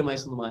ടീച്ചർമാരാണെങ്കിലും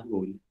വയസ്സൊന്നും മാറി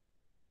പോവില്ല.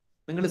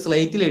 നിങ്ങൾ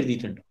സ്ലൈറ്റിൽ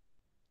എഴുതിയിട്ടുണ്ടോ?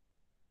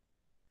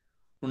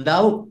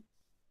 ഉണ്ടാവും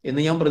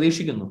എന്ന് ഞാൻ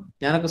പ്രതീക്ഷിക്കുന്നു.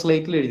 ഞാനൊക്കെ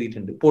സ്ലൈറ്റിൽ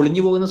എഴുതിയിട്ടുണ്ട്.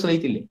 പൊളിഞ്ഞു പോകുന്ന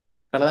സ്ലൈറ്റ് ഇല്ലേ,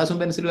 കടലാസും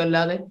പെൻസിലും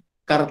അല്ലാതെ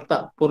കറുത്ത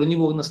പൊളിഞ്ഞു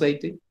പോകുന്ന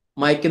സ്ലൈറ്റ്,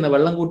 മായ്ക്കുന്ന,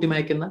 വെള്ളം കൂട്ടി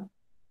മായ്ക്കുന്ന.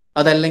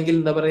 അതല്ലെങ്കിൽ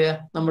എന്താ പറയാ,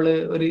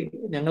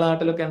 ഞങ്ങളെ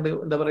നാട്ടിലൊക്കെ ഉണ്ട്,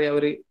 എന്താ പറയാ,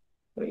 ഒരു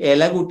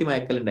ഇല കൂട്ടി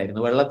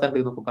മയക്കലുണ്ടായിരുന്നു, വെള്ളത്തണ്ട്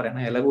എന്നൊക്കെ പറയണ,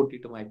 ഇല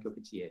കൂട്ടിയിട്ട്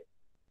മയക്കുകയൊക്കെ ചെയ്യാൻ.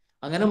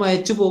 അങ്ങനെ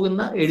മയച്ചു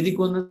പോകുന്ന, എഴുതി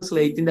പോകുന്ന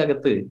സ്ലേറ്റിന്റെ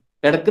അകത്ത്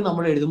ഇടക്ക്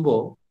നമ്മൾ എഴുതുമ്പോ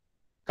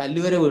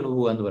കല്ലുവരെ വീണു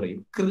പോവാന്ന് പറയും.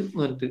 കൃ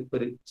എന്ന് പറഞ്ഞിട്ട്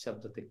ഒരു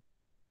ശബ്ദത്തിൽ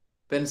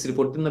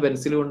പൊട്ടുന്ന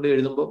പെൻസിൽ കൊണ്ട്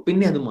എഴുതുമ്പോൾ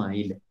പിന്നെ അത്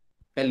മായില്ല,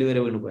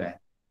 കല്ലുവരെ വീണു പോയാൽ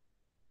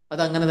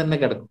അത് അങ്ങനെ തന്നെ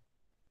കിടക്കും.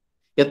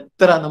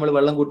 എത്ര നമ്മൾ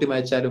വെള്ളം കൂട്ടി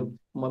മായച്ചാലും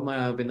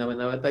പിന്നെ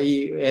ഈ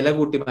ഇല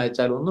കൂട്ടി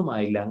മായച്ചാലും ഒന്നും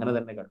ആയില്ല, അങ്ങനെ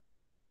തന്നെ കിടക്കും.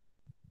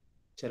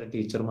 ചില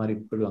ടീച്ചർമാർ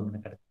ഇപ്പോഴും അങ്ങനെ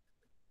കിടക്കും.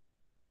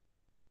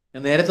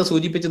 ഞാൻ നേരത്തെ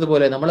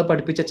സൂചിപ്പിച്ചതുപോലെ നമ്മളെ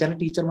പഠിപ്പിച്ച ചില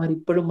ടീച്ചർമാർ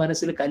ഇപ്പോഴും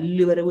മനസ്സിൽ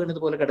കല്ല് വരെ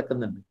വീണതുപോലെ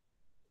കിടക്കുന്നുണ്ട്.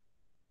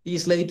 ഈ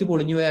സ്ലൈറ്റ്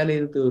പൊളിഞ്ഞു പോയാലേ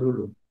ഇത്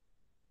തീരുള്ളൂ.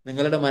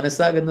 നിങ്ങളുടെ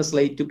മനസ്സാകുന്ന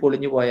സ്ലൈറ്റ്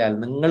പൊളിഞ്ഞു പോയാൽ,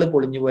 നിങ്ങൾ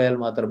പൊളിഞ്ഞു പോയാൽ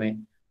മാത്രമേ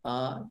ആ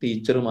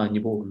ടീച്ചർ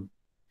മാഞ്ഞു പോകുള്ളൂ.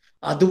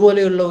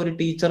 അതുപോലെയുള്ള ഒരു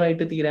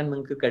ടീച്ചറായിട്ട് തീരാൻ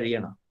നിങ്ങൾക്ക്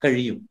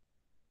കഴിയും.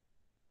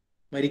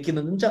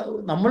 മരിക്കുന്നത്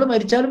നമ്മൾ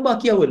മരിച്ചാലും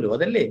ബാക്കിയാവുമല്ലോ,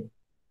 അതല്ലേ?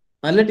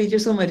 നല്ല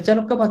ടീച്ചേഴ്സ്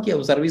മരിച്ചാലൊക്കെ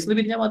ബാക്കിയാവും. സർവീസിന്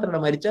പിരിഞ്ഞാൽ മാത്രമല്ല,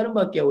 മരിച്ചാലും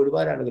ബാക്കിയാവും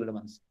ഒരുപാട് ആളുകളുടെ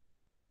മനസ്സ്.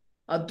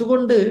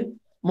 അതുകൊണ്ട്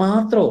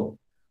മാത്രം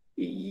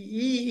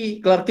ഈ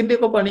ക്ലർക്കിന്റെ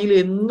ഒക്കെ പണിയിൽ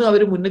എന്നും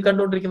അവർ മുന്നിൽ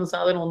കണ്ടുകൊണ്ടിരിക്കുന്ന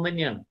സാധനം ഒന്ന്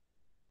തന്നെയാണ്.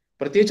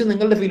 പ്രത്യേകിച്ച്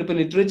നിങ്ങളുടെ ഫീൽഡ്, ഇപ്പൊ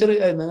ലിറ്ററേച്ചർ,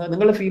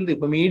 നിങ്ങളുടെ ഫീൽഡ്,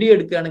 ഇപ്പൊ മീഡിയ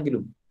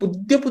എടുക്കുകയാണെങ്കിലും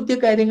പുതിയ പുതിയ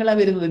കാര്യങ്ങളാണ്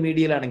വരുന്നത്.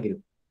 മീഡിയയിലാണെങ്കിലും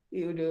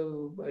ഈ ഒരു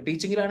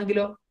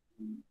ടീച്ചിങ്ങിലാണെങ്കിലോ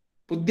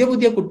പുതിയ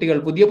പുതിയ കുട്ടികൾ,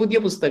 പുതിയ പുതിയ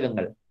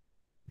പുസ്തകങ്ങൾ,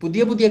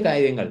 പുതിയ പുതിയ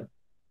കാര്യങ്ങൾ,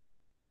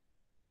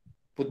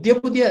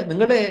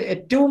 നിങ്ങളുടെ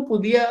ഏറ്റവും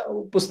പുതിയ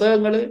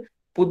പുസ്തകങ്ങൾ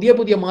പുതിയ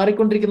പുതിയ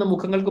മാറിക്കൊണ്ടിരിക്കുന്ന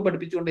മുഖങ്ങൾക്ക്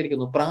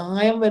പഠിപ്പിച്ചുകൊണ്ടിരിക്കുന്നു.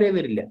 പ്രായം വരെ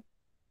വരില്ല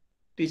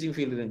ടീച്ചിങ്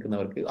ഫീൽഡിൽ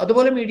നിൽക്കുന്നവർക്ക്,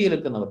 അതുപോലെ മീഡിയയിൽ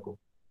നിൽക്കുന്നവർക്കും.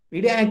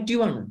 മീഡിയ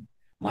ആക്റ്റീവാണ്.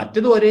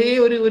 മറ്റത് ഒരേ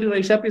ഒരു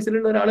റൈഷ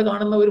പീസിലുള്ള ഒരാൾ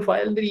കാണുന്ന ഒരു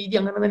ഫയലിന്റെ രീതി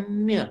അങ്ങനെ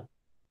തന്നെയാണ്.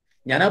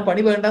 ഞാൻ ആ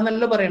പണി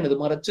വേണ്ടെന്നല്ല പറയുന്നത്,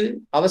 മറിച്ച്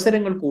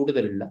അവസരങ്ങൾ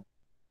കൂടുതലുള്ള,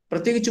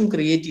 പ്രത്യേകിച്ചും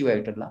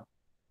ക്രിയേറ്റീവായിട്ടുള്ള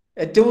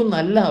ഏറ്റവും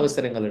നല്ല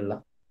അവസരങ്ങളുള്ള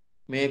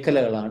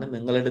മേഖലകളാണ്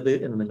നിങ്ങളുടേത്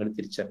എന്ന് നിങ്ങൾ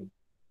തിരിച്ചറിയും.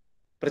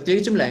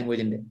 പ്രത്യേകിച്ചും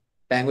ലാംഗ്വേജ് ആൻഡ്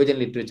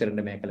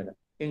ലിറ്ററേച്ചറിന്റെ മേഖലകൾ.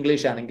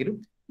 ഇംഗ്ലീഷ് ആണെങ്കിലും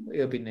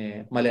പിന്നെ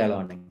മലയാളം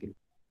ആണെങ്കിലും,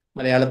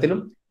 മലയാളത്തിലും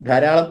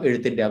ധാരാളം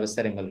എഴുത്തിന്റെ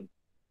അവസരങ്ങൾ,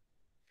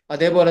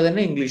 അതേപോലെ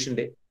തന്നെ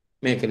ഇംഗ്ലീഷിന്റെ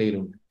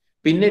മേഖലയിലുണ്ട്.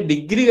 പിന്നെ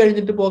ഡിഗ്രി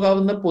കഴിഞ്ഞിട്ട്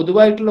പോകാവുന്ന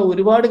പൊതുവായിട്ടുള്ള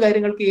ഒരുപാട്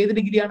കാര്യങ്ങൾക്ക് ഏത്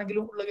ഡിഗ്രി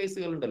ആണെങ്കിലും ഉള്ള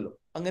കേസുകളുണ്ടല്ലോ,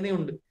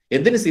 അങ്ങനെയുണ്ട്.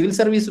 എന്തിന് സിവിൽ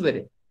സർവീസ്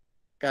വരെ,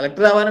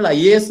 കളക്ടർ ആവാനുള്ള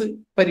IAS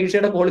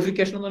പരീക്ഷയുടെ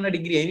ക്വാളിഫിക്കേഷൻ എന്ന് പറഞ്ഞാൽ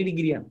ഡിഗ്രി, അതിന്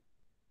ഡിഗ്രിയാണ്.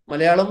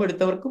 മലയാളം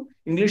എടുത്തവർക്കും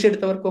ഇംഗ്ലീഷ്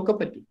എടുത്തവർക്കും ഒക്കെ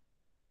പറ്റും.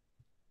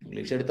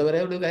 ഇംഗ്ലീഷ് എടുത്തവരെ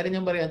ഒരു കാര്യം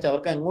ഞാൻ പറയാം,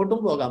 അവർക്ക് എങ്ങോട്ടും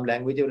പോകാം,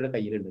 ലാംഗ്വേജ് അവരുടെ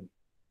കയ്യിലുണ്ട്,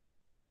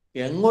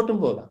 എങ്ങോട്ടും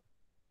പോകാം.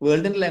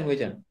 വേൾഡിന്റെ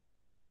ലാംഗ്വേജ് ആണ്,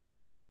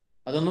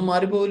 അതൊന്നും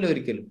മാറിപ്പോവില്ല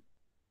ഒരിക്കലും.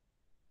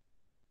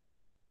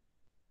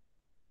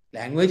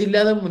 ലാംഗ്വേജ്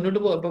ഇല്ലാതെ മുന്നോട്ട്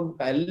പോകും.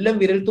 ഇപ്പം എല്ലാം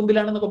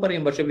വിരൽത്തുമ്പിലാണെന്നൊക്കെ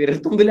പറയും, പക്ഷെ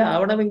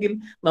വിരൽത്തുമ്പിലാവണമെങ്കിൽ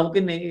നമുക്ക്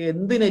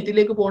എന്ത്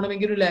നെറ്റിലേക്ക്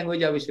പോകണമെങ്കിലും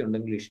ലാംഗ്വേജ് ആവശ്യമുണ്ട്,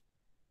 ഇംഗ്ലീഷ്.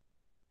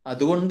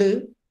 അതുകൊണ്ട്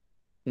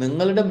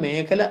നിങ്ങളുടെ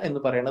മേഖല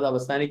എന്ന് പറയുന്നത്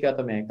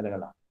അവസാനിക്കാത്ത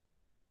മേഖലകളാണ്,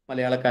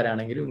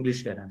 മലയാളക്കാരാണെങ്കിലും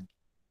ഇംഗ്ലീഷുകാരാണെങ്കിലും.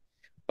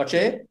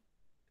 പക്ഷേ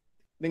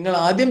നിങ്ങൾ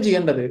ആദ്യം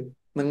ചെയ്യേണ്ടത്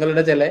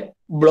നിങ്ങളുടെ ചില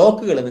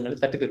ബ്ലോക്കുകൾ നിങ്ങൾ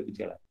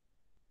തട്ടിത്തെറിപ്പിച്ചുകളാം.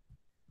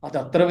 അത്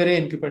അത്ര വരെ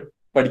എനിക്ക്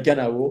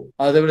പഠിക്കാനാവോ,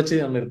 അത് വെച്ച്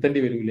ഞാൻ നിർത്തേണ്ടി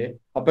വരൂലേ,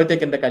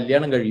 അപ്പോഴത്തേക്ക് എന്റെ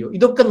കല്യാണം കഴിയോ,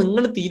 ഇതൊക്കെ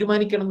നിങ്ങൾ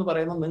തീരുമാനിക്കണം എന്ന്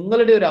പറയുന്നത്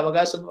നിങ്ങളുടെ ഒരു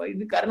അവകാശം.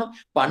 ഇത് കാരണം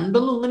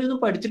പണ്ടൊന്നും ഇങ്ങനെയൊന്നും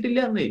പഠിച്ചിട്ടില്ല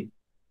എന്നേ,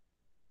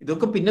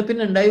 ഇതൊക്കെ പിന്നെ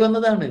പിന്നെ ഉണ്ടായി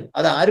വന്നതാണ്.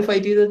 അത് ആര്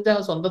ഫൈറ്റ് ചെയ്തിട്ടാ?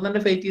 സ്വന്തം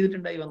തന്നെ ഫൈറ്റ്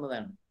ചെയ്തിട്ടുണ്ടായി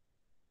വന്നതാണ്.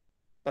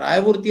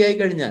 പ്രായപൂർത്തിയായി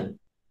കഴിഞ്ഞാൽ,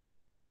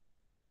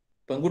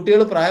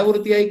 പെൺകുട്ടികൾ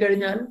പ്രായപൂർത്തിയായി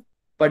കഴിഞ്ഞാൽ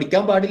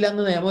പഠിക്കാൻ പാടില്ല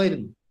എന്ന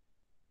നിയമമായിരുന്നു,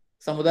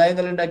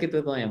 സമുദായങ്ങൾ ഉണ്ടാക്കി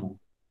തീർത്ത നിയമം.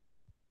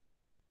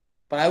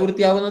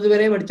 പ്രായപൂർത്തിയാവുന്നത്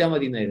വരെ പഠിച്ചാൽ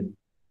മതി എന്നായിരുന്നു.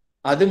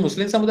 അത്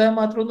മുസ്ലിം സമുദായം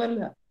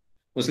മാത്രമൊന്നുമല്ല,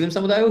 മുസ്ലിം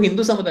സമുദായവും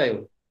ഹിന്ദു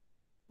സമുദായവും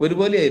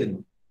ഒരുപോലെയായിരുന്നു.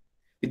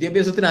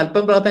 വിദ്യാഭ്യാസത്തിന്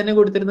അല്പം പ്രാധാന്യം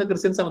കൊടുത്തിരുന്ന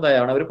ക്രിസ്ത്യൻ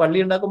സമുദായമാണ്. അവർ പള്ളി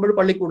ഉണ്ടാക്കുമ്പോൾ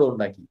പള്ളിക്കൂടം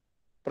ഉണ്ടാക്കി,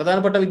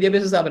 പ്രധാനപ്പെട്ട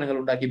വിദ്യാഭ്യാസ സ്ഥാപനങ്ങൾ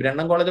ഉണ്ടാക്കി.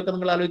 ബ്രണ്ണൻ കോളേജൊക്കെ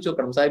നിങ്ങൾ ആലോചിച്ച്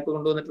നോക്കണം, സായിപ്പ്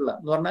കൊണ്ടുവന്നിട്ടുള്ള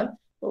എന്ന് പറഞ്ഞാൽ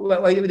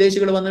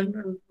വിദേശികൾ വന്ന്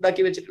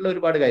ഉണ്ടാക്കി വെച്ചിട്ടുള്ള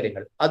ഒരുപാട്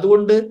കാര്യങ്ങൾ.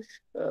 അതുകൊണ്ട്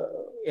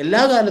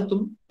എല്ലാ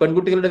കാലത്തും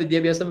പെൺകുട്ടികളുടെ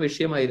വിദ്യാഭ്യാസം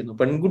വിഷയമായിരുന്നു,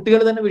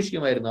 പെൺകുട്ടികൾ തന്നെ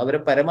വിഷയമായിരുന്നു. അവരെ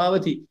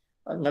പരമാവധി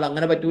നിങ്ങൾ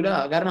അങ്ങനെ പറ്റൂല,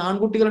 കാരണം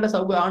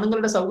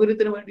ആണുങ്ങളുടെ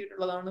സൗകര്യത്തിന്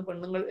വേണ്ടിയിട്ടുള്ളതാണ്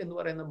പെണ്ണുങ്ങൾ എന്ന്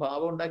പറയുന്ന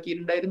ഭാവം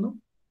ഉണ്ടാക്കിയിട്ടുണ്ടായിരുന്നു.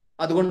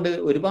 അതുകൊണ്ട്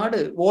ഒരുപാട്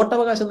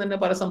വോട്ടവകാശം തന്നെ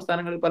പല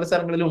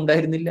സ്ഥലങ്ങളിലും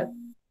ഉണ്ടായിരുന്നില്ല.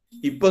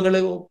 ഇപ്പൊ നിങ്ങൾ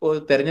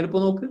തെരഞ്ഞെടുപ്പ്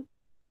നോക്ക്,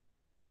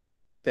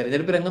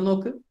 തെരഞ്ഞെടുപ്പ് രംഗം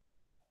നോക്ക്,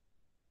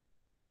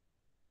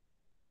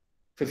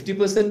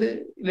 50%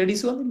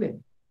 ലേഡീസ് വന്നില്ലേ?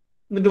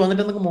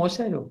 എന്നിട്ട് നമുക്ക്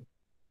മോശമായോ?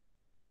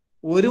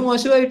 ഒരു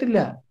മോശമായിട്ടില്ല.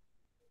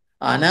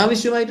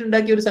 അനാവശ്യമായിട്ട്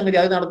ഉണ്ടാക്കിയ ഒരു സംഗതി,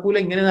 അത് നടക്കൂല,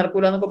 ഇങ്ങനെ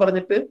നടക്കൂല എന്നൊക്കെ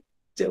പറഞ്ഞിട്ട്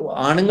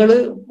ആണുങ്ങള്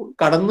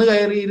കടന്നു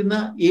കയറിയിരുന്ന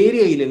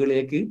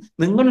ഏരിയയിലേക്ക്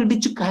നിങ്ങൾ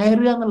ഇടിച്ചു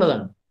കയറുക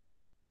എന്നുള്ളതാണ്.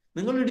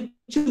 നിങ്ങൾ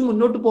ഇടിച്ചു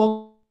മുന്നോട്ട്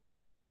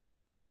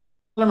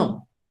പോകണം.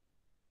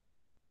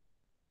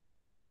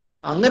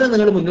 അങ്ങനെ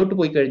നിങ്ങൾ മുന്നോട്ട്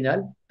പോയി കഴിഞ്ഞാൽ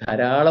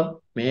ധാരാളം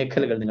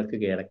മേഖലകൾ നിങ്ങൾക്ക്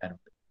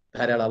കീഴടക്കാനുണ്ട്,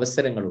 ധാരാളം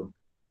അവസരങ്ങളുണ്ട്.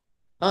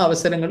 ആ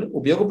അവസരങ്ങൾ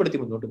ഉപയോഗപ്പെടുത്തി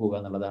മുന്നോട്ട് പോകുക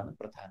എന്നുള്ളതാണ്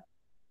പ്രധാനം.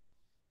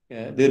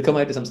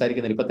 ദീർഘമായിട്ട്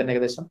സംസാരിക്കുന്നതിൽ ഇപ്പൊ തന്നെ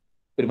ഏകദേശം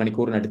 1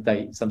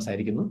 മണിക്കൂറിനടുത്തായി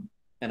സംസാരിക്കുന്നു.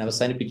 ഞാൻ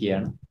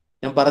അവസാനിപ്പിക്കുകയാണ്.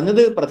 ഞാൻ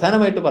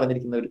പ്രധാനമായിട്ട്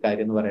പറഞ്ഞിരിക്കുന്ന ഒരു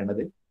കാര്യം എന്ന്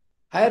പറയുന്നത്,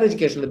 ഹയർ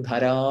എഡ്യൂക്കേഷനിൽ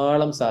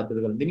ധാരാളം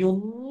സാധ്യതകളുണ്ട്. ഇനി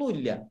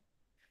ഒന്നുമില്ല,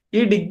 ഈ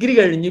ഡിഗ്രി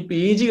കഴിഞ്ഞ്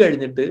PG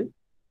കഴിഞ്ഞിട്ട്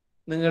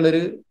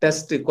നിങ്ങളൊരു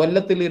ടെസ്റ്റ്,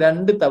 കൊല്ലത്തിൽ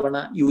 2 തവണ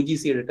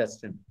UGCയുടെ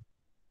ടെസ്റ്റ് ഉണ്ട്,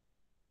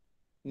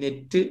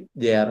 നെറ്റ്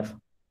JRF,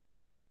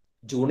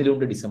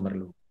 ജൂണിലുണ്ട്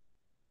ഡിസംബറിലും.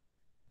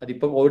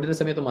 അതിപ്പോ കോവിഡിന്റെ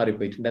സമയത്ത്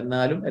മാറിപ്പോയിട്ടുണ്ട്,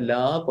 എന്നാലും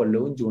എല്ലാ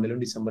കൊല്ലവും ജൂണിലും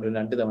ഡിസംബറിലും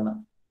 2 തവണ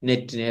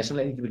നെറ്റ്,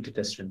 നാഷണൽ എലിജിബിലിറ്റി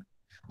ടെസ്റ്റ് ഉണ്ട്.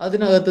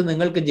 അതിനകത്ത്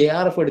നിങ്ങൾക്ക്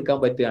JRF എടുക്കാൻ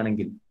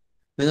പറ്റുകയാണെങ്കിൽ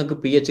നിങ്ങൾക്ക്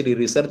PhD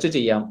റിസർച്ച്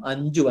ചെയ്യാം.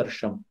 5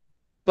 വർഷം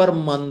പെർ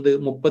മന്ത്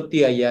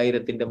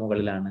 35,000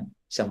 മുകളിലാണ്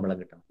ശമ്പളം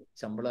കിട്ടുന്നത്.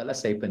 ശമ്പളം അല്ല,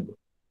 സ്റ്റൈപ്പൻഡ്.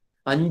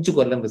 5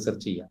 കൊല്ലം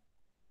റിസർച്ച് ചെയ്യാം.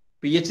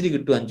 PhD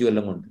കിട്ടും 5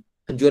 കൊല്ലം കൊണ്ട്.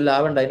 5 കൊല്ലം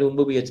ആവണ്ട, അതിന്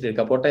മുമ്പ് PhD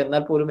എടുക്കാം. പോട്ടെ,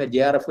 എന്നാൽ പോലും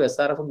JRF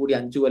SRF കൂടി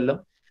 5 കൊല്ലം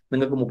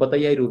നിങ്ങൾക്ക്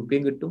 35,000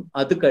 രൂപയും കിട്ടും.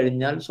 അത്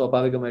കഴിഞ്ഞാൽ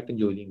സ്വാഭാവികമായിട്ടും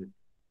ജോലിയും കിട്ടും.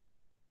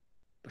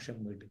 പക്ഷെ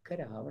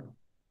മിടുക്കരാവണം,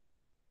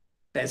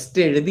 ടെസ്റ്റ്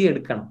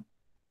എഴുതിയെടുക്കണം.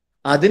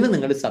 അതിന്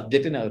നിങ്ങൾ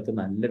സബ്ജക്റ്റിനകത്ത്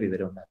നല്ല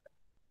വിവരം ഉണ്ടാക്കണം,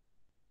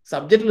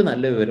 സബ്ജക്റ്റിൽ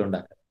നല്ല വിവരം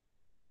ഉണ്ടാക്കണം.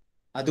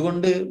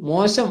 അതുകൊണ്ട്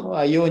മോശം,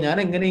 അയ്യോ ഞാൻ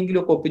എങ്ങനെയെങ്കിലും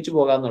ഒക്കെ ഒപ്പിച്ചു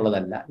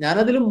പോകാന്നുള്ളതല്ല,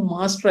 ഞാനതിലും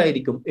മാസ്റ്റർ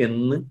ആയിരിക്കും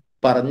എന്ന്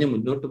പറഞ്ഞ്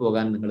മുന്നോട്ട്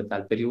പോകാൻ നിങ്ങൾ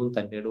താല്പര്യവും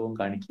തന്റേടവും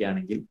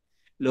കാണിക്കുകയാണെങ്കിൽ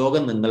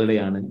ലോകം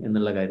നിങ്ങളുടെയാണ്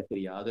എന്നുള്ള കാര്യത്തിൽ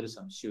യാതൊരു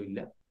സംശയവും ഇല്ല.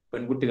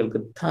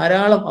 പെൺകുട്ടികൾക്ക്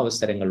ധാരാളം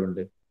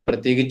അവസരങ്ങളുണ്ട്,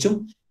 പ്രത്യേകിച്ചും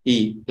ഈ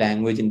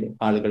ലാംഗ്വേജിന്റെ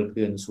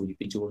ആളുകൾക്ക് എന്ന്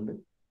സൂചിപ്പിച്ചുകൊണ്ട്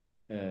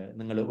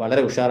നിങ്ങൾ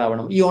വളരെ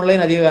ഉഷാറാവണം. ഈ ഓൺലൈൻ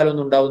അധിക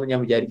കാലമൊന്നും ഉണ്ടാവുമെന്ന് ഞാൻ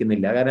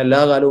വിചാരിക്കുന്നില്ല. കാരണം എല്ലാ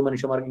കാലവും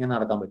മനുഷ്യന്മാർക്ക് ഇങ്ങനെ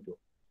നടക്കാൻ പറ്റുമോ?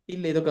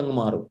 ഇല്ല, ഇതൊക്കെ അങ്ങ്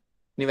മാറും.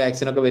 ഇനി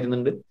വാക്സിനൊക്കെ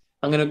വരുന്നുണ്ട്,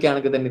 അങ്ങനെയൊക്കെ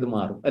ആണെങ്കിൽ തന്നെ ഇത്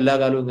മാറും. എല്ലാ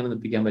കാലവും ഇങ്ങനെ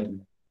നിൽപ്പിക്കാൻ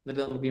പറ്റില്ല.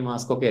 എന്നിട്ട് നമുക്ക് ഈ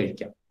മാസ്ക് ഒക്കെ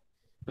അഴിക്കാം.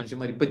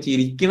 മനുഷ്യന്മാർ ഇപ്പൊ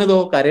ചിരിക്കണതോ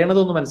കരയണതോ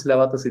ഒന്നും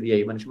മനസ്സിലാവാത്ത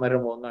സ്ഥിതിയായി.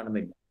 മനുഷ്യന്മാരുടെ മുഖം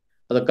കാണുന്നില്ല.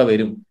 അതൊക്കെ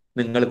വരും.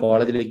 നിങ്ങൾ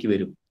കോളേജിലേക്ക്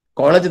വരും.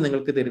 കോളേജ്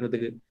നിങ്ങൾക്ക് തരുന്നത്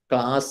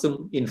ക്ലാസ്സും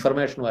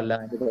ഇൻഫർമേഷനും അല്ല,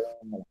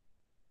 അനുഭവങ്ങളാണ്.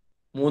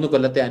 3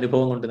 കൊല്ലത്തെ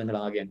അനുഭവം കൊണ്ട് നിങ്ങൾ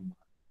ആകെ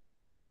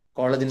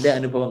കോളേജിന്റെ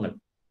അനുഭവങ്ങൾ,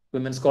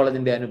 വിമൻസ്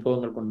കോളേജിന്റെ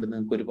അനുഭവങ്ങൾ കൊണ്ട്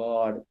നിങ്ങൾക്ക്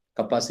ഒരുപാട്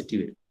കപ്പാസിറ്റി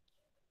വരും,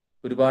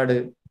 ഒരുപാട്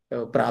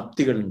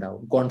പ്രാപ്തികൾ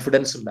ഉണ്ടാവും,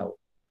 കോൺഫിഡൻസ് ഉണ്ടാവും,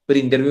 ഒരു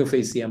ഇന്റർവ്യൂ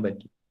ഫേസ് ചെയ്യാൻ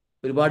പറ്റും,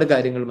 ഒരുപാട്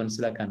കാര്യങ്ങൾ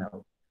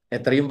മനസ്സിലാക്കാനാവും.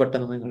 എത്രയും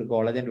പെട്ടെന്ന് നിങ്ങൾ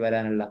കോളേജിൽ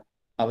വരാനുള്ള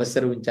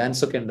അവസരവും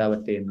ചാൻസൊക്കെ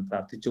ഉണ്ടാവട്ടെ എന്ന്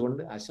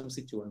പ്രാർത്ഥിച്ചുകൊണ്ട്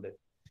ആശംസിച്ചുകൊണ്ട്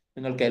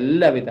നിങ്ങൾക്ക്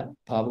എല്ലാവിധ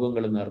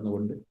ഭാവുകങ്ങളും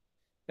നേർന്നുകൊണ്ട്,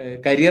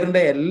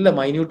 കരിയറിന്റെ എല്ലാ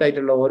മൈന്യൂട്ട്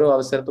ആയിട്ടുള്ള ഓരോ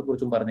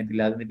അവസരത്തെക്കുറിച്ചും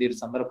പറഞ്ഞിട്ടില്ല, അതിന്റെ ഒരു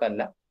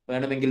സന്ദർഭമല്ല.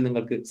 വേണമെങ്കിൽ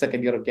നിങ്ങൾക്ക്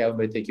സെക്കൻഡ് ഇയർ ഒക്കെ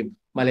ആകുമ്പോഴത്തേക്കും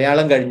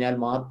മലയാളം കഴിഞ്ഞാൽ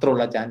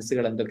മാത്രമുള്ള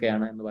ചാൻസുകൾ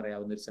എന്തൊക്കെയാണ് എന്ന്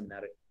പറയാവുന്ന ഒരു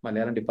സെമിനാർ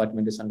മലയാളം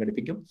ഡിപ്പാർട്ട്മെന്റ്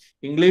സംഘടിപ്പിക്കും.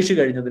 ഇംഗ്ലീഷ്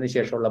കഴിഞ്ഞതിന്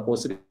ശേഷമുള്ള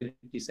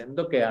പോസിബിലിറ്റീസ്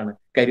എന്തൊക്കെയാണ്,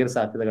 കരിയർ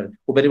സാധ്യതകൾ,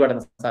 ഉപരിപഠന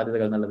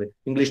സാധ്യതകൾ എന്നുള്ളത്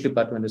ഇംഗ്ലീഷ്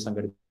ഡിപ്പാർട്ട്മെന്റ്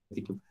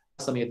സംഘടിപ്പിക്കും.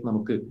 ആ സമയത്ത്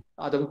നമുക്ക്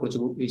അതൊക്കെ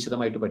കുറിച്ച്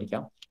വിശദമായിട്ട്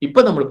പഠിക്കാം.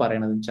 ഇപ്പൊ നമ്മൾ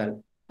പറയണതെന്ന് വെച്ചാൽ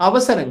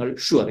അവസരങ്ങൾ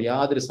ഷുവർ,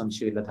 യാതൊരു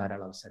സംശയമില്ല,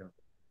 ധാരാളം അവസരമുണ്ട്.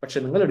 പക്ഷെ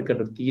നിങ്ങൾ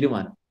എടുക്കേണ്ട ഒരു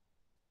തീരുമാനം,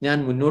 ഞാൻ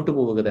മുന്നോട്ട്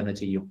പോവുക തന്നെ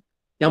ചെയ്യും,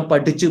 ഞാൻ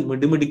പഠിച്ച്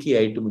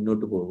മിടുമിടുക്കിയായിട്ട്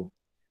മുന്നോട്ട് പോകും,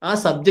 ആ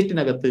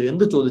സബ്ജക്റ്റിനകത്ത്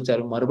എന്ത്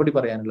ചോദിച്ചാലും മറുപടി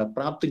പറയാനുള്ള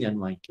പ്രാപ്തി ഞാൻ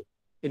വാങ്ങിക്കും,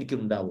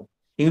 എനിക്കുണ്ടാവും.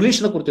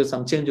 ഇംഗ്ലീഷിനെ കുറിച്ച്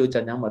സംശയം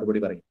ചോദിച്ചാൽ ഞാൻ മറുപടി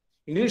പറയും.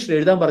 ഇംഗ്ലീഷിൽ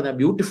എഴുതാൻ പറഞ്ഞാൽ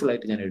ബ്യൂട്ടിഫുൾ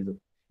ആയിട്ട് ഞാൻ എഴുതും.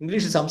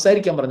 ഇംഗ്ലീഷിൽ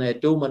സംസാരിക്കാൻ പറഞ്ഞാൽ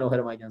ഏറ്റവും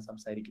മനോഹരമായി ഞാൻ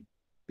സംസാരിക്കും.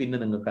 പിന്നെ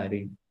നിങ്ങൾക്ക്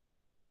ആരെയും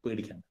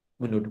പേടിക്കണം,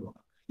 മുന്നോട്ട്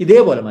പോകാം.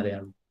 ഇതേപോലെ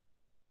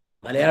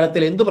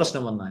മലയാളത്തിൽ എന്ത്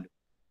പ്രശ്നം വന്നാലും,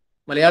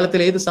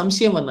 മലയാളത്തിൽ ഏത്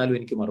സംശയം വന്നാലും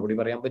എനിക്ക് മറുപടി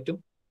പറയാൻ പറ്റും.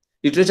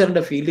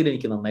 ലിറ്ററേച്ചറിന്റെ ഫീൽഡിൽ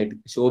എനിക്ക് നന്നായിട്ട്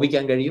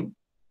ശോഭിക്കാൻ കഴിയും,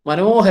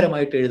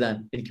 മനോഹരമായിട്ട് എഴുതാൻ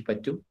എനിക്ക്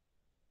പറ്റും.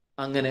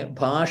 അങ്ങനെ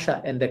ഭാഷ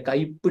എൻ്റെ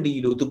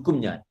കൈപ്പിടിയിൽ ഒതുക്കും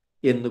ഞാൻ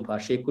എന്ന്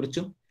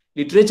ഭാഷയെക്കുറിച്ചും,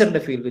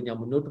 ലിറ്ററേച്ചറിന്റെ ഫീൽഡിൽ ഞാൻ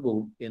മുന്നോട്ട്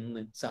പോകും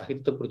എന്ന്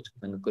സാഹിത്യത്തെക്കുറിച്ചും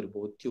നിങ്ങൾക്കൊരു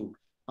ബോധ്യവും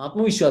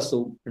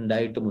ആത്മവിശ്വാസവും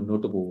ഉണ്ടായിട്ട്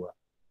മുന്നോട്ട് പോവുക.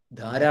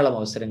 ധാരാളം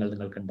അവസരങ്ങൾ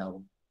നിങ്ങൾക്ക്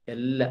ഉണ്ടാവും.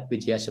 എല്ലാ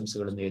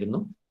വിജയാശംസകളും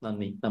നേരുന്നു.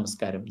 നന്ദി,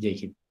 നമസ്കാരം, ജയ്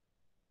ഹിന്ദ്.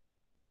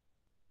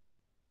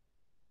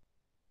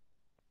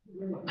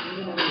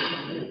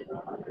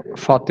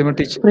 ഫാത്തിമ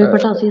ടീച്ചർ,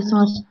 പ്രിയപ്പെട്ട അസീസ്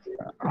മാഷ്,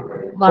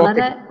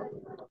 വളരെ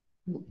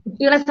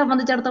കുട്ടികളെ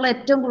സംബന്ധിച്ചിടത്തോളം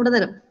ഏറ്റവും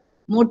കൂടുതൽ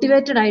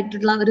മോട്ടിവേറ്റഡ്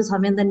ആയിട്ടുള്ള ഒരു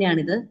സമയം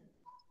തന്നെയാണിത്.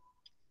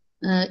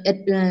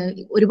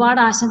 ഒരുപാട്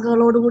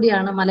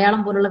ആശങ്കകളോടുകൂടിയാണ്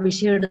മലയാളം പോലുള്ള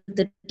വിഷയം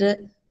എടുത്തിട്ട്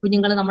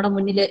കുഞ്ഞുങ്ങൾ നമ്മുടെ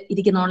മുന്നിൽ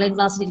ഇരിക്കുന്ന, ഓൺലൈൻ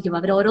ക്ലാസ്സിൽ ഇരിക്കും.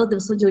 അവർ ഓരോ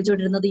ദിവസവും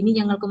ചോദിച്ചുകൊണ്ടിരുന്നത് ഇനി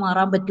ഞങ്ങൾക്ക്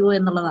മാറാൻ പറ്റുമോ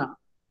എന്നുള്ളതാണ്.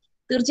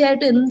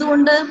 തീർച്ചയായിട്ടും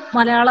എന്തുകൊണ്ട്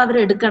മലയാളം അവർ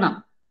എടുക്കണം,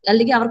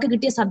 അല്ലെങ്കിൽ അവർക്ക്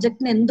കിട്ടിയ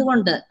സബ്ജക്റ്റിന്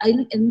എന്തുകൊണ്ട് അതിൽ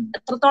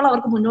എത്രത്തോളം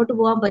അവർക്ക് മുന്നോട്ട്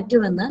പോകാൻ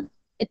പറ്റുമെന്ന്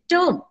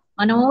ഏറ്റവും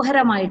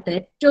മനോഹരമായിട്ട്,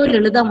 ഏറ്റവും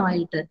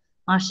ലളിതമായിട്ട്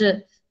മാഷ്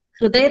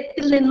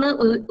ഹൃദയത്തിൽ നിന്ന്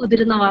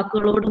ഉതിരുന്ന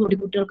വാക്കുകളോടുകൂടി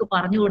കുട്ടികൾക്ക്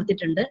പറഞ്ഞു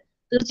കൊടുത്തിട്ടുണ്ട്.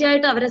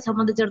 തീർച്ചയായിട്ടും അവരെ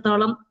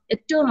സംബന്ധിച്ചിടത്തോളം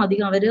ഏറ്റവും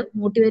അധികം അവര്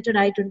മോട്ടിവേറ്റഡ്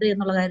ആയിട്ടുണ്ട്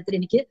എന്നുള്ള കാര്യത്തിൽ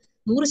എനിക്ക്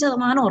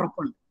 100%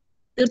 ഉറപ്പുണ്ട്.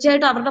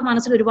 തീർച്ചയായിട്ടും അവരുടെ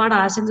മനസ്സിൽ ഒരുപാട്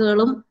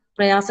ആശങ്കകളും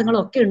പ്രയാസങ്ങളും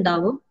ഒക്കെ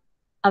ഉണ്ടാവും.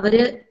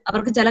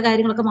 അവർക്ക് ചില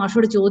കാര്യങ്ങളൊക്കെ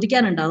മാഷോട്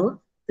ചോദിക്കാനുണ്ടാവും.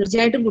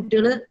 തീർച്ചയായിട്ടും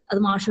കുട്ടികൾ അത്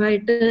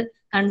മാഷുമായിട്ട്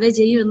കൺവേ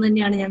ചെയ്യും എന്ന്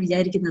തന്നെയാണ് ഞാൻ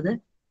വിചാരിക്കുന്നത്.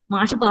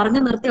 മാഷ് പറഞ്ഞു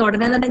നിർത്തിയ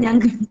ഉടനെ തന്നെ ഞാൻ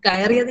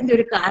കയറിയതിന്റെ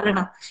ഒരു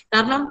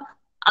കാരണം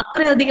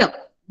അത്രയധികം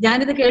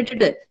ഞാനിത്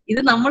കേട്ടിട്ട്, ഇത്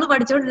നമ്മൾ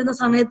പഠിച്ചുകൊണ്ടിരുന്ന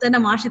സമയത്ത് തന്നെ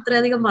മാഷ്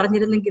ഇത്രയധികം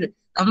പറഞ്ഞിരുന്നെങ്കിൽ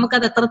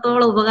നമുക്കത്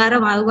എത്രത്തോളം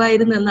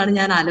ഉപകാരമാകുമായിരുന്നു എന്നാണ്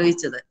ഞാൻ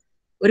ആലോചിച്ചത്.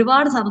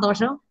 ഒരുപാട്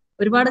സന്തോഷം.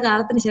 ഒരുപാട്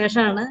കാലത്തിന്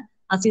ശേഷമാണ്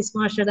അസീസ്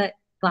മാഷയുടെ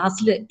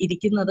ക്ലാസ്സിൽ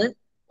ഇരിക്കുന്നത്.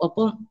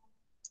 ഒപ്പം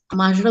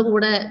മാഷയുടെ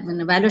കൂടെ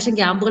വാല്യുവേഷൻ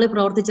ക്യാമ്പുകളിൽ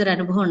പ്രവർത്തിച്ച ഒരു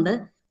അനുഭവമുണ്ട്.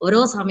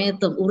 ഓരോ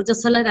സമയത്തും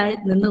ഊർജ്ജസ്വലരായി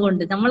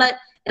നിന്നുകൊണ്ട്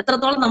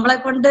എത്രത്തോളം നമ്മളെ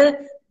കൊണ്ട്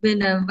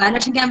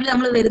വാല്യുവേഷൻ ക്യാമ്പിൽ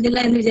നമ്മൾ വരുന്നില്ല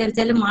എന്ന്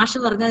വിചാരിച്ചാലും മാഷ്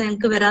പറഞ്ഞാൽ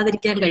ഞങ്ങൾക്ക്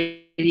വരാതിരിക്കാൻ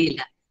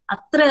കഴിയില്ല.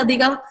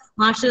 അത്രയധികം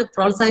മാഷ്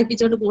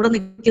പ്രോത്സാഹിപ്പിച്ചുകൊണ്ട് കൂടെ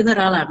നിൽക്കുന്ന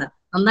ഒരാളാണ്.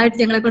 നന്നായിട്ട്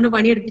ഞങ്ങളെ കൊണ്ട്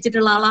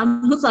പണിയെടുപ്പിച്ചിട്ടുള്ള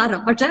ആളാണെന്ന്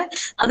സാരം. പക്ഷെ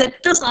അത്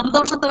ഏറ്റവും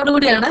സന്തോഷത്തോടു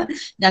കൂടിയാണ്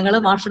ഞങ്ങൾ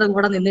മാഷയുടെ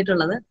കൂടെ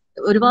നിന്നിട്ടുള്ളത്.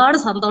 ഒരുപാട്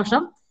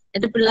സന്തോഷം.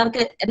 എന്റെ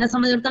പിള്ളേർക്ക്, എന്നെ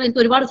സംബന്ധിച്ചിടത്തോളം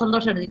എനിക്ക് ഒരുപാട്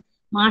സന്തോഷമാണ്.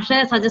 മാഷെ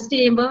സജസ്റ്റ്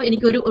ചെയ്യുമ്പോൾ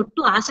എനിക്ക്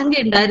ഒട്ടും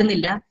ആശങ്ക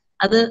ഉണ്ടായിരുന്നില്ല.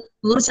 അത്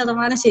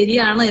 100%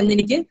 ശരിയാണ്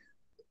എന്നെനിക്ക്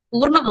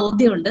പൂർണ്ണ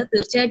ബോധ്യമുണ്ട്.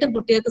 തീർച്ചയായിട്ടും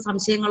കുട്ടികൾക്ക്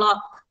സംശയങ്ങളോ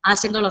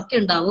ആശങ്കകളോ ഒക്കെ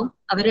ഉണ്ടാവും.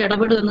 അവർ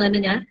ഇടപെടുമെന്ന് തന്നെ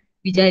ഞാൻ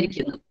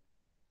വിചാരിക്കുന്നു.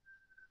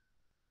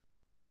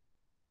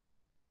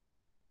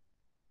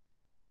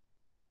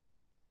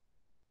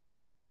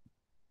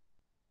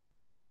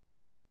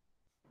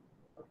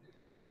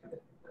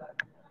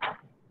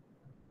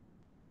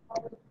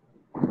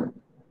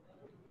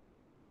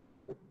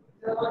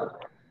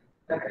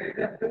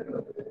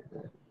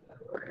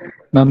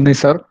 നന്ദി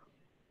സർ.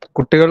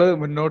 കുട്ടികൾ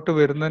മുന്നോട്ട്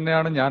വരുന്ന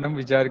തന്നെയാണ് ഞാനും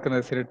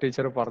വിചാരിക്കുന്നത്. സിരി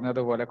ടീച്ചർ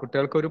പറഞ്ഞതുപോലെ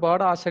കുട്ടികൾക്ക്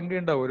ഒരുപാട്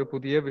ആശങ്കയുണ്ടാവും. ഒരു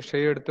പുതിയ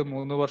വിഷയം എടുത്ത്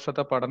 3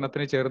 വർഷത്തെ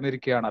പഠനത്തിന്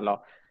ചേർന്നിരിക്കുകയാണല്ലോ.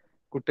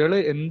 കുട്ടികൾ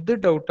എന്ത്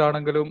ഡൗട്ട്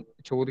ആണെങ്കിലും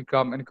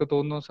ചോദിക്കാം. എനിക്ക്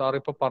തോന്നുന്നു സാർ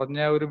ഇപ്പൊ പറഞ്ഞ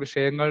ഒരു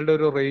വിഷയങ്ങളുടെ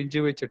ഒരു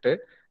റേഞ്ച് വെച്ചിട്ട്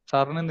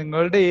സാറിന്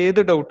നിങ്ങളുടെ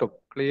ഏത് ഡൗട്ടും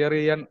ക്ലിയർ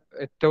ചെയ്യാൻ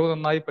ഏറ്റവും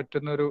നന്നായി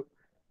പറ്റുന്ന ഒരു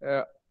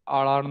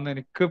ആളാണെന്ന്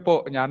എനിക്കിപ്പോ,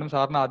 ഞാനും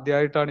സാറിന്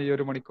ആദ്യമായിട്ടാണ് ഈ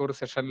 1 മണിക്കൂർ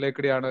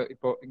സെഷനിലേക്കിടെയാണ്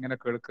ഇപ്പോ ഇങ്ങനെ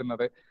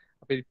കേൾക്കുന്നത്.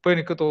 അപ്പൊ ഇപ്പൊ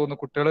എനിക്ക് തോന്നുന്നു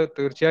കുട്ടികൾ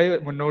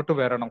തീർച്ചയായും മുന്നോട്ട്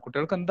വരണം.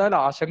 കുട്ടികൾക്ക് എന്തായാലും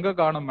ആശങ്ക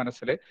കാണും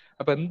മനസ്സിൽ.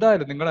 അപ്പൊ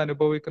എന്തായാലും നിങ്ങൾ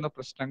അനുഭവിക്കുന്ന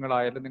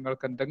പ്രശ്നങ്ങളായാലും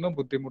നിങ്ങൾക്ക് എന്തെങ്കിലും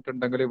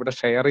ബുദ്ധിമുട്ടുണ്ടെങ്കിൽ ഇവിടെ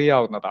ഷെയർ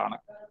ചെയ്യാവുന്നതാണ്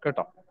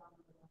കേട്ടോ.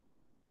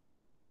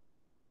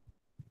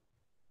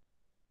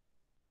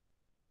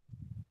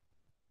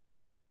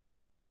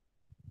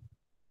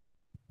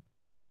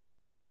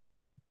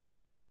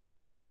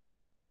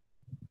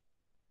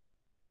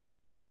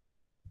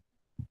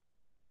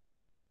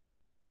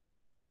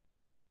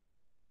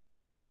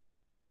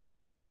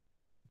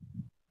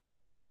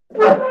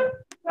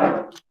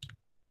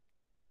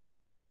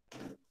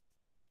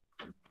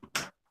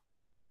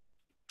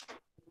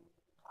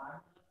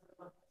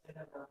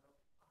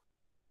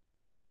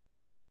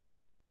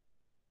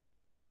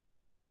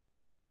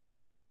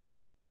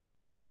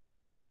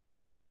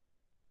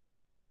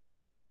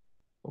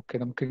 ഓക്കെ,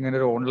 നമുക്ക് ഇങ്ങനെ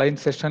ഒരു ഓൺലൈൻ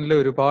സെഷനിൽ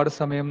ഒരുപാട്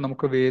സമയം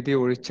നമുക്ക് വേദി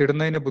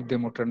ഒഴിച്ചിടുന്നതിന്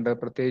ബുദ്ധിമുട്ടുണ്ട്.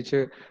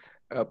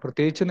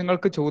 പ്രത്യേകിച്ച്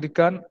നിങ്ങൾക്ക്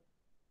ചോദിക്കാൻ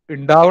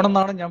ഉണ്ടാവണം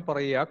എന്നാണ് ഞാൻ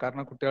പറയുക.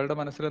 കാരണം കുട്ടികളുടെ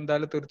മനസ്സിൽ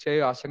എന്തായാലും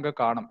തീർച്ചയായും ആശങ്ക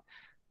കാണും.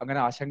 അങ്ങനെ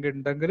ആശങ്ക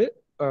ഉണ്ടെങ്കിൽ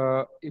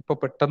ഇപ്പൊ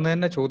പെട്ടെന്ന്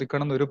തന്നെ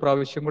ചോദിക്കണം എന്ന് ഒരു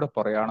പ്രാവശ്യം കൂടെ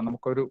പറയാണ്.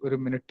 നമുക്കൊരു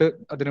മിനിറ്റ്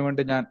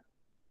അതിനുവേണ്ടി ഞാൻ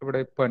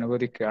ഇവിടെ ഇപ്പൊ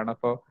അനുവദിക്കുകയാണ്.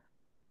 അപ്പൊ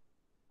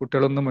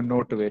കുട്ടികളൊന്ന്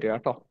മുന്നോട്ട് വരിക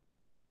കേട്ടോ.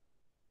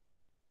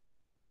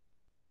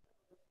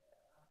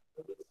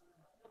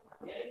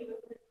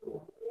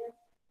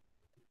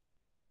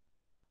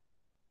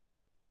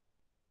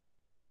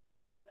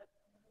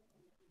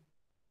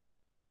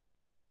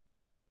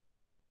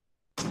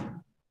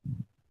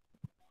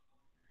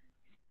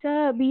 സർ,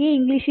 BA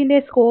ഇംഗ്ലീഷിന്റെ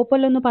സ്കോപ്പ്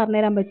എല്ലാം ഒന്ന്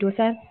പറഞ്ഞുതരാൻ പറ്റുമോ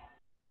സാർ?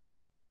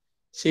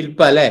 ശില്പ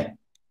അല്ലേ?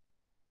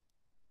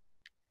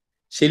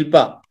 ശില്പ?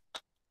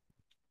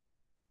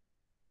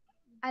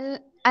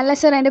 അല്ല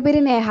സർ, എന്റെ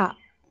പേര് നേഹ.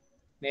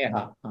 നേഹ.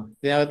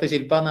 ഇതിനകത്ത്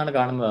ശില്പ എന്നാണ്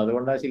കാണുന്നത്,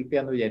 അതുകൊണ്ടാണ്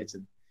ശില്പിയാന്ന്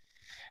വിചാരിച്ചത്.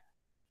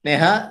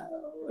 നേഹ,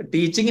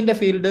 ടീച്ചിങ്ങിന്റെ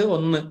ഫീൽഡ്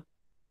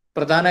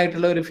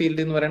പ്രധാനമായിട്ടുള്ള ഒരു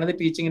ഫീൽഡ് എന്ന് പറയുന്നത്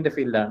ടീച്ചിങ്ങിന്റെ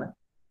ഫീൽഡാണ്.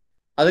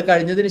 അത്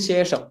കഴിഞ്ഞതിന്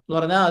ശേഷം എന്ന്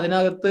പറഞ്ഞാൽ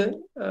അതിനകത്ത്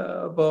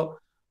ഇപ്പോ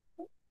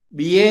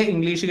BA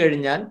ഇംഗ്ലീഷ്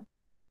കഴിഞ്ഞാൽ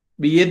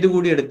BEd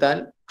കൂടി എടുത്താൽ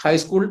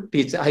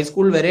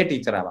ഹൈസ്കൂൾ വരെ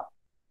ടീച്ചറാവാം.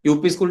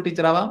 UP school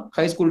ടീച്ചറാവാം,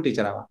 high school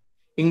ടീച്ചറാവാം.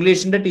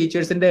 ഇംഗ്ലീഷിന്റെ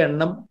ടീച്ചേഴ്സിന്റെ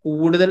എണ്ണം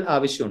കൂടുതൽ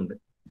ആവശ്യമുണ്ട്.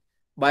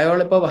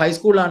 ഇപ്പൊ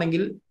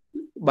ഹൈസ്കൂളാണെങ്കിൽ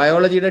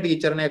ബയോളജിയുടെ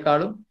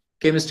ടീച്ചറിനേക്കാളും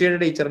കെമിസ്ട്രിയുടെ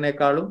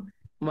ടീച്ചറിനേക്കാളും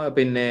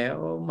പിന്നെ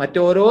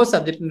മറ്റോരോ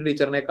സബ്ജക്റ്റിന്റെ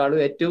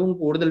ടീച്ചറിനേക്കാളും ഏറ്റവും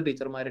കൂടുതൽ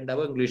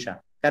ടീച്ചർമാരുണ്ടാവുക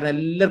ഇംഗ്ലീഷാണ്. കാരണം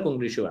എല്ലാവർക്കും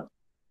ഇംഗ്ലീഷ് വേണം.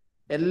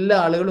 എല്ലാ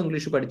ആളുകളും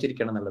ഇംഗ്ലീഷ്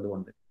പഠിച്ചിരിക്കണം എന്നുള്ളത്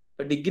കൊണ്ട്.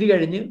 ഇപ്പൊ ഡിഗ്രി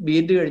കഴിഞ്ഞ്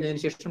BEd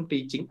കഴിഞ്ഞതിന് ശേഷം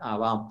ടീച്ചിങ്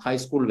ആവാം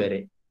ഹൈസ്കൂൾ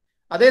വരെ.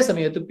 അതേ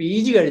സമയത്ത്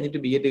PG കഴിഞ്ഞിട്ട്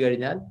BEd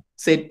കഴിഞ്ഞാൽ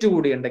സെറ്റ്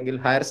കൂടി ഉണ്ടെങ്കിൽ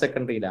ഹയർ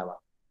സെക്കൻഡറിയിലാവാം.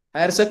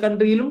 ഹയർ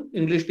സെക്കൻഡറിയിലും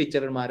ഇംഗ്ലീഷ്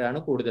ടീച്ചർമാരാണ്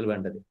കൂടുതൽ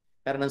വേണ്ടത്.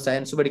 കാരണം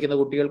സയൻസ് പഠിക്കുന്ന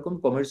കുട്ടികൾക്കും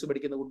കൊമേഴ്സ്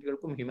പഠിക്കുന്ന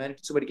കുട്ടികൾക്കും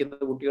ഹ്യൂമാനിറ്റീസ്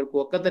പഠിക്കുന്ന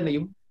കുട്ടികൾക്കും ഒക്കെ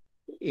തന്നെയും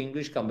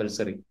ഇംഗ്ലീഷ്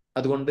കമ്പൽസറി.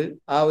 അതുകൊണ്ട്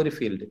ആ ഒരു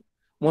ഫീൽഡ്.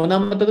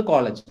 മൂന്നാമത്തത്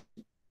കോളേജ്.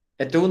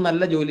 ഏറ്റവും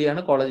നല്ല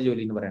ജോലിയാണ് കോളേജ്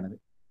ജോലി എന്ന് പറയുന്നത്.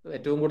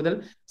 ഏറ്റവും കൂടുതൽ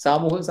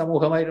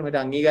സമൂഹമായിട്ട് മറ്റേ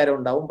അംഗീകാരം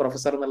ഉണ്ടാവും.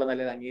 പ്രൊഫസർ എന്നുള്ള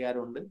നിലയിൽ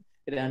അംഗീകാരമുണ്ട്.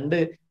 2,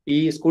 ഈ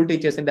സ്കൂൾ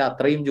ടീച്ചേഴ്സിന്റെ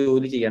അത്രയും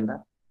ജോലി ചെയ്യേണ്ട,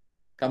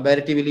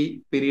 കമ്പാരിറ്റീവ്ലി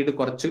പീരീഡ്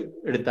കുറച്ച്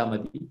എടുത്താൽ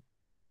മതി.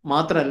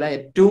 മാത്രമല്ല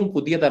ഏറ്റവും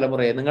പുതിയ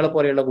തലമുറയെ നിങ്ങളെ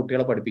പോലെയുള്ള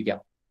കുട്ടികളെ പഠിപ്പിക്കാം.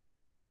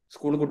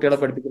 സ്കൂൾ കുട്ടികളെ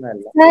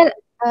പഠിപ്പിക്കുന്നതല്ല.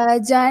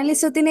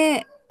 ജേർണലിസത്തിന്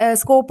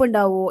സ്കോപ്പ്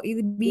ഉണ്ടാവോ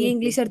ഇത് BA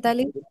ഇംഗ്ലീഷ്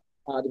എടുത്താൽ?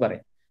 അത്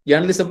പറയാം.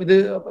 ജേർണലിസം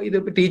ഇത്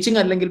ടീച്ചിങ്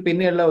അല്ലെങ്കിൽ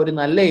പിന്നെയുള്ള ഒരു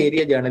നല്ല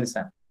ഏരിയ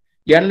ജേർണലിസമാണ്.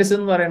 ജേർണലിസം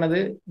എന്ന് പറയുന്നത്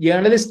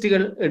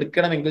ജേർണലിസ്റ്റുകൾ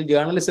എടുക്കണമെങ്കിൽ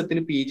ജേർണലിസത്തിൽ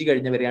PG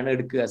കഴിഞ്ഞവരെയാണ്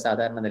എടുക്കുക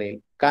സാധാരണ നിലയിൽ.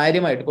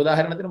 കാര്യമായിട്ട്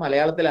ഉദാഹരണത്തിന്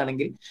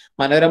മലയാളത്തിലാണെങ്കിൽ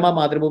മനോരമ,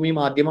 മാതൃഭൂമി,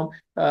 മാധ്യമം,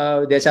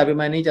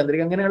 ദേശാഭിമാനി,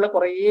 ചന്ദ്രിക, അങ്ങനെയുള്ള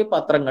കുറേ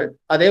പത്രങ്ങൾ,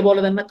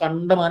 അതേപോലെ തന്നെ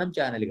കണ്ടമാനം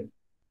ചാനലുകൾ,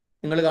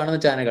 നിങ്ങൾ കാണുന്ന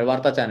ചാനലുകൾ,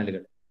 വാർത്താ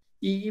ചാനലുകൾ,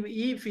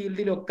 ഈ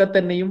ഫീൽഡിലൊക്കെ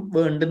തന്നെയും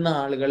വേണ്ടുന്ന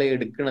ആളുകളെ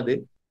എടുക്കുന്നത്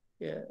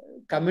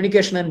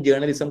കമ്മ്യൂണിക്കേഷൻ ആൻഡ്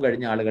ജേർണലിസം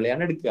കഴിഞ്ഞ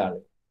ആളുകളെയാണ് എടുക്കുക.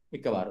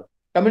 മിക്കവാറും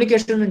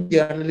കമ്മ്യൂണിക്കേഷൻ ആൻഡ്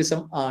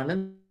ജേർണലിസം ആണ്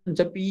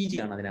PG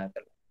ആണ്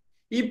അതിനകത്തുള്ളത്.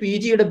 ഈ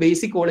PGയുടെ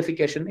ബേസിക്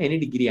ക്വാളിഫിക്കേഷൻ എനി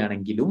ഡിഗ്രി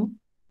ആണെങ്കിലും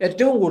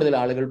ഏറ്റവും കൂടുതൽ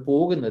ആളുകൾ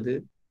പോകുന്നത്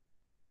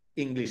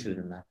ഇംഗ്ലീഷിൽ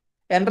നിന്നാണ്.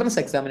 എൻട്രൻസ്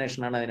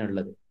എക്സാമിനേഷൻ ആണ്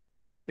അതിനുള്ളത്.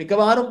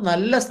 മിക്കവാറും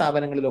നല്ല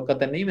സ്ഥാപനങ്ങളിലൊക്കെ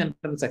തന്നെയും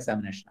എൻട്രൻസ്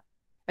എക്സാമിനേഷനാണ്.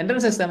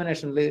 എൻട്രൻസ്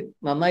എക്സാമിനേഷനിൽ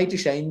നന്നായിട്ട്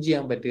ഷൈൻ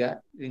ചെയ്യാൻ പറ്റുക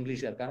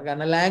ഇംഗ്ലീഷുകാർക്കാണ്.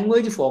 കാരണം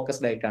ലാംഗ്വേജ്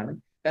ഫോക്കസ്ഡ് ആയിട്ടാണ്.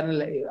 കാരണം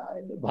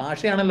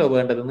ഭാഷയാണല്ലോ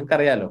വേണ്ടത്,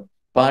 നിങ്ങൾക്കറിയാലോ,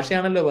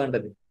 ഭാഷയാണല്ലോ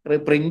വേണ്ടത്.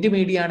 പ്രിന്റ്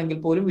മീഡിയ ആണെങ്കിൽ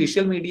പോലും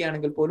വിഷ്വൽ മീഡിയ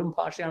ആണെങ്കിൽ പോലും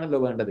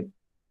ഭാഷയാണല്ലോ വേണ്ടത്.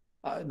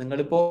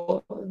 നിങ്ങളിപ്പോ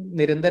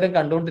നിരന്തരം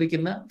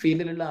കണ്ടുകൊണ്ടിരിക്കുന്ന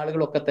ഫീൽഡിലുള്ള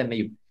ആളുകളൊക്കെ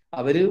തന്നെയും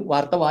അവര്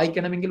വാർത്ത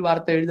വായിക്കണമെങ്കിൽ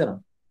വാർത്ത എഴുതണം,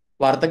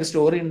 വാർത്തക്ക്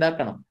സ്റ്റോറി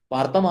ഉണ്ടാക്കണം.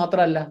 വാർത്ത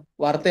മാത്രമല്ല,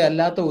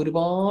 വാർത്തയല്ലാത്ത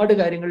ഒരുപാട്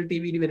കാര്യങ്ങൾ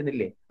TV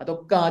വരുന്നില്ലേ?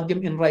 അതൊക്കെ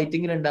ആദ്യം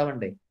റൈറ്റിംഗിൽ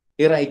ഉണ്ടാവണ്ടേ?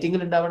 ഈ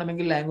റൈറ്റിംഗിൽ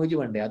ഉണ്ടാവണമെങ്കിൽ ലാംഗ്വേജ്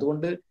വേണ്ടേ?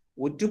 അതുകൊണ്ട്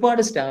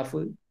ഒരുപാട്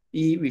സ്റ്റാഫ്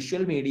ഈ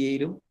വിഷ്വൽ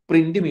മീഡിയയിലും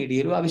പ്രിന്റ്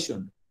മീഡിയയിലും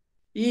ആവശ്യമുണ്ട്.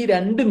 ഈ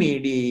രണ്ട്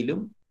മീഡിയയിലും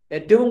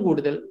ഏറ്റവും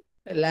കൂടുതൽ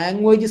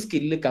ലാംഗ്വേജ്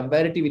സ്കില്ല്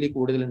കമ്പാരിറ്റീവ്ലി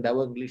കൂടുതൽ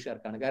ഉണ്ടാവുക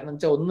ഇംഗ്ലീഷുകാർക്കാണ്. കാരണം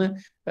വെച്ചാൽ ഒന്ന്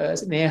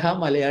സ്നേഹ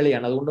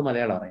മലയാളിയാണ്, അതുകൊണ്ട്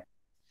മലയാളം അറിയാം.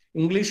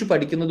 ഇംഗ്ലീഷ്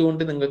പഠിക്കുന്നത്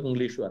കൊണ്ട് നിങ്ങൾക്ക്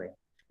ഇംഗ്ലീഷും അറിയാം.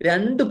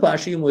 രണ്ട്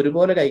ഭാഷയും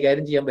ഒരുപോലെ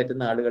കൈകാര്യം ചെയ്യാൻ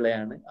പറ്റുന്ന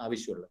ആളുകളെയാണ്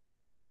ആവശ്യമുള്ളത്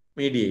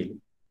മീഡിയയിൽ.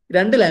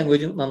 രണ്ട്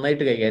ലാംഗ്വേജും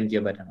നന്നായിട്ട് കൈകാര്യം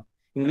ചെയ്യാൻ പറ്റണം.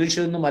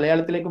 ഇംഗ്ലീഷിൽ നിന്ന്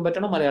മലയാളത്തിലേക്കും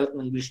പറ്റണം, മലയാളത്തിൽ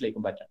നിന്ന്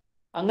ഇംഗ്ലീഷിലേക്കും പറ്റണം.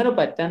 അങ്ങനെ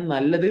പറ്റാൻ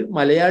നല്ലത്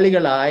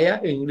മലയാളികളായ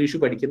ഇംഗ്ലീഷ്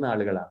പഠിക്കുന്ന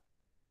ആളുകളാണ്.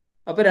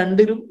 അപ്പൊ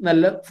രണ്ടിലും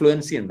നല്ല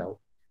ഫ്ലുവൻസി ഉണ്ടാവും.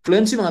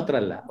 ഫ്ലുവൻസി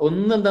മാത്രമല്ല,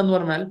 ഒന്ന് എന്താന്ന്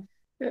പറഞ്ഞാൽ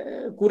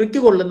കുറിക്ക്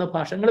കൊള്ളുന്ന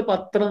ഭാഷ. നിങ്ങൾ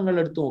പത്രങ്ങൾ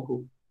എടുത്ത് നോക്കൂ,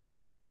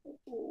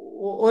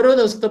 ഓരോ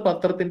ദിവസത്തെ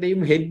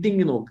പത്രത്തിന്റെയും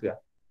ഹെഡിങ് നോക്കുക.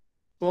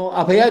 ഇപ്പോ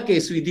അഭയ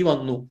കേസ് വിധി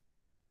വന്നു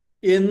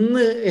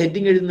എന്ന്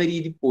ഹെഡിങ് എഴുതുന്ന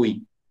രീതി പോയി.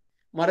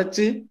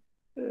 മറിച്ച്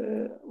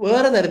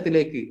വേറെ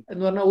തരത്തിലേക്ക്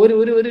എന്ന് പറഞ്ഞാൽ ഒരു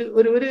ഒരു ഒരു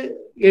ഒരു ഒരു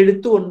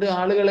എഴുത്തുകൊണ്ട്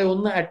ആളുകളെ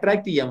ഒന്ന്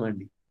അട്രാക്ട് ചെയ്യാൻ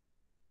വേണ്ടി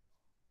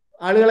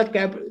ആളുകളെ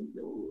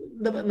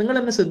നിങ്ങൾ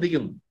എന്നെ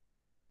ശ്രദ്ധിക്കുന്നു.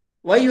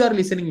 Why you are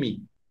listening me?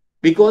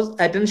 Because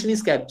attention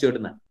is captured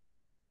എന്നാണ്.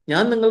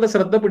 ഞാൻ നിങ്ങളുടെ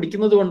ശ്രദ്ധ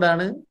പിടിക്കുന്നത്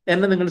കൊണ്ടാണ്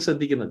എന്നെ നിങ്ങൾ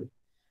ശ്രദ്ധിക്കുന്നത്.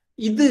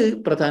 ഇത്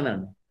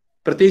പ്രധാനമാണ്,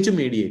 പ്രത്യേകിച്ചും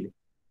മീഡിയയിൽ.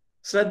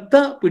 ശ്രദ്ധ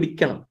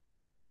പിടിക്കണം.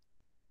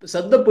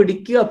 ശ്രദ്ധ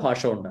പിടിക്കുക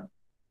ഭാഷ കൊണ്ടാണ്.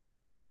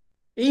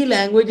 ഈ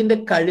ലാംഗ്വേജിന്റെ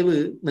കഴിവ്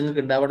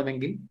നിങ്ങൾക്ക്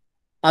ഉണ്ടാവണമെങ്കിൽ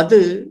അത്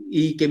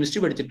ഈ കെമിസ്ട്രി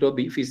പഠിച്ചിട്ടോ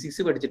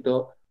ഫിസിക്സ് പഠിച്ചിട്ടോ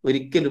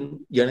ഒരിക്കലും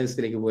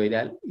ജേർണലിസത്തിലേക്ക്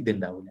പോയാൽ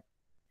ഇതുണ്ടാവില്ല.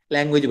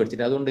 ലാംഗ്വേജ്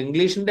പഠിച്ചിട്ട്. അതുകൊണ്ട്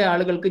ഇംഗ്ലീഷിന്റെ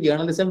ആളുകൾക്ക്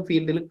ജേർണലിസം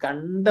ഫീൽഡിൽ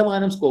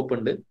കണ്ടമാനം സ്കോപ്പ്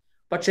ഉണ്ട്.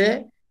 പക്ഷേ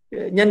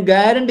ഞാൻ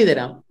ഗ്യാരണ്ടി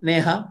തരാം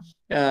നേഹ,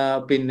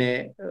 പിന്നെ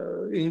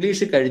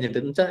ഇംഗ്ലീഷ് കഴിഞ്ഞിട്ട്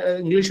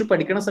ഇംഗ്ലീഷ്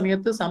പഠിക്കണ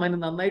സമയത്ത്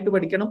സാമാന്യം നന്നായിട്ട്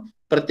പഠിക്കണം.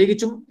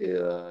 പ്രത്യേകിച്ചും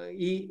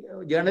ഈ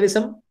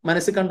ജേർണലിസം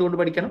മനസ്സിൽ കണ്ടുകൊണ്ട്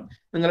പഠിക്കണം.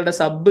 നിങ്ങളുടെ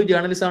സബ്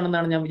ജേർണലിസം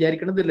ആണെന്നാണ് ഞാൻ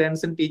വിചാരിക്കുന്നത്.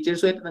 ലേൺസ് ആൻഡ്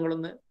ടീച്ചേഴ്സുമായിട്ട്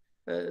നിങ്ങളൊന്ന്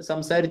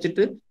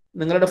സംസാരിച്ചിട്ട്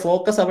നിങ്ങളുടെ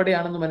ഫോക്കസ്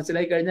അവിടെയാണെന്ന്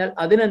മനസ്സിലാക്കി കഴിഞ്ഞാൽ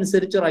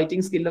അതിനനുസരിച്ച്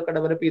റൈറ്റിംഗ് സ്കില്ലൊക്കെ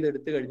ഡെവലപ്പ് ചെയ്ത്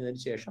എടുത്തു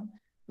കഴിഞ്ഞതിന് ശേഷം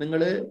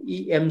നിങ്ങൾ ഈ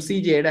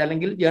MCJയുടെ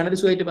അല്ലെങ്കിൽ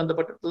ജേർണലിസവുമായിട്ട്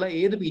ബന്ധപ്പെട്ടിട്ടുള്ള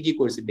ഏത് PG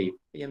കോഴ്സിന്റെയും,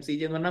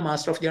 MCJ എന്ന് പറഞ്ഞാൽ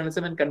master of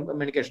journalism and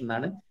communication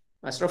എന്നാണ്,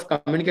 master of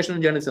communication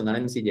and journalism എന്നാണ്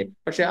MCJ.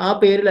 പക്ഷെ ആ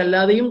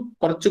പേരിലല്ലാതെയും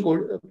കുറച്ച്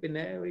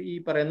പിന്നെ ഈ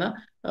പറയുന്ന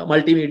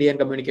മൾട്ടിമീഡിയ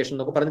ആൻഡ് കമ്മ്യൂണിക്കേഷൻ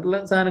എന്നൊക്കെ പറഞ്ഞിട്ടുള്ള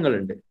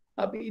സാധനങ്ങളുണ്ട്.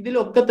 അപ്പൊ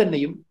ഇതിലൊക്കെ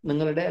തന്നെയും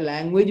നിങ്ങളുടെ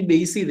ലാംഗ്വേജ്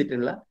ബേസ്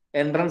ചെയ്തിട്ടുള്ള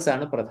എൻട്രൻസ്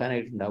ആണ്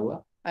പ്രധാനമായിട്ടുണ്ടാവുക.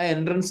 ആ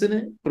എൻട്രൻസിന്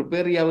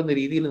പ്രിപ്പയർ ചെയ്യാവുന്ന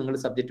രീതിയിൽ നിങ്ങൾ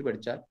സബ്ജക്ട്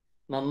പഠിച്ചാൽ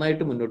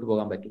നന്നായിട്ട് മുന്നോട്ട്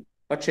പോകാൻ പറ്റും.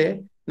 പക്ഷേ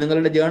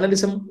നിങ്ങളുടെ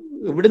ജേർണലിസം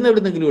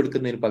എവിടുന്നെങ്കിലും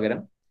എടുക്കുന്നതിന്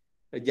പകരം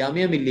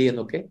ജാമിയ മില്ലിയ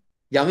എന്നൊക്കെ,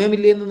 ജാമിയ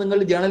മില്ലിയ എന്ന് നിങ്ങൾ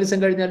ജേർണലിസം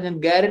കഴിഞ്ഞാൽ ഞാൻ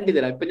ഗ്യാരണ്ടി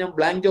തരാം, ഇപ്പൊ ഞാൻ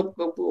ബ്ലാങ്ക്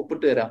ജോബ്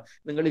ഒപ്പിട്ട് തരാം,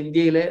 നിങ്ങൾ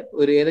ഇന്ത്യയിലെ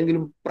ഒരു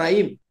ഏതെങ്കിലും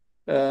പ്രൈം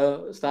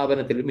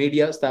സ്ഥാപനത്തിൽ,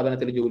 മീഡിയ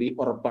സ്ഥാപനത്തിൽ ജോലി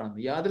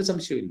ഉറപ്പാണെന്ന് യാതൊരു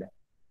സംശയവുമില്ല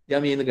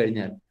ജാമിയ എന്ന്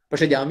കഴിഞ്ഞാൽ.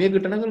 പക്ഷെ ജാമിയ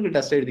കിട്ടണമെങ്കിൽ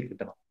ടെസ്റ്റ് എഴുതി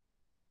കിട്ടണം.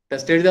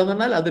 ടെസ്റ്റ് എഴുതാന്ന്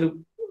പറഞ്ഞാൽ അതൊരു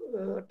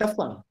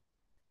ടഫാണ്.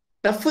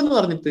 ടഫ് എന്ന്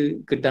പറഞ്ഞിട്ട്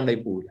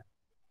കിട്ടാണ്ടായി പോവില്ല.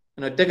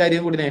 ഞാൻ ഒറ്റ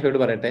കാര്യം കൂടി നേഹയോട്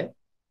പറയട്ടെ,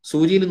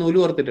 സൂചിയിൽ നൂല്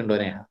കോർത്തിട്ടുണ്ടോ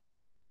നേഹ?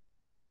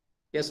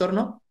 Yes or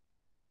no?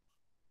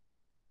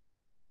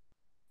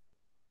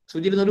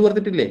 സൂചിയിൽ നൂല്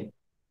കോർത്തിട്ടില്ലേ?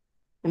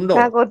 ഉണ്ടോ?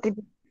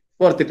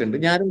 കോർത്തിട്ടുണ്ട്.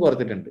 ഞാനും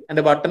കോർത്തിട്ടുണ്ട്.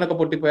 എന്റെ ബട്ടനൊക്കെ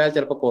പൊട്ടിപ്പോയാൽ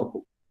ചിലപ്പോൾ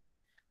കോർക്കും.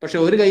 പക്ഷെ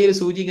ഒരു കയ്യിൽ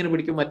സൂചി ഇങ്ങനെ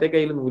പിടിക്കും, മറ്റേ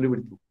കയ്യിൽ നൂല്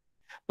പിടിക്കും.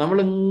 നമ്മൾ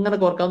ഇങ്ങനെ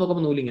കോർക്കാൻ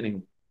നോക്കുമ്പോൾ നൂല് ഇങ്ങനെ,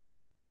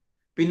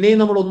 പിന്നെയും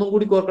നമ്മൾ ഒന്നും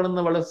കൂടി കോർക്കണം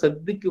എന്ന് വളരെ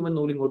ശ്രദ്ധിക്കുമ്പോൾ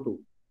നൂല് ഇങ്ങോട്ട്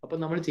പോകും. അപ്പൊ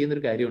നമ്മൾ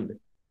ചെയ്യുന്നൊരു കാര്യമുണ്ട്,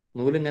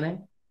 നൂലിങ്ങനെ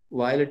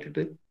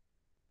വായിലിട്ടിട്ട്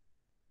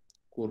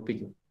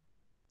കൂർപ്പിക്കും,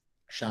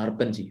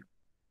 ഷാർപ്പൻ ചെയ്യും.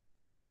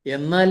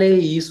 എന്നാലേ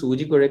ഈ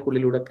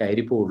സൂചിക്കുഴക്കുള്ളിലൂടെ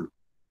കയറി പോവുള്ളൂ.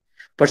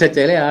 പക്ഷെ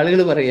ചില ആളുകൾ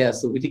പറയാ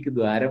സൂചിക്ക്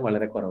ദ്വാരം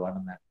വളരെ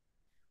കുറവാണെന്നാണ്.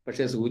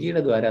 പക്ഷെ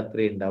സൂചിയുടെ ദ്വാരം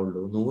അത്രേ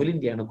ഉണ്ടാവുള്ളൂ.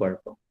 നൂലിന്റെയാണ്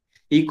കുഴപ്പം.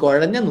 ഈ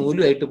കുഴഞ്ഞ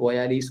നൂലുമായിട്ട്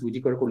പോയാൽ ഈ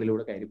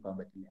സൂചിക്കുഴക്കുള്ളിലൂടെ കയറി പോകാൻ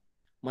പറ്റില്ല.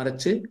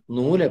 മറിച്ച്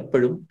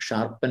നൂലെപ്പോഴും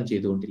ഷാർപ്പൻ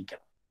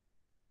ചെയ്തുകൊണ്ടിരിക്കണം.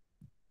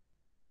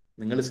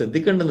 നിങ്ങൾ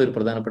ശ്രദ്ധിക്കേണ്ടുന്ന ഒരു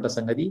പ്രധാനപ്പെട്ട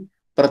സംഗതി,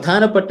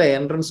 പ്രധാനപ്പെട്ട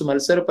എൻട്രൻസ്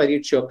മത്സര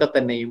പരീക്ഷയൊക്കെ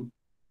തന്നെയും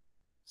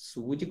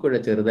സൂചിക്കുഴ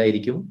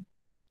ചെറുതായിരിക്കും,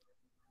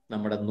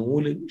 നമ്മുടെ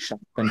നൂല്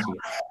ഷാർപ്പൻ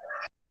ചെയ്യാം.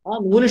 ആ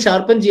നൂല്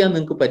ഷാർപ്പൻ ചെയ്യാൻ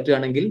നിങ്ങൾക്ക്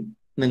പറ്റുകയാണെങ്കിൽ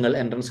നിങ്ങൾ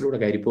എൻട്രൻസിലൂടെ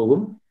കയറി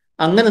പോകും.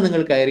 അങ്ങനെ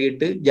നിങ്ങൾ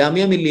കയറിയിട്ട്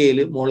ജാമിയ മില്ലിയയിൽ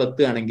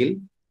മോളെത്തുകയാണെങ്കിൽ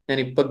ഞാൻ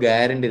ഇപ്പൊ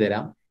ഗ്യാരണ്ടി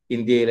തരാം,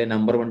 ഇന്ത്യയിലെ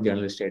നമ്പർ 1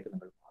 ജേർണലിസ്റ്റ് ആയിട്ട്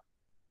നിങ്ങൾ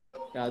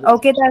മാറും.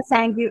 Okay sir,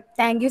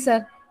 thank you sir.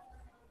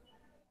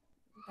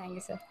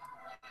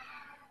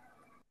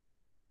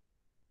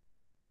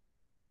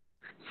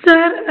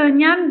 Sir,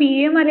 ഞാൻ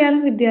BA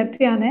മലയാളം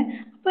വിദ്യാർത്ഥിയാണ്.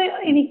 അപ്പൊ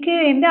എനിക്ക്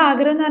എന്റെ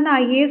ആഗ്രഹം എന്ന്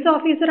പറഞ്ഞാൽ IAS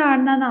ഓഫീസർ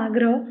ആണെന്നാണ്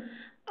ആഗ്രഹം.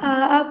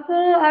 അപ്പോ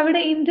അവിടെ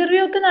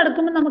ഇന്റർവ്യൂ ഒക്കെ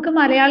നടക്കുമ്പോൾ നമുക്ക്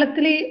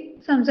മലയാളത്തിൽ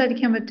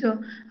സംസാരിക്കാൻ പറ്റുമോ?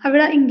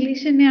 അവിടെ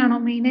ഇംഗ്ലീഷ് തന്നെയാണോ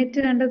മെയിൻ ആയിട്ട്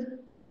വേണ്ടത്?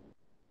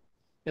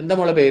 എന്താ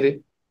മോളെ പേര്?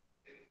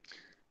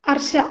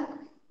 അർഷ.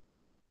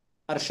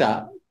 അർഷ,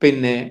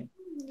 പിന്നെ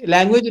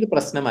ലാംഗ്വേജ് ഒരു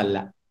പ്രശ്നമല്ല,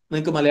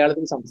 നിങ്ങൾക്ക്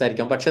മലയാളത്തിൽ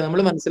സംസാരിക്കാം. പക്ഷെ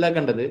നമ്മൾ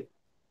മനസ്സിലാക്കേണ്ടത്,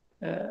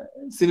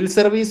 സിവിൽ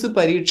സർവീസ്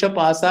പരീക്ഷ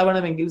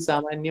പാസ്സാവണമെങ്കിൽ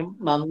സാമാന്യം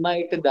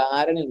നന്നായിട്ട്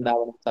ധാരണ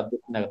ഉണ്ടാവണം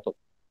സബ്ജക്റ്റിനകത്തും.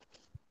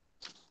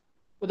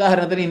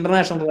 ഉദാഹരണത്തിന്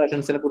ഇന്റർനാഷണൽ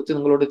റിലേഷൻസിനെ കുറിച്ച്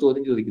നിങ്ങളോട്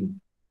ചോദ്യം ചോദിക്കുന്നു,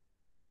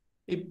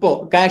 ഇപ്പോ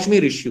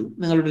കാശ്മീർ ഇഷ്യൂ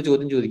നിങ്ങളോട്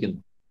ചോദ്യം ചോദിക്കുന്നു,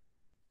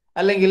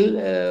 അല്ലെങ്കിൽ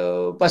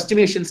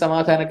പശ്ചിമേഷ്യൻ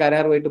സമാധാന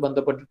കരാറുമായിട്ട്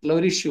ബന്ധപ്പെട്ടിട്ടുള്ള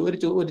ഒരു ഇഷ്യൂ ഒരു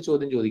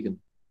ചോദ്യം ചോദിക്കുന്നു,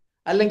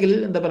 അല്ലെങ്കിൽ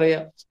എന്താ പറയാ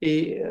ഈ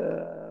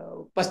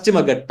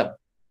പശ്ചിമഘട്ടം,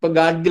 ഇപ്പൊ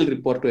ഗാഡ്ഗിൽ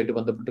റിപ്പോർട്ടുമായിട്ട്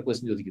ബന്ധപ്പെട്ട്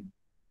ക്വസ്റ്റ്യൻ ചോദിക്കുന്നു.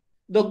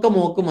 ഇതൊക്കെ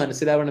മോക്ക്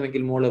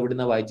മനസ്സിലാവണമെങ്കിൽ മോൾ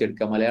എവിടുന്ന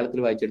വായിച്ചെടുക്കുക? മലയാളത്തിൽ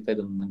വായിച്ചെടുത്താൽ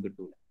ഇതൊന്നും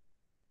കിട്ടൂല.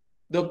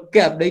 ഇതൊക്കെ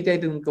അപ്ഡേറ്റ്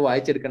ആയിട്ട് നിങ്ങൾക്ക്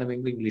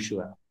വായിച്ചെടുക്കണമെങ്കിൽ ഇംഗ്ലീഷ്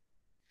വേണം.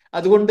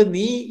 അതുകൊണ്ട്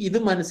നീ ഇത്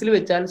മനസ്സിൽ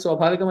വെച്ചാൽ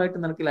സ്വാഭാവികമായിട്ട്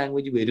നിനക്ക്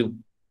ലാംഗ്വേജ് വരും.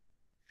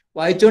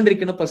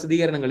 വായിച്ചുകൊണ്ടിരിക്കുന്ന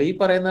പ്രസിദ്ധീകരണങ്ങൾ, ഈ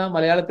പറയുന്ന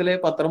മലയാളത്തിലെ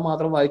പത്രം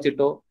മാത്രം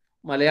വായിച്ചിട്ടോ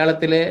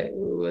മലയാളത്തിലെ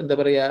എന്താ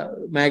പറയാ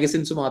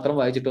മാഗസിൻസ് മാത്രം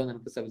വായിച്ചിട്ടോ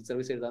നിനക്ക് സിവിൽ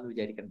സർവീസ് എഴുതാന്ന്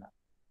വിചാരിക്കണ്ട.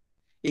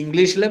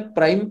 ഇംഗ്ലീഷിലെ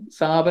പ്രൈം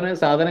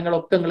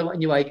സാധനങ്ങളൊക്കെ നിങ്ങൾ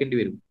ഇനി വായിക്കേണ്ടി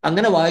വരും.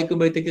 അങ്ങനെ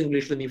വായിക്കുമ്പോഴത്തേക്ക്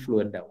ഇംഗ്ലീഷിൽ നീ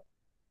ഫ്ലുവൻ്റ് ആവും.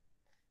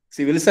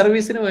 സിവിൽ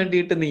സർവീസിന്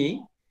വേണ്ടിയിട്ട് നീ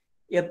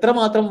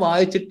എത്രമാത്രം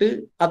വായിച്ചിട്ട്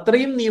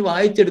അത്രയും നീ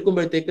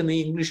വായിച്ചെടുക്കുമ്പോഴത്തേക്ക് നീ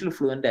ഇംഗ്ലീഷിൽ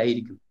ഫ്ലുവൻ്റ്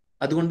ആയിരിക്കും.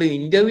 അതുകൊണ്ട്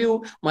ഇന്റർവ്യൂ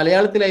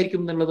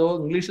മലയാളത്തിലായിരിക്കും എന്നുള്ളതോ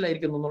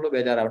ഇംഗ്ലീഷിലായിരിക്കും എന്നുള്ള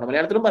ബേജാറാവണം.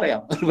 മലയാളത്തിലും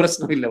പറയാം, ഒരു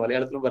പ്രശ്നമില്ല,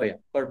 മലയാളത്തിലും പറയാം,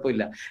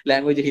 കുഴപ്പമില്ല.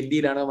 ലാംഗ്വേജ്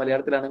ഹിന്ദിയിലാണോ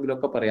മലയാളത്തിലാണെങ്കിലും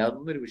ഒക്കെ പറയാം,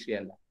 അതൊന്നും ഒരു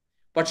വിഷയമല്ല.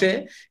 പക്ഷേ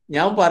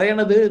ഞാൻ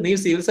പറയണത്, നീ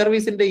സിവിൽ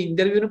സർവീസിന്റെ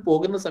ഇന്റർവ്യൂവിന്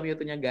പോകുന്ന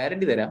സമയത്ത് ഞാൻ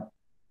ഗ്യാരണ്ടി തരാം,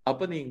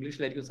 അപ്പൊ നീ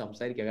ഇംഗ്ലീഷിലായിരിക്കും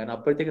സംസാരിക്കുക. കാരണം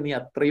അപ്പോഴത്തേക്ക് നീ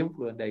അത്രയും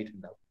ഫ്ലുവൻ്റ്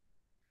ആയിട്ടുണ്ടാവും.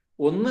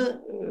 ഒന്ന്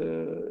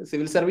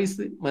സിവിൽ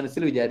സർവീസ്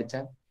മനസ്സിൽ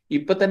വിചാരിച്ചാൽ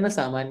ഇപ്പൊ തന്നെ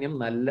സാമാന്യം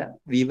നല്ല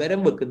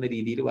വിവരം വെക്കുന്ന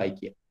രീതിയിൽ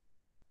വായിക്കുക.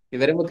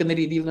 വിവരം വെക്കുന്ന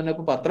രീതിയിൽ എന്ന് പറഞ്ഞാൽ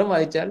ഇപ്പൊ പത്രം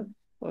വായിച്ചാൽ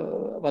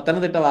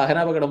പത്തനംതിട്ട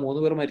വാഹനാപകടം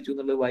 3 പേർ മരിച്ചു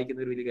എന്നുള്ളത് വായിക്കുന്ന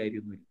ഒരു വലിയ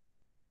കാര്യമൊന്നുമില്ല.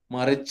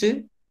 മറിച്ച്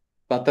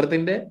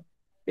പത്രത്തിന്റെ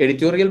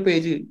എഡിറ്റോറിയൽ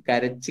പേജ്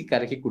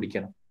കരക്കി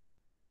കുടിക്കണം.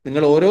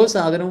 നിങ്ങൾ ഓരോ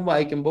സാധനവും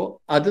വായിക്കുമ്പോൾ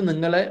അത്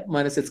നിങ്ങളെ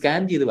മനസ്സിൽ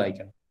സ്കാൻ ചെയ്ത്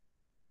വായിക്കണം.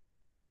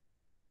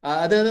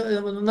 അത്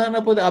എന്താണ്,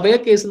 ഇപ്പോൾ അഭയ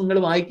കേസ് നിങ്ങൾ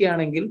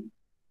വായിക്കുകയാണെങ്കിൽ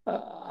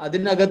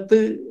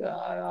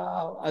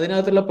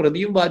അതിനകത്തുള്ള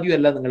പ്രതിയും ബാധ്യവും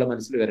അല്ല നിങ്ങളെ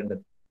മനസ്സിൽ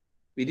വരേണ്ടത്.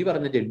 വിധി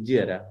പറഞ്ഞ ജഡ്ജി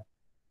ആരാണ്,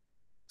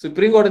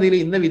 സുപ്രീം കോടതിയിൽ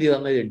ഇന്ന വിധി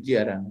തന്ന ജഡ്ജി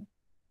ആരാണ്,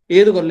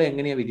 ഏത് കൊല്ലം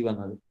എങ്ങനെയാ വിധി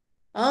വന്നത്,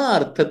 ആ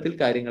അർത്ഥത്തിൽ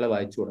കാര്യങ്ങളെ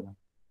വായിച്ചു തുടങ്ങണം.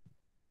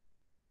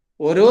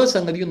 ഓരോ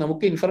സംഗതിയും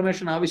നമുക്ക്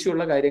ഇൻഫർമേഷൻ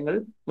ആവശ്യമുള്ള കാര്യങ്ങൾ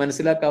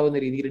മനസ്സിലാക്കാവുന്ന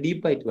രീതിയിൽ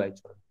ഡീപ്പായിട്ട്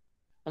വായിച്ചു തുടങ്ങും.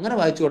 അങ്ങനെ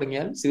വായിച്ചു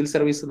തുടങ്ങിയാൽ സിവിൽ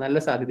സർവീസ് നല്ല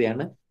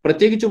സാധ്യതയാണ്.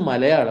 പ്രത്യേകിച്ചും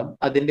മലയാളം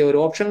അതിന്റെ ഒരു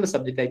ഓപ്ഷണൽ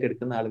സബ്ജക്റ്റ് ആയിട്ട്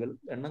എടുക്കുന്ന ആളുകൾ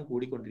എണ്ണം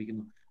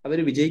കൂടിക്കൊണ്ടിരിക്കുന്നു. അവർ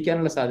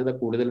വിജയിക്കാനുള്ള സാധ്യത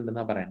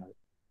കൂടുതലുണ്ടെന്നാണ് പറയുന്നത്.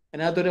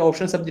 അതിനകത്തൊരു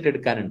ഓപ്ഷണൽ സബ്ജക്റ്റ്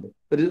എടുക്കാനുണ്ട്,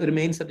 ഒരു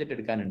മെയിൻ സബ്ജക്റ്റ്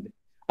എടുക്കാനുണ്ട്.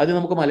 അത്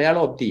നമുക്ക്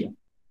മലയാളം ഓപ്റ്റ് ചെയ്യാം.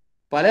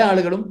 പല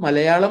ആളുകളും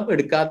മലയാളം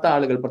എടുക്കാത്ത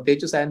ആളുകൾ,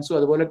 പ്രത്യേകിച്ച് സയൻസും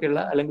അതുപോലൊക്കെയുള്ള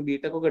അല്ലെങ്കിൽ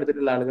ബിടെക് ഒക്കെ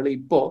എടുത്തിട്ടുള്ള ആളുകൾ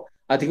ഇപ്പോൾ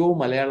അധികവും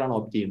മലയാളമാണ്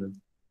ഓപ്റ്റ് ചെയ്യുന്നത്.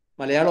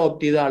 മലയാളം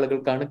ഓപ്റ്റ് ചെയ്ത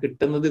ആളുകൾക്കാണ്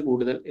കിട്ടുന്നത്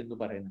കൂടുതൽ എന്ന്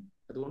പറയുന്നത്.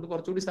 അതുകൊണ്ട്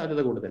കുറച്ചുകൂടി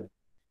സാധ്യത കൂടുതൽ.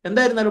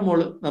 എന്തായിരുന്നാലും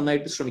മോള്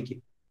നന്നായിട്ട് ശ്രമിക്കും,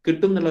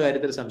 കിട്ടും എന്നുള്ള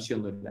കാര്യത്തിൽ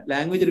സംശയമൊന്നുമില്ല.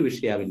 ലാംഗ്വേജ് ഒരു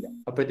വിഷയമാവില്ല,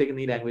 അപ്പോഴത്തേക്ക്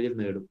നീ ലാംഗ്വേജിൽ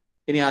നേടും.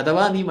 ഇനി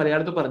അഥവാ നീ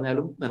മലയാളത്തിൽ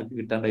പറഞ്ഞാലും നിനക്ക്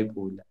കിട്ടാണ്ടായി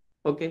പോവില്ല.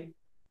 Okay,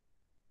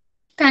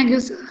 thank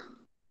you sir.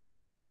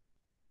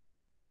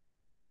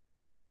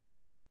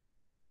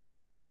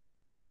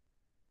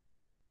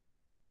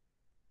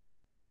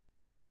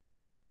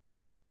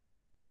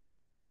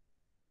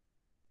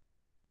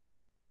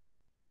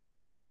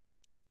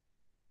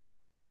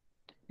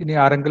 ഇനി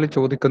ആരെങ്കിലും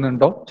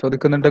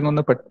ചോദിക്കുന്നുണ്ടെങ്കിൽ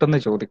ഒന്ന് പെട്ടെന്ന്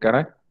ചോദിക്കണേ.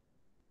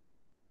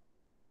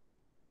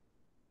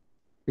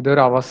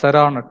 ഇതൊരു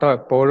അവസരമാണ് കേട്ടോ,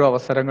 എപ്പോഴും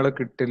അവസരങ്ങൾ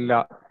കിട്ടില്ല.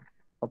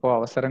 അപ്പോൾ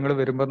അവസരങ്ങൾ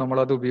വരുമ്പോൾ നമ്മൾ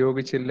അത്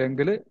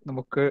ഉപയോഗിച്ചില്ലെങ്കിൽ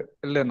നമുക്ക്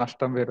അല്ലേ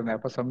നഷ്ടം വരുന്നത്.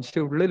 അപ്പൊ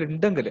സംശയം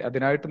ഉള്ളിലുണ്ടെങ്കിൽ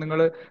അതിനായിട്ട് നിങ്ങൾ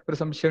ഒരു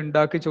സംശയം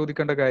ഉണ്ടാക്കി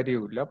ചോദിക്കേണ്ട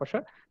കാര്യവുമില്ല. പക്ഷെ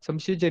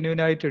സംശയം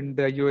ജെന്യൂൻ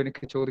ആയിട്ടുണ്ട്, അയ്യോ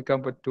എനിക്ക് ചോദിക്കാൻ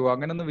പറ്റുമോ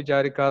അങ്ങനൊന്നും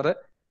വിചാരിക്കാതെ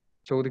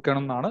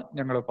ചോദിക്കണം എന്നാണ്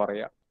ഞങ്ങൾ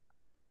പറയാ.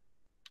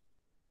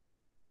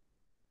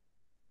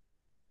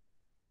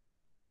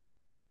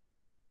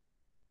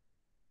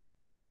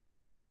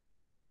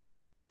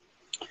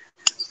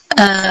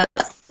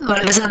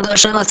 വളരെ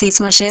സന്തോഷം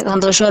അസീസ് മാഷെ,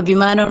 സന്തോഷം,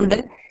 അഭിമാനമുണ്ട്.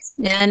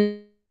 ഞാൻ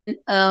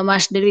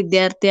മാഷിന്റെ ഒരു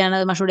വിദ്യാർത്ഥിയാണ്,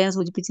 മാഷോട് ഞാൻ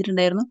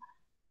സൂചിപ്പിച്ചിട്ടുണ്ടായിരുന്നു.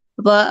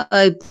 അപ്പൊ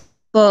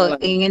ഇപ്പോ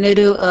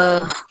ഇങ്ങനൊരു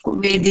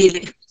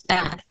വേദിയില്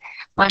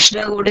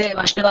മാഷിന്റെ കൂടെ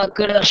മാഷിന്റെ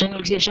വാക്കുകൾ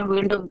വർഷങ്ങൾക്ക് ശേഷം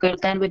വീണ്ടും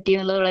കേൾക്കാൻ പറ്റി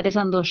എന്നുള്ളത് വളരെ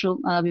സന്തോഷവും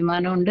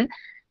അഭിമാനവും ഉണ്ട്.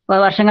 അപ്പൊ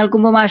വർഷങ്ങൾക്ക്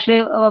മുമ്പ് മാഷ്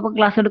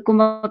ക്ലാസ്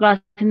എടുക്കുമ്പോൾ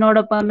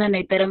ക്ലാസ്സിനോടൊപ്പം തന്നെ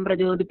ഇത്തരം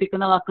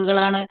പ്രചോദിപ്പിക്കുന്ന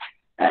വാക്കുകളാണ്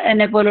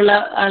എന്നെ പോലുള്ള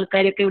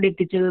ആൾക്കാരൊക്കെ ഇവിടെ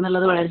എത്തിച്ചത്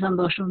എന്നുള്ളത് വളരെ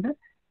സന്തോഷമുണ്ട്.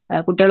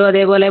 കുട്ടികളും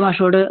അതേപോലെ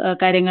മാഷോട്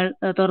കാര്യങ്ങൾ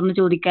തുറന്നു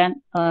ചോദിക്കാൻ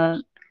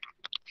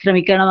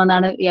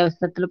ശ്രമിക്കണമെന്നാണ് ഈ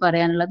അവസരത്തിൽ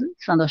പറയാനുള്ളത്.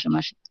 സന്തോഷം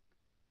മാഷ്.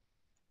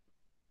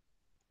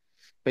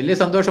 വലിയ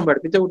സന്തോഷം.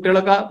 പഠിപ്പിച്ച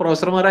കുട്ടികളൊക്കെ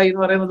പ്രൊഫസർമാരായി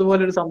എന്ന് പറയുന്നത്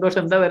പോലെ ഒരു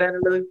സന്തോഷം എന്താ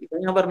വരാനുള്ളത്?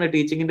 ഇതാ ഞാൻ പറഞ്ഞ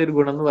ടീച്ചിങ്ങിന്റെ ഒരു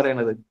ഗുണം എന്ന്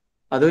പറയുന്നത്.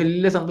 അത്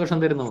വലിയ സന്തോഷം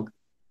തരും നമുക്ക്.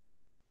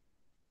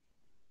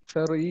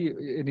 സാർ,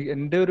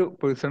 എൻ്റെ ഒരു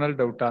പേഴ്സണൽ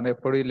ഡൗട്ടാണ്,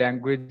 എപ്പോഴും ഈ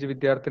ലാംഗ്വേജ്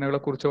വിദ്യാർത്ഥിനികളെ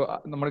കുറിച്ച്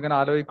നമ്മളിങ്ങനെ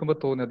ആലോചിക്കുമ്പോൾ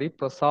തോന്നിയത്, ഈ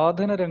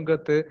പ്രസാധന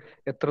രംഗത്ത്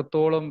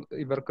എത്രത്തോളം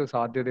ഇവർക്ക്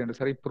സാധ്യതയുണ്ട്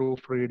സാർ? ഈ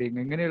പ്രൂഫ് റീഡിങ്,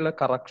 ഇങ്ങനെയുള്ള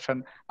കറക്ഷൻ,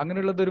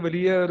 അങ്ങനെയുള്ളത് ഒരു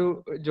വലിയ ഒരു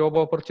ജോബ്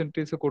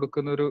ഓപ്പർച്യൂണിറ്റീസ്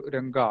കൊടുക്കുന്ന ഒരു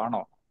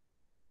രംഗമാണോ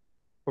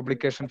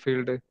പബ്ലിക്കേഷൻ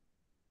ഫീൽഡ്?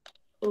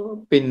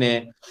 പിന്നെ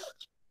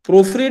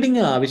പ്രൂഫ്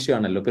റീഡിങ്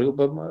ആവശ്യമാണല്ലോ.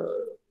 ഇപ്പം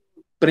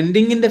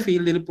പ്രിന്റിങ്ങിന്റെ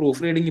ഫീൽഡിൽ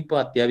പ്രൂഫ് റീഡിങ് ഇപ്പോൾ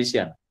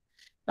അത്യാവശ്യമാണ്.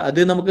 അത്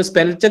നമുക്ക്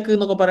സ്പെൽ ചെക്ക്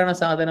എന്നൊക്കെ പറയുന്ന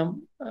സാധനം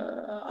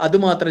അത്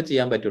മാത്രമേ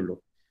ചെയ്യാൻ പറ്റുള്ളൂ.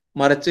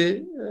 മറിച്ച്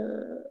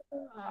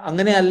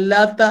അങ്ങനെ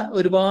അല്ലാത്ത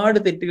ഒരുപാട്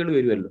തെറ്റുകൾ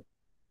വരുമല്ലോ,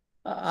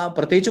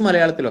 പ്രത്യേകിച്ച്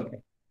മലയാളത്തിലൊക്കെ.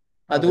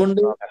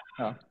 അതുകൊണ്ട്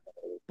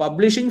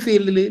പബ്ലിഷിംഗ്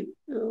ഫീൽഡിൽ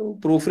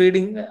പ്രൂഫ്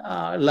റീഡിങ്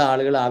ഉള്ള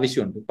ആളുകൾ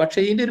ആവശ്യമുണ്ട്.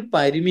 പക്ഷെ ഇതിന്റെ ഒരു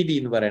പരിമിതി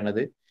എന്ന്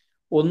പറയുന്നത്,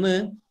 ഒന്ന്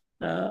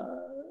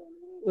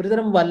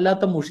ഒരുതരം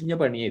വല്ലാത്ത മുഷിഞ്ഞ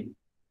പണിയത്.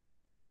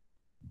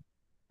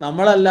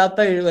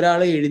 നമ്മളല്ലാത്ത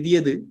ഒരാളെ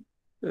എഴുതിയത്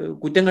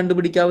കുറ്റം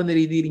കണ്ടുപിടിക്കാവുന്ന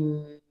രീതിയിൽ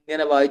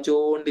ഇങ്ങനെ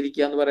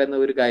വായിച്ചുകൊണ്ടിരിക്കുക എന്ന് പറയുന്ന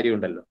ഒരു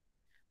കാര്യമുണ്ടല്ലോ.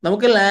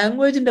 നമുക്ക്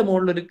ലാംഗ്വേജിന്റെ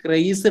മുകളിൽ ഒരു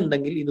ക്രൈസ്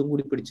ഉണ്ടെങ്കിൽ ഇതും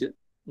കൂടി പിടിച്ച്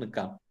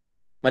നിൽക്കാം.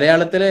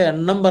 മലയാളത്തിലെ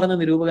എണ്ണം പറഞ്ഞ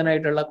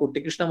നിരൂപകനായിട്ടുള്ള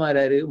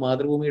കുട്ടിക്കൃഷ്ണമാരാര്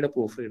മാതൃഭൂമിയുടെ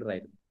പ്രൂഫ് റീഡർ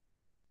ആയിരുന്നു.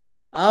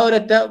 ആ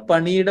ഒരൊറ്റ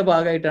പണിയുടെ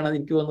ഭാഗമായിട്ടാണ്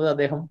എനിക്ക് തോന്നുന്നത്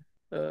അദ്ദേഹം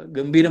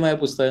ഗംഭീരമായ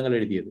പുസ്തകങ്ങൾ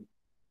എഴുതിയത്.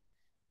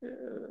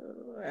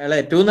 അയാളെ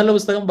ഏറ്റവും നല്ല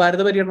പുസ്തകം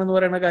ഭാരത പര്യടനം എന്ന്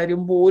പറയുന്ന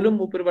കാര്യം പോലും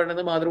മൂപ്പര്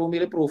പറയുന്നത്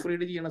മാതൃഭൂമിയിൽ പ്രൂഫ്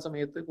റീഡ് ചെയ്യുന്ന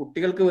സമയത്ത്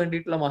കുട്ടികൾക്ക്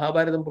വേണ്ടിയിട്ടുള്ള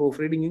മഹാഭാരതം പ്രൂഫ്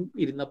റീഡിങ്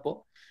ഇരുന്നപ്പോൾ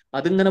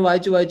അതിങ്ങനെ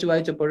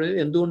വായിച്ചപ്പോൾ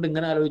എന്തുകൊണ്ട്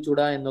ഇങ്ങനെ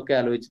ആലോചിച്ചൂടാ എന്നൊക്കെ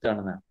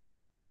ആലോചിച്ചിട്ടാണെന്നാണ്.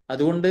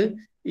 അതുകൊണ്ട്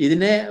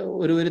ഇതിനെ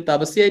ഒരു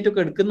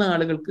തപസ്യായിട്ടൊക്കെ എടുക്കുന്ന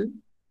ആളുകൾക്ക്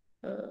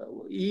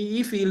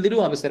ഈ ഫീൽഡിലും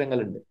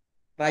അവസരങ്ങളുണ്ട്.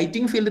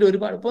 റൈറ്റിംഗ് ഫീൽഡിൽ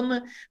ഒരുപാട് ഇപ്പൊ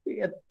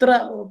എത്ര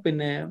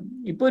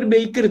ഇപ്പൊ ഒരു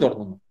ബേക്കറി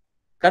തുടങ്ങുന്നു,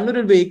 കണ്ണൂർ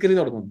ഒരു ബേക്കറി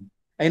തുടങ്ങുന്നു,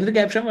 അതിനൊരു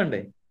ക്യാപ്ഷൻ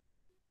വേണ്ടേ?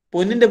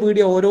 പൊന്നിന്റെ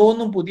പീടിയ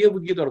ഓരോന്നും പുതിയ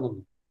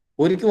തുടങ്ങുന്നു,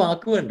 ഒരിക്കൽ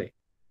വാക്ക് വേണ്ടേ?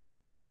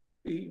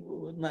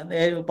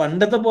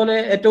 പണ്ടത്തെ പോലെ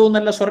ഏറ്റവും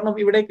നല്ല സ്വർണം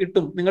ഇവിടെ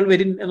കിട്ടും, നിങ്ങൾ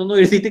വരിൻ എന്നൊന്നും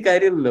എഴുതിയിട്ട്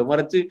കാര്യമില്ലല്ലോ.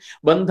 മറിച്ച്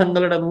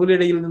ബന്ധങ്ങളുടെ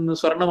നൂലിടയിൽ നിന്ന്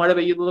സ്വർണ്ണമഴ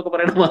പെയ്യുന്നു എന്നൊക്കെ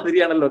പറയുന്ന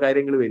മാതിരിയാണല്ലോ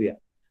കാര്യങ്ങൾ വരിക.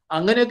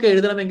 അങ്ങനെയൊക്കെ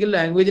എഴുതണമെങ്കിൽ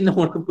ലാംഗ്വേജിന്റെ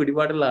മുകളിൽ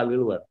പിടിപാടുള്ള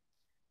ആളുകൾ വേണം.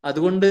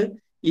 അതുകൊണ്ട്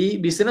ഈ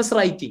ബിസിനസ്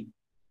റൈറ്റിംഗ്,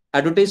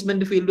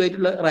 അഡ്വർടൈസ്മെന്റ്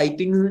ഫീൽഡുമായിട്ടുള്ള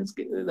റൈറ്റിംഗ്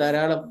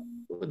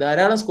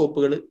ധാരാളം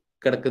സ്കോപ്പുകൾ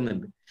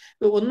കിടക്കുന്നുണ്ട്.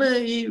 ഒന്ന്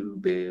ഈ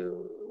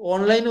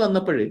ഓൺലൈൻ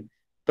വന്നപ്പോൾ,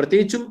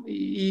 പ്രത്യേകിച്ചും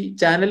ഈ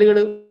ചാനലുകൾ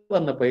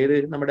വന്നപ്പോൾ, ഏത്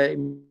നമ്മുടെ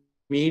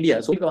മീഡിയ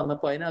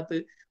വന്നപ്പോൾ അതിനകത്ത്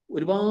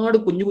ഒരുപാട്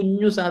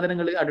കുഞ്ഞു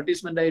സാധനങ്ങൾ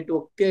അഡ്വർടൈസ്മെന്റ് ആയിട്ടും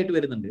ഒക്കെ ആയിട്ട്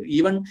വരുന്നുണ്ട്.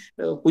 ഈവൻ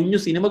കുഞ്ഞു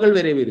സിനിമകൾ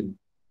വരെ വരുന്നു.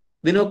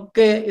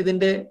 ഇതിനൊക്കെ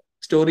ഇതിന്റെ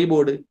സ്റ്റോറി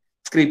ബോർഡ്,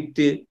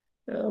 സ്ക്രിപ്റ്റ്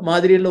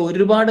മാതിരിയുള്ള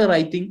ഒരുപാട്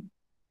റൈറ്റിംഗ്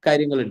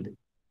കാര്യങ്ങളുണ്ട്.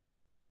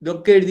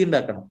 ഇതൊക്കെ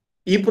എഴുതിണ്ടാക്കണം.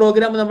 ഈ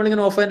പ്രോഗ്രാം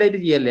നമ്മളിങ്ങനെ ഓഫ് ഹാൻഡ് ആയിട്ട്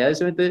ചെയ്യല്ലേ. അതേ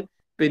സമയത്ത്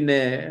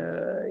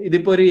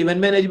ഇതിപ്പോ ഒരു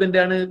ഇവന്റ് മാനേജ്മെന്റ്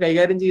ആണ്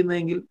കൈകാര്യം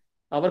ചെയ്യുന്നതെങ്കിൽ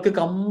അവർക്ക്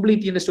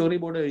കംപ്ലീറ്റ് ഇതിന്റെ സ്റ്റോറി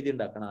ബോർഡ്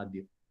എഴുതിണ്ടാക്കണം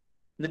ആദ്യം,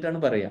 എന്നിട്ടാണ്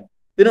പറയാം.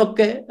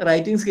 ഇതിനൊക്കെ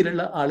റൈറ്റിംഗ്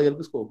സ്കില്ലുള്ള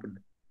ആളുകൾക്ക് സ്കോപ്പ് ഉണ്ട്,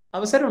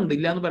 അവസരമുണ്ട്,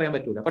 ഇല്ല എന്ന് പറയാൻ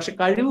പറ്റൂല. പക്ഷെ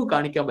കഴിവ്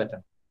കാണിക്കാൻ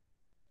പറ്റണം.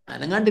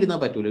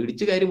 അനങ്ങാണ്ടിരുന്നാൽ പറ്റൂല.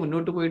 ഇടിച്ചു കയറി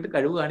മുന്നോട്ട് പോയിട്ട്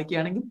കഴിവ്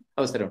കാണിക്കുകയാണെങ്കിൽ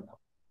അവസരം ഉണ്ടാവും.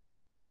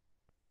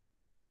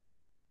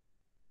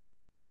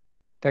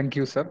 Thank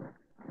you sir.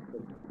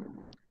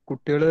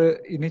 കുട്ടികൾ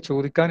ഇനി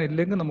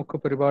ചോദിക്കാനില്ലെങ്കിൽ നമുക്ക്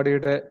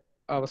പരിപാടിയുടെ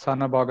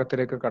അവസാന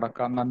ഭാഗത്തിലേക്ക്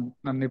കടക്കാം,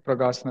 നന്ദി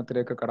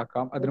പ്രകാശനത്തിലേക്ക്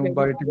കടക്കാം. അതിനു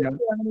മുമ്പായിട്ട് ഞാൻ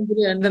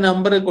എന്റെ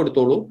നമ്പർ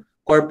കൊടുത്തോളൂ,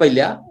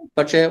 കുഴപ്പമില്ല.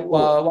 പക്ഷെ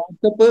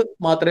വാട്സപ്പ്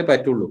മാത്രമേ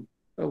പറ്റുള്ളൂ.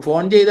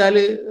 ഫോൺ ചെയ്താൽ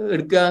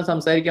എടുക്കുക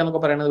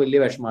സംസാരിക്കാന്നൊക്കെ പറയുന്നത് വലിയ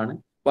വിഷമാണ്.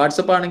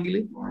 വാട്സപ്പ് ആണെങ്കിൽ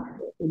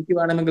എനിക്ക്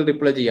വേണമെങ്കിൽ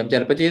റിപ്ലൈ ചെയ്യാം.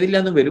 ചിലപ്പോൾ ചെയ്തില്ല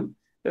എന്നും വരും.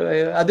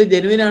 അത്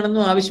ജെനുവിൻ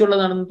ആണെന്നും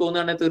ആവശ്യമുള്ളതാണെന്നും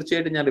തോന്നുകയാണെങ്കിൽ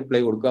തീർച്ചയായിട്ടും ഞാൻ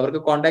റിപ്ലൈ കൊടുക്കും.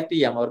 അവർക്ക് കോൺടാക്ട്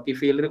ചെയ്യാം, അവർക്ക് ഈ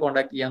ഫീൽഡിൽ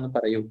കോൺടാക്ട് ചെയ്യാമെന്ന്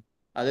പറയൂ.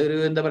 അതൊരു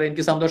എന്താ പറയുക,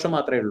 എനിക്ക് സന്തോഷം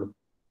മാത്രമേ ഉള്ളൂ.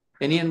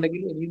 ഇനി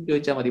ഉണ്ടെങ്കിൽ ഇനിയും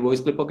ചോദിച്ചാൽ മതി,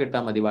 വോയിസ് ക്ലിപ്പൊക്കെ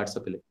ഇട്ടാൽ മതി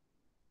വാട്സപ്പിൽ.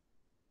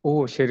 ഓ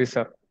ശരി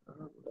സാർ,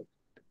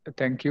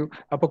 താങ്ക് യു.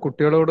 അപ്പൊ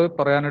കുട്ടികളോട്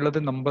പറയാനുള്ളത്,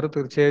 നമ്പർ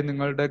തീർച്ചയായും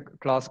നിങ്ങളുടെ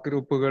ക്ലാസ്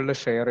ഗ്രൂപ്പുകളിൽ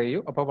ഷെയർ ചെയ്യൂ.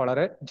 അപ്പൊ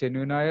വളരെ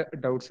ജെന്യൂനായ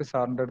ഡൗട്ട്സ്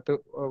സാറിന്റെ അടുത്ത്,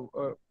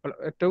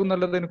 ഏറ്റവും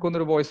നല്ലത്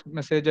എനിക്കൊന്നൊരു വോയിസ്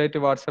മെസ്സേജ്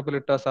ആയിട്ട് വാട്സപ്പിൽ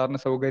ഇട്ടാൽ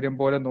സാറിന് സൗകര്യം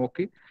പോലെ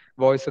നോക്കി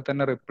വോയിസ്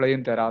തന്നെ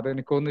റിപ്ലൈയും തരാം. അത്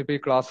എനിക്കൊന്ന് ഇപ്പൊ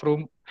ഈ ക്ലാസ്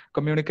റൂം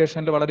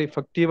കമ്മ്യൂണിക്കേഷനിൽ വളരെ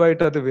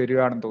ഇഫക്റ്റീവായിട്ട് അത്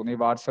വരികയാണെന്ന് തോന്നി,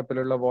 ഈ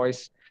വാട്സപ്പിലുള്ള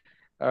വോയിസ്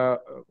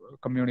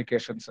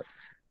കമ്മ്യൂണിക്കേഷൻസ്.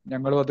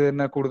 ഞങ്ങളും അത്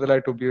തന്നെ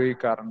കൂടുതലായിട്ട്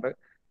ഉപയോഗിക്കാറുണ്ട്.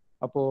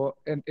 അപ്പോ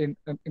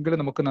എങ്കിലും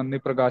നമുക്ക് നന്ദി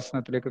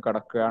പ്രകാശനത്തിലേക്ക്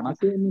കടക്കുകയാണ്.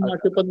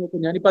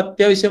 ഞാനിപ്പോ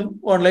അത്യാവശ്യം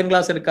ഓൺലൈൻ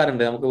ക്ലാസ്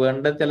എടുക്കാറുണ്ട്, നമുക്ക്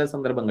വേണ്ട ചില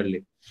സന്ദർഭങ്ങളിൽ.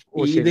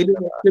 ഇതിൽ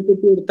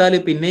എടുത്താൽ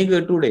പിന്നെയും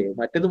കേട്ടൂടെ?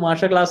 മറ്റേത്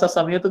മാഷ ക്ലാസ് ആ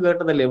സമയത്ത്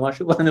കേട്ടതല്ലേ,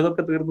 മാഷ്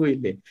പറഞ്ഞതൊക്കെ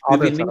തീർന്നുപോയില്ലേ?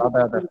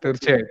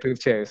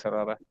 തീർച്ചയായും സാർ.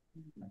 അതെ.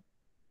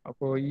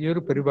 അപ്പോൾ ഈ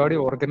ഒരു പരിപാടി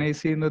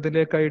ഓർഗനൈസ്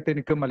ചെയ്യുന്നതിലേക്കായിട്ട്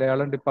എനിക്ക്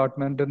മലയാളം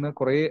ഡിപ്പാർട്ട്മെന്റിൽ നിന്ന്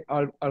കുറെ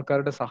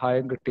ആൾക്കാരുടെ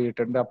സഹായം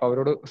കിട്ടിയിട്ടുണ്ട്. അപ്പൊ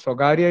അവരോട്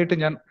സ്വകാര്യമായിട്ട്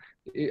ഞാൻ,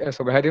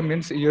 സ്വകാര്യം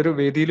മീൻസ് ഈ ഒരു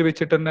വേദിയിൽ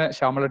വെച്ചിട്ട് തന്നെ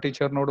ശ്യാമള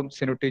ടീച്ചറിനോടും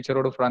സിനു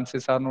ടീച്ചറോടും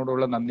ഫ്രാൻസിസ്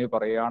സാറിനോടുള്ള നന്ദി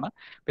പറയുകയാണ്.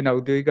 പിന്നെ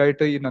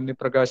ഔദ്യോഗികമായിട്ട് ഈ നന്ദി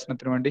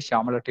പ്രകാശനത്തിന് വേണ്ടി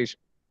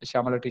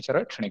ശ്യാമള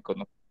ടീച്ചറെ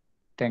ക്ഷണിക്കുന്നു.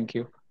 Thank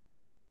you.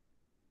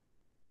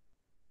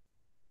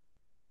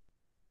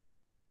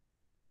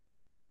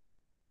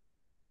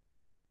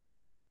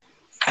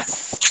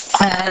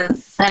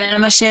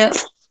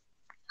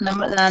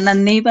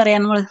 നന്ദി പറയാൻ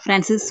നമ്മൾ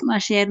ഫ്രാൻസിസ്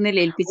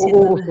മാഷയായിരുന്നില്ലേ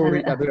ഏൽപ്പിച്ചിരുന്നത്? സോറി,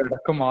 അത്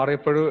ഇടക്ക്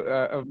മാറിയപ്പോഴും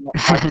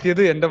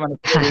മാറ്റിയത് എന്റെ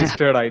മനസ്സിൽ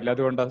രജിസ്റ്റേർഡ് ആയില്ല,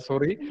 അതുകൊണ്ടാണ്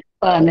സോറി.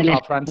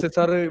 ഫ്രാൻസിസ്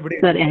സാർ ഇവിടെ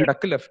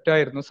ഇടക്ക് ലെഫ്റ്റ്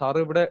ആയിരുന്നു. സാർ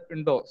ഇവിടെ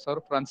ഉണ്ടോ സാർ?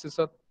 ഫ്രാൻസിസ്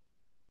സാർ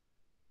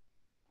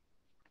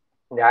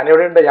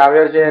ഞാനിവിടെ ഉണ്ട്. ഞാൻ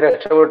വിചാരിച്ചു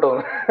രക്ഷപ്പെട്ടു.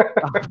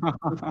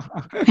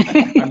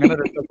 അങ്ങനെ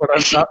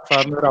രക്ഷപ്പെടാൻ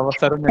സാറിന് ഒരു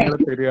അവസരം ഞങ്ങൾ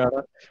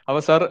തരികയാണ്.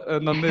 അപ്പൊ സാർ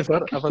നന്ദി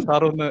സാർ. അപ്പൊ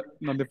സാർ ഒന്ന്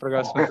നന്ദി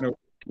പ്രകാശനത്തിന്.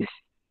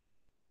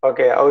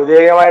 ഓക്കെ,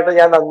 ഔദ്യോഗികമായിട്ട്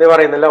ഞാൻ നന്ദി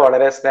പറയുന്നില്ല.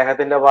 വളരെ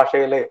സ്നേഹത്തിന്റെ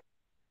ഭാഷയിൽ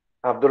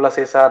അബ്ദുൾ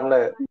അസീസ് സാറിന്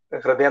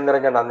ഹൃദയം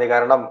നിറഞ്ഞ നന്ദി.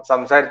 കാരണം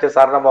സംസാരിച്ച്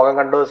സാറിന്റെ മുഖം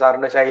കണ്ടു,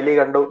 സാറിന്റെ ശൈലി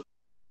കണ്ടു.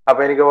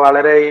 അപ്പൊ എനിക്ക്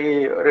വളരെ ഈ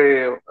ഒരു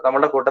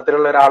നമ്മുടെ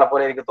കൂട്ടത്തിലുള്ള ഒരാളെ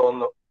പോലെ എനിക്ക്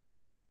തോന്നുന്നു.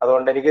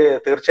 അതുകൊണ്ട് എനിക്ക്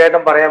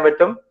തീർച്ചയായിട്ടും പറയാൻ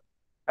പറ്റും,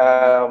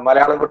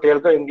 മലയാളം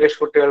കുട്ടികൾക്കും ഇംഗ്ലീഷ്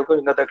കുട്ടികൾക്കും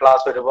ഇന്നത്തെ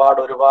ക്ലാസ്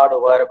ഒരുപാട്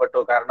ഉപകാരപ്പെട്ടു.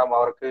 കാരണം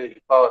അവർക്ക്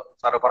ഇപ്പൊ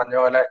സാറ് പറഞ്ഞ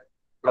പോലെ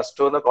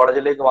 +2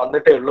 കോളേജിലേക്ക്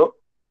വന്നിട്ടേ ഉള്ളൂ.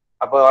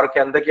 അപ്പൊ അവർക്ക്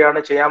എന്തൊക്കെയാണ്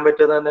ചെയ്യാൻ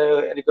പറ്റുന്നതെന്ന്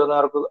എനിക്കൊന്നും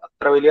അവർക്ക്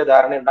അത്ര വലിയ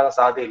ധാരണ ഉണ്ടാകാൻ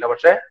സാധ്യതയില്ല.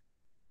 പക്ഷെ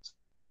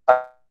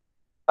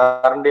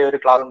സാറിന്റെ ഒരു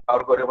ക്ലാസ്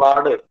അവർക്ക്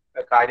ഒരുപാട്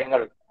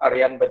കാര്യങ്ങൾ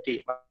അറിയാൻ പറ്റി,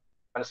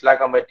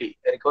 മനസ്സിലാക്കാൻ പറ്റി.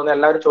 എനിക്കൊന്നും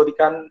എല്ലാവരും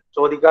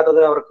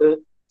ചോദിക്കാത്തത് അവർക്ക്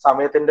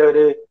സമയത്തിന്റെ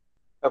ഒരു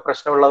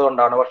പ്രശ്നമുള്ളത്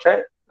കൊണ്ടാണ്. പക്ഷെ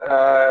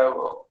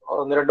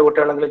ഒന്ന് രണ്ട്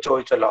കുട്ടികളെങ്കിലും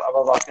ചോദിച്ചല്ലോ, അപ്പൊ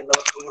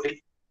ബാക്കിയുള്ളവർക്കും കൂടി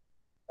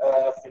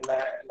പിന്നെ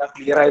എല്ലാം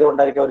ക്ലിയർ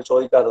ആയതുകൊണ്ടായിരിക്കും അവർ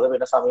ചോദിക്കാത്തത്.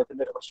 പിന്നെ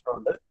സമയത്തിന്റെ ഒരു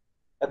പ്രശ്നമുണ്ട്.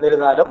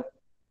 എന്നിരുന്നാലും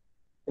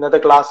ഇന്നത്തെ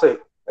ക്ലാസ്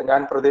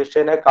ഞാൻ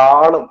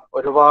പ്രതീക്ഷിച്ചതിനേക്കാളും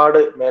ഒരുപാട്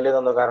മേലെ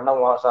നിന്നു. കാരണം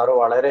സാറ്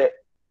വളരെ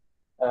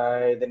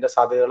ഇതിന്റെ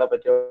സാധ്യതകളെ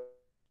പറ്റി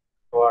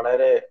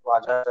വളരെ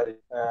വാചാരി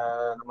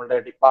നമ്മളുടെ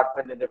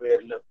ഡിപ്പാർട്ട്മെന്റിന്റെ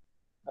പേരിൽ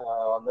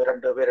ഒന്ന്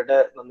രണ്ട് പേരുടെ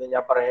നന്ദി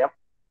ഞാൻ പറയാം.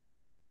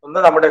 ഒന്ന്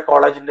നമ്മുടെ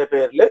കോളേജിന്റെ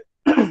പേരിൽ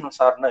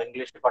സാറിന്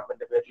ഇംഗ്ലീഷ്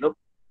ഡിപ്പാർട്ട്മെന്റിന്റെ പേരിലും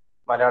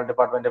മലയാളം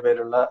ഡിപ്പാർട്ട്മെന്റിന്റെ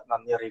പേരിലുള്ള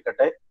നന്ദി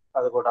അറിയിക്കട്ടെ.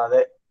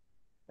 അതുകൂടാതെ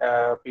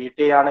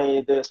PTA ആണ്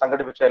ഇത്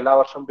സംഘടിപ്പിച്ചത്. എല്ലാ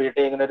വർഷവും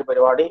PTA ഇങ്ങനെ ഒരു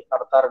പരിപാടി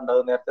നടത്താറുണ്ട്.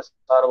 നേരത്തെ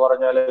സാറ്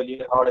പറഞ്ഞ പോലെ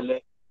വലിയ ഹാളിൽ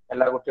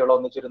എല്ലാ കുട്ടികളും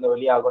ഒന്നിച്ചിരുന്ന്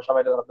വലിയ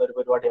ആഘോഷമായിട്ട് നടന്ന ഒരു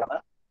പരിപാടിയാണ്.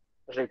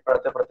 പക്ഷെ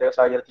ഇപ്പോഴത്തെ പ്രത്യേക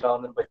സാഹചര്യത്തിൽ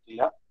അതൊന്നും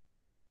പറ്റില്ല.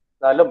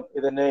 എന്നാലും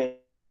ഇതിന്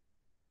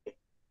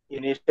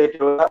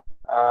ഇനീഷ്യേറ്റീവ്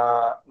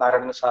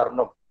നാരായണൻ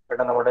സാറിനും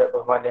പിന്നെ നമ്മുടെ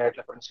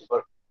ബഹുമാന്യായിട്ടുള്ള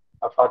പ്രിൻസിപ്പൽ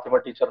ഫാത്തിമ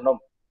ടീച്ചറിനും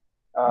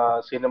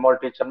സിനിമോൾ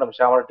ടീച്ചറിനും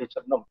ശ്യാമൾ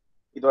ടീച്ചറിനും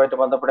ഇതുമായിട്ട്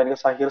ബന്ധപ്പെട്ട്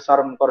എനിക്ക് സഹീർ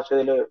സാറും കുറച്ച്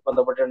ഇതിൽ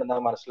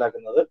ബന്ധപ്പെട്ടിട്ടുണ്ടെന്നാണ്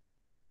മനസ്സിലാക്കുന്നത്.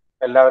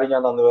 എല്ലാവരും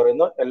ഞാൻ നന്ദി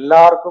പറയുന്നു.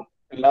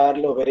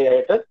 എല്ലാവരിലും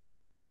ഉപരിയായിട്ട്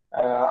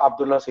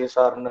അബ്ദുൽ അസീസ്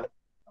സാറിന്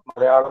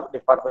മലയാളം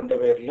ഡിപ്പാർട്ട്മെന്റിന്റെ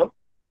പേരിലും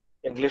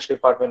ഇംഗ്ലീഷ്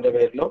ഡിപ്പാർട്ട്മെന്റിന്റെ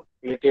പേരിലും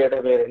PTA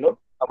പേരിലും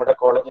നമ്മുടെ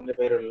കോളേജിന്റെ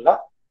പേരിലുള്ള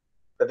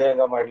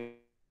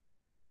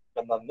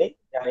ഹൃദയംഗമായിട്ടുള്ള നന്ദി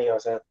ഞാൻ ഈ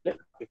അവസരത്തിൽ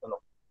അർപ്പിക്കുന്നു.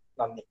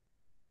 നന്ദി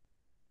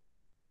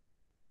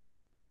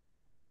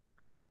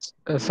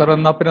സർ.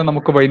 എന്നാ പിന്നെ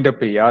നമുക്ക് വൈൻഡ്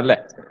അപ്പ് ചെയ്യാം അല്ലെ?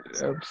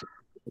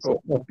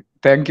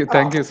 Thank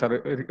you sir.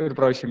 ഒരു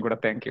പ്രാവശ്യം കൂടെ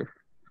താങ്ക് യു.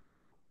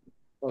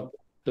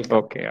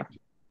 ഓക്കെ,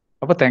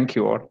 അപ്പൊ താങ്ക്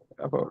യു ഓൾ.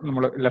 അപ്പൊ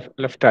നമ്മൾ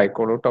ലെഫ്റ്റ്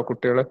ആയിക്കോളൂ കേട്ടോ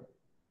കുട്ടികള്.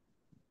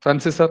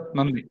 ഫ്രാൻസിസ് സർ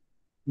നന്ദി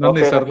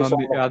സർ,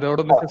 നന്ദി.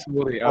 അതോടൊന്നും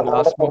സോറി,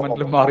 ലാസ്റ്റ്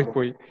മൊമെന്റിൽ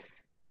മാറിപ്പോയി.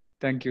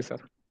 Thank you sir.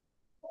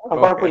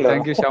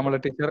 Thank you Shyamala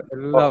teacher,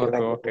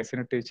 എല്ലാവർക്കും. ഓക്കെ,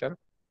 സിനി ടീച്ചർ,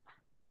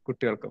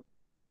 കുട്ടികൾക്കും.